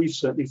which we've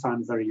certainly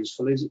found very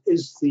useful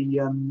is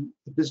the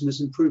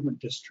business improvement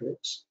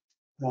districts.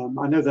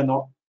 I know they're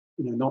not,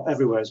 you know, not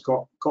everywhere's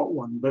got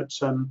one, but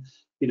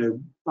you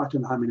know, I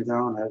don't know how many there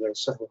are now. There are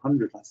several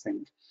hundred, I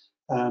think,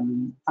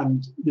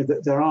 and you know,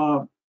 there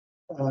are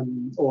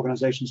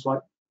organisations like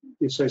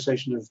the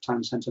Association of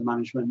Town Centre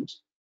Management,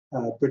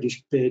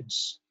 British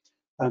Bids,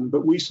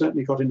 but we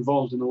certainly got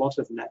involved in a lot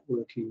of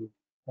networking.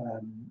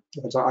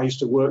 I used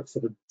to work for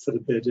the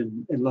bid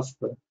in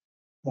Loughborough,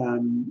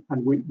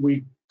 and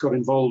we got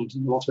involved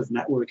in a lot of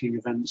networking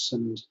events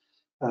and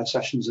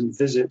sessions and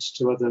visits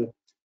to other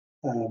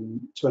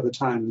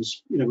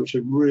towns, you know, which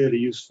are really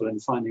useful in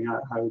finding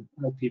out how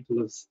people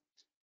have,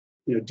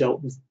 you know,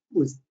 dealt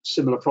with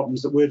similar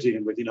problems that we're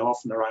dealing with, you know,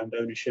 often around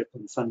ownership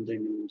and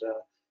funding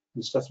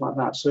and stuff like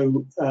that.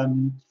 So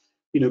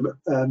you know,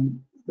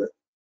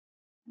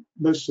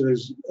 most of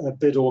those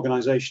bid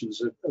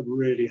organisations are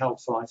really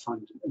helpful, I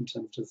find, in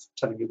terms of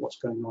telling you what's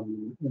going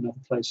on in other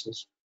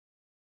places.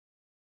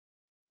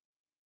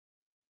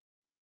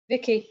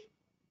 Vicky?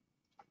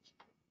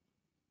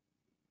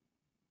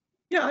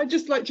 Yeah, I'd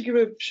just like to give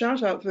a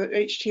shout out for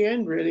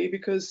HTN, really,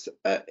 because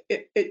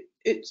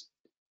it's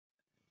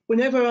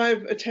whenever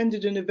I've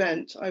attended an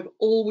event, I've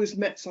always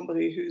met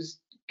somebody who's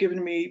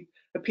given me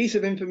a piece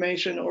of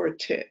information or a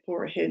tip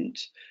or a hint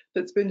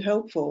that's been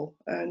helpful,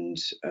 and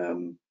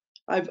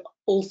I've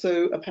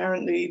also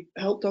apparently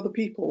helped other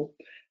people.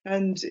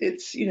 And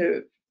it's, you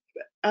know,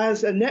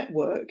 as a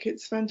network,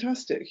 it's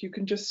fantastic. You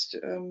can just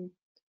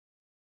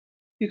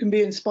you can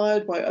be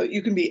inspired by,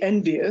 you can be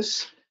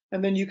envious,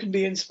 and then you can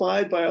be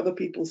inspired by other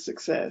people's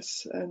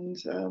success, and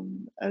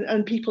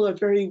people are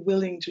very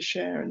willing to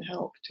share and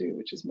help too,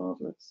 which is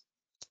marvelous.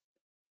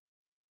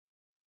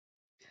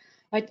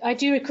 I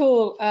do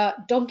recall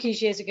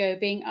donkeys years ago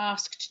being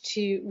asked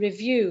to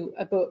review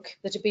a book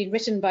that had been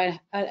written by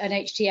an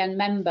HTN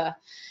member,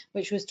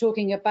 which was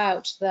talking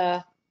about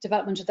the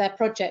development of their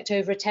project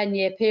over a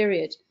 10-year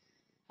period.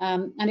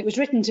 And it was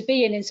written to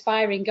be an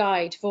inspiring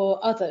guide for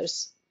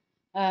others.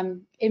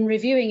 In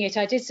reviewing it,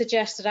 I did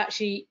suggest that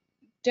actually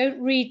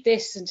don't read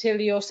this until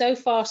you're so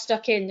far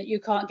stuck in that you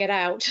can't get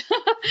out,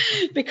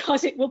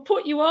 because it will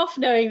put you off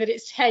knowing that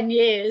it's 10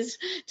 years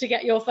to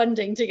get your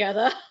funding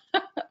together.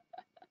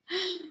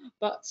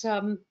 But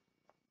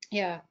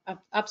yeah,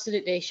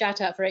 absolutely,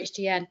 shout out for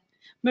HTN.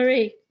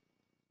 Marie?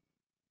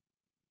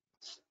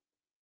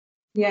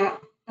 Yeah,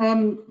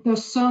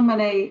 there's so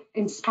many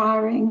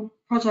inspiring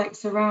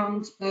projects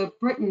around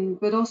Britain,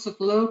 but also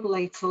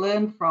globally to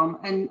learn from,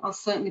 and I'll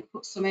certainly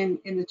put some in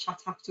the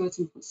chat afterwards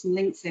and put some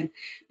links in.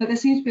 But there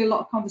seems to be a lot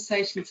of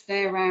conversation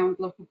today around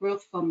local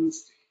growth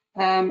funds,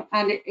 and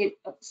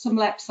some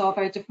LEPs are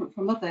very different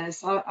from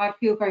others. I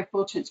feel very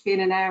fortunate to be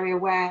in an area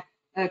where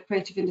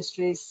creative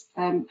industries,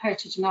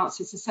 heritage and arts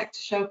is a sector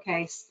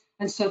showcase,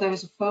 and so there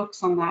is a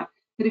focus on that.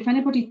 But if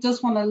anybody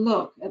does want to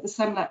look at the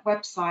SEMLEP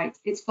website,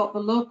 it's got the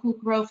local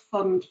growth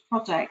fund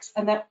projects,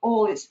 and they're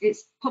all,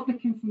 it's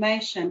public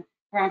information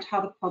around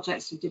how the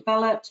projects are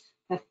developed,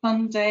 their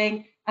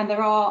funding, And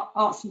there are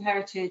arts and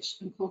heritage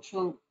and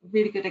cultural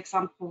really good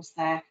examples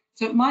there.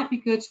 So it might be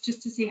good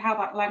just to see how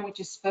that language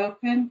is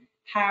spoken,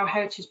 how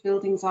heritage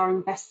buildings are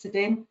invested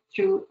in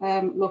through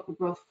local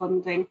growth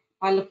funding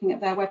by looking at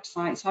their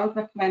website. So I would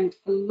recommend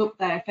a look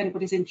there if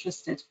anybody's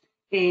interested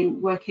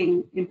in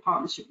working in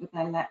partnership with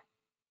their LEP.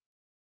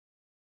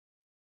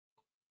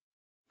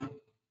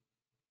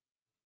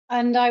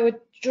 And I would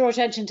draw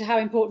attention to how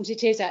important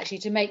it is actually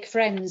to make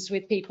friends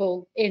with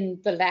people in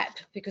the LEP,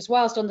 because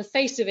whilst on the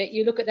face of it,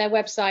 you look at their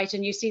website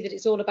and you see that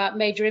it's all about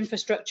major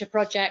infrastructure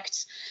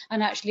projects,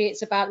 and actually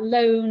it's about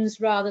loans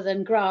rather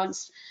than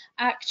grants.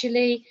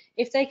 Actually,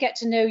 if they get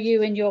to know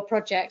you and your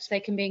project, they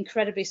can be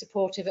incredibly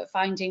supportive at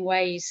finding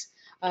ways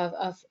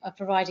of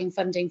providing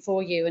funding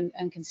for you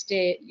and can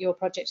steer your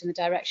project in the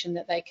direction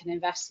that they can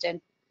invest in.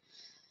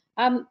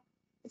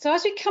 So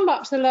as we come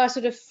up to the last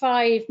sort of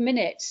 5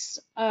 minutes,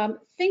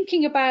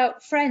 thinking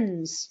about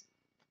friends,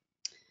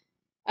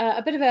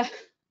 a bit of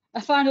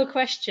a final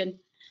question.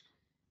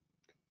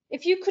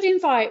 If you could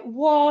invite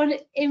one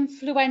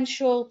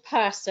influential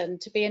person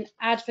to be an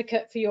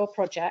advocate for your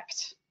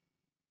project,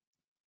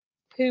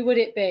 who would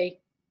it be?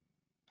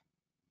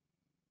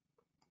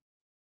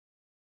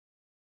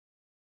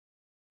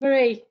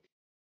 Marie?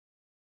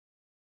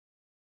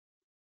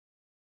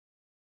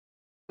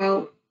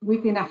 Well,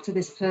 we've been after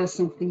this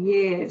person for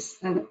years,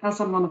 and as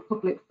I'm on a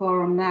public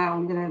forum now,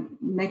 I'm going to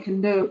make a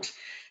note.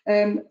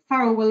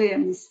 Farrell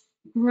Williams,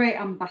 great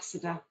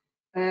ambassador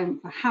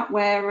for hat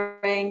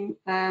wearing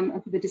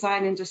and for the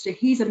design industry.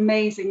 He's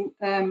amazing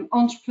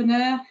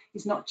entrepreneur.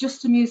 He's not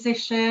just a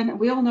musician, and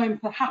we all know him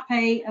for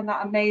Happy and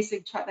that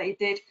amazing track that he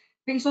did,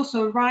 but he's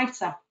also a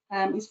writer.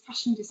 He's a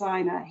fashion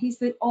designer. He's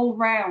the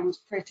all-round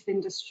creative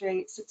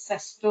industry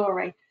success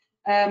story.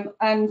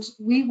 And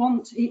we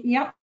want, he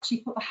actually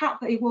put the hat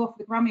that he wore for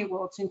the Grammy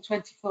Awards in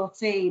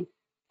 2014,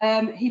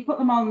 he put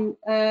them on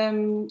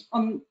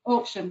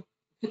auction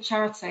for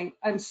charity.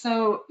 And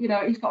so, you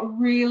know, he's got a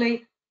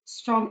really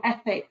strong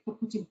ethic for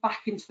putting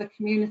back into the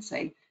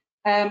community.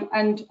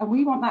 And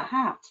we want that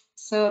hat.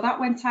 So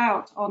that went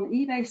out on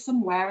eBay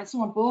somewhere and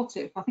someone bought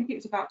it. I think it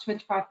was about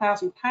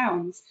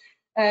 £25,000.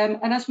 And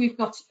as we've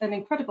got an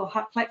incredible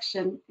hat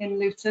collection in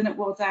Luton at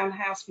Wardown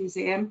House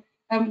Museum,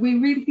 we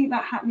really think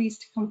that hat needs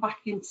to come back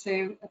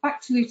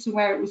to Luton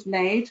where it was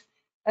made,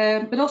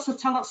 but also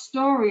tell that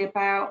story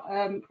about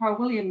Farrell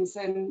Williams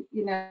and,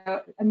 you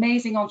know,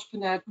 amazing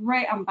entrepreneur,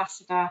 great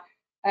ambassador,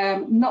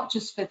 not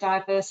just for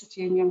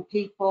diversity and young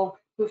people,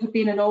 but for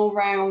being an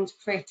all-round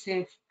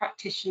creative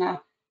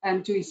practitioner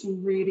and doing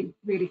some really,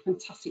 really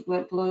fantastic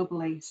work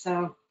globally.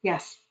 So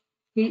yes,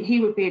 he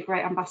would be a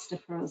great ambassador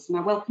for us, and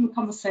I welcome a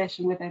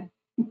conversation with him.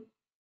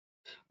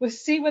 We'll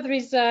see whether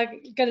he's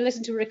going to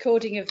listen to a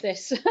recording of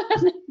this and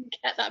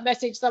get that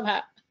message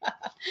somehow.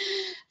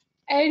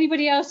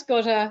 Anybody else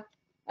got an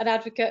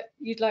advocate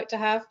you'd like to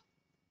have?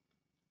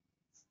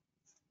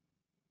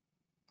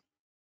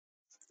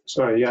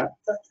 Sorry, yeah.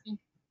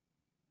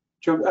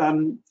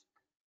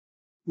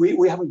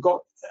 We haven't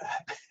got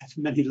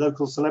many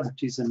local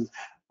celebrities in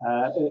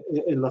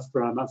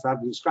Loughborough.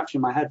 I've been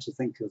scratching my head to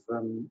think of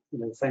you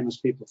know, famous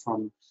people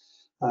from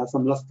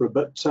Loughborough,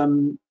 but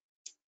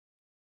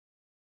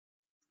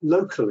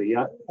locally,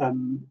 I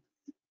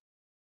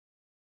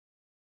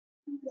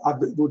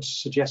would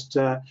suggest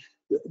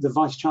the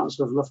Vice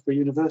Chancellor of Loughborough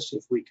University,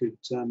 if we could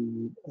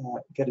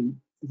get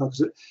him,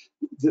 because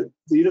the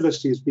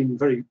university has been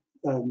very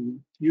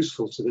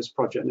useful to this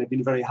project and they've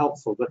been very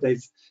helpful, but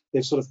they've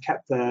sort of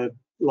kept their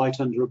light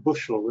under a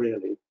bushel,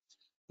 really.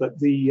 But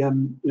the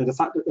you know, the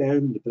fact that they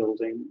own the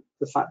building,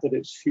 the fact that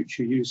its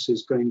future use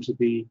is going to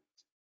be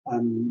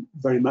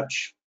very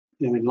much,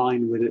 you know, in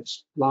line with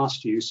its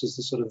last use as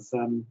the sort of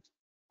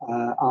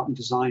art and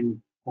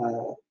design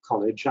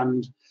college,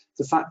 and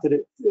the fact that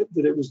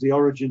it was the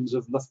origins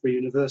of Loughborough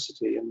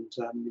University, and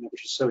you know,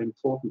 which is so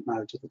important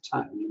now to the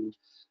town,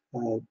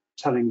 and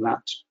telling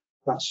that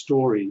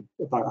story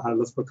about how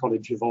Loughborough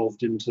College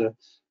evolved into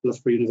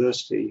Loughborough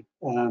University.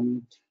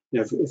 You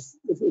know,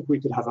 if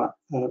we could have a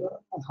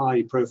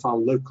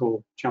high-profile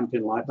local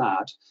champion like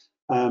that,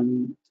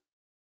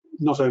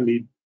 not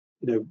only,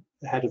 you know,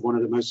 the head of one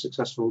of the most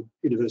successful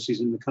universities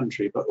in the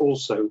country, but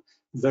also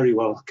very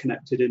well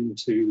connected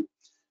into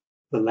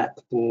the LEP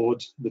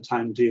board, the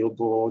town deal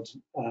board,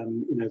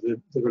 you know,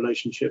 the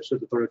relationships with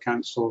the borough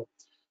council,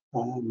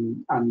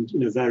 and, you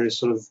know, various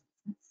sort of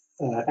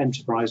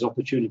enterprise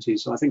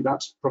opportunities. So I think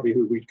that's probably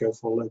who we'd go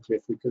for locally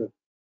if we could.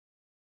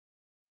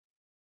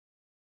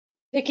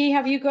 Vicky,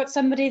 have you got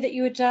somebody that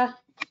you would?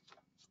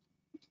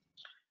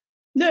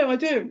 No, I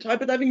don't.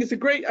 But I think it's a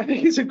great. I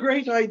think it's a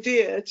great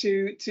idea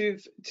to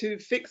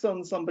fix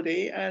on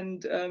somebody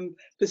and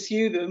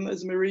pursue them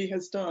as Marie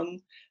has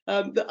done.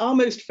 Our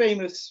most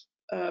famous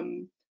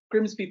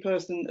Grimsby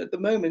person at the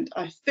moment,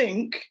 I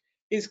think,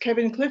 is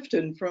Kevin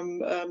Clifton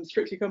from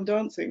Strictly Come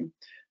Dancing,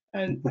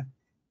 and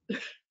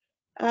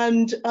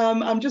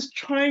I'm just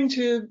trying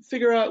to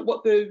figure out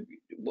what the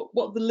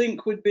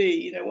link would be,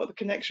 you know, what the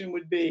connection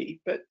would be.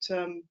 But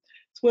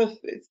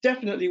it's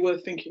definitely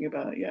worth thinking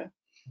about. Yeah.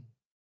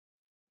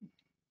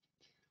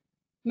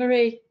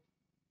 Marie?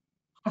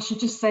 I should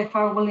just say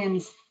Farrell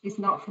Williams is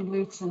not from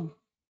Luton.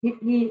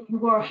 He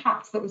wore a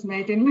hat that was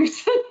made in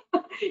Luton.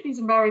 He's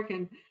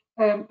American,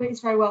 but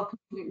he's very welcome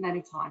to Luton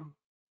anytime.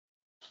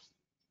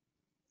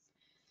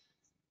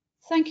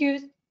 Thank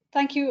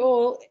you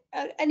all.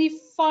 Any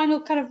final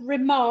kind of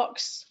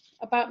remarks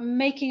about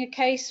making a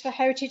case for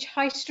heritage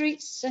high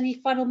streets? Any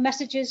final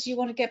messages you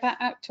want to get back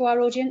out to our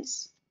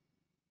audience?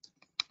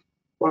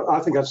 Well,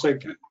 I think I'd say,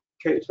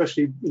 Kate,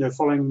 especially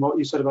following what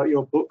you said about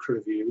your book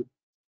review.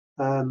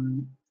 I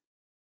mean,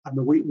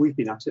 we've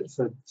been at it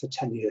for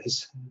 10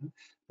 years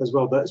as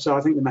well, but so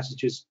I think the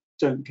message is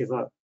don't give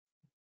up.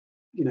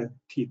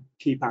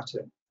 Keep at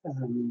it.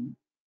 And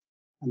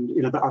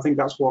but I think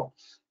that's what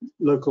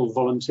local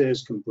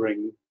volunteers can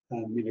bring.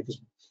 Because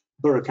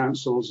borough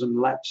councils and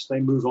LEPs, they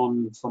move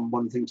on from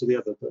one thing to the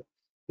other, but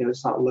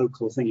it's that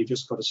local thing. You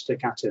just got to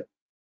stick at it.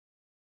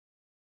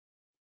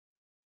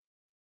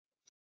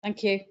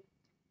 Thank you.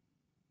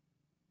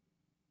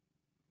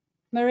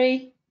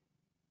 Marie?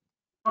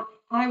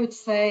 I would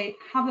say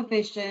have a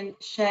vision,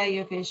 share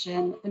your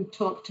vision, and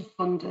talk to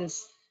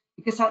funders,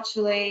 because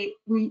actually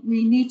we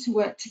need to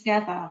work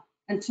together.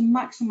 And to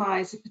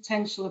maximise the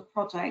potential of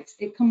projects,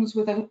 it comes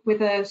with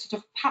a sort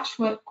of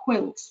patchwork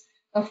quilt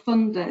of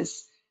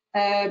funders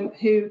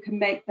who can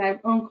make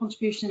their own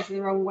contributions in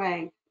their own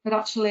way. But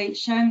actually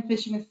sharing the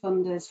vision with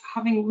funders,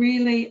 having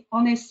really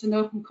honest and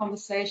open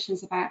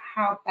conversations about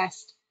how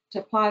best to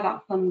apply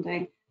that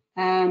funding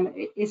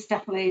is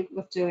definitely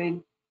worth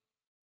doing.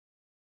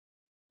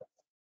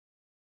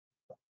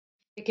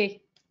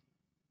 Vicky?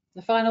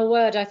 The final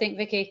word, I think,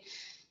 Vicky.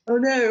 Oh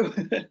no.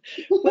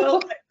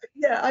 Well,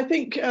 yeah, I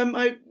think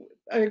I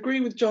agree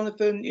with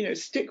Jonathan.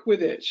 Stick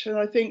with it, and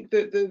I think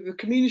that the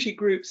community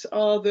groups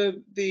are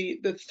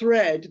the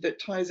thread that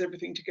ties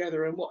everything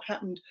together. And what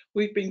happened?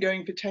 We've been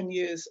going for 10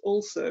 years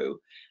also,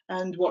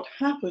 and what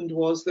happened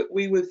was that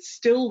we were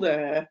still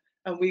there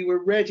and we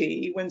were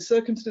ready when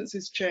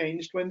circumstances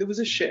changed, when there was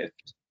a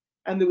shift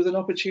and there was an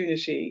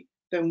opportunity.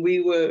 Then we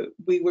were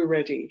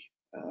ready.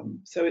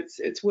 So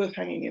it's worth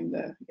hanging in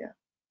there. Yeah.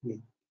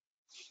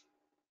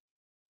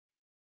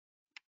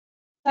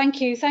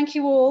 Thank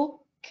you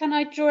all. Can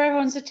I draw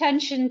everyone's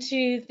attention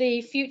to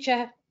the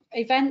future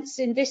events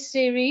in this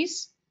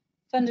series,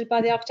 funded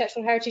by the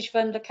Architectural Heritage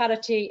Fund,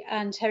 Locality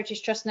and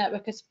Heritage Trust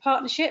Network as a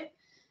partnership.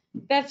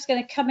 Bev's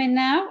going to come in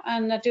now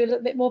and do a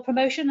little bit more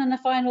promotion and the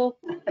final.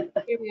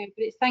 But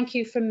it's thank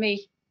you from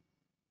me.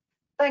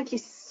 Thank you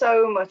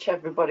so much,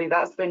 everybody.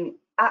 That's been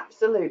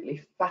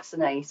absolutely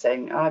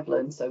fascinating. I've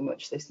learned so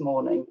much this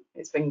morning.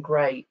 It's been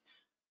great.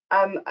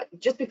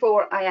 Just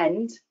before I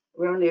end,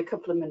 we're only a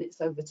couple of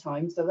minutes over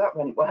time, so that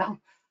went well.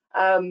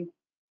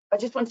 I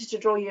just wanted to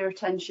draw your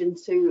attention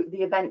to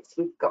the events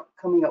we've got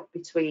coming up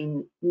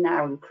between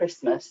now and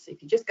Christmas.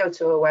 If you just go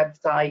to our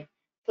website,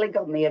 click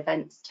on the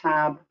events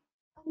tab,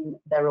 and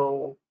they're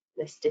all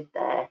listed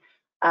there.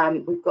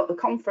 We've got the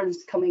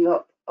conference coming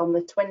up on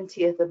the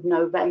 20th of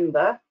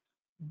November,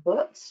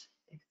 but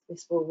if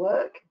this will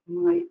work,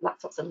 my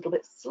laptop's a little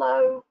bit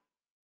slow.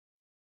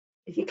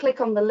 If you click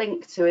on the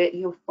link to it,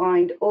 you'll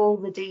find all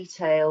the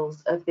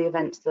details of the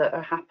events that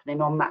are happening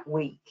on that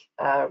week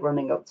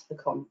running up to the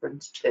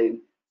conference too.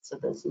 So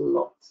there's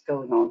lots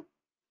going on.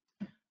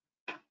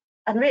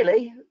 And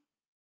really,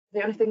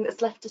 the only thing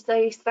that's left to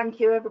say is thank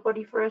you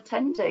everybody for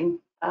attending.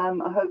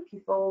 I hope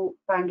you've all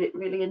found it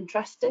really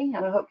interesting,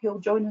 and I hope you'll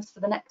join us for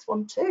the next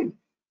one too.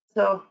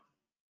 So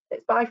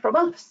it's bye from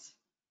us.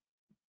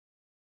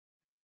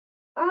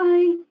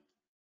 Bye.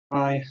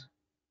 Bye.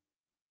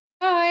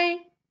 Bye.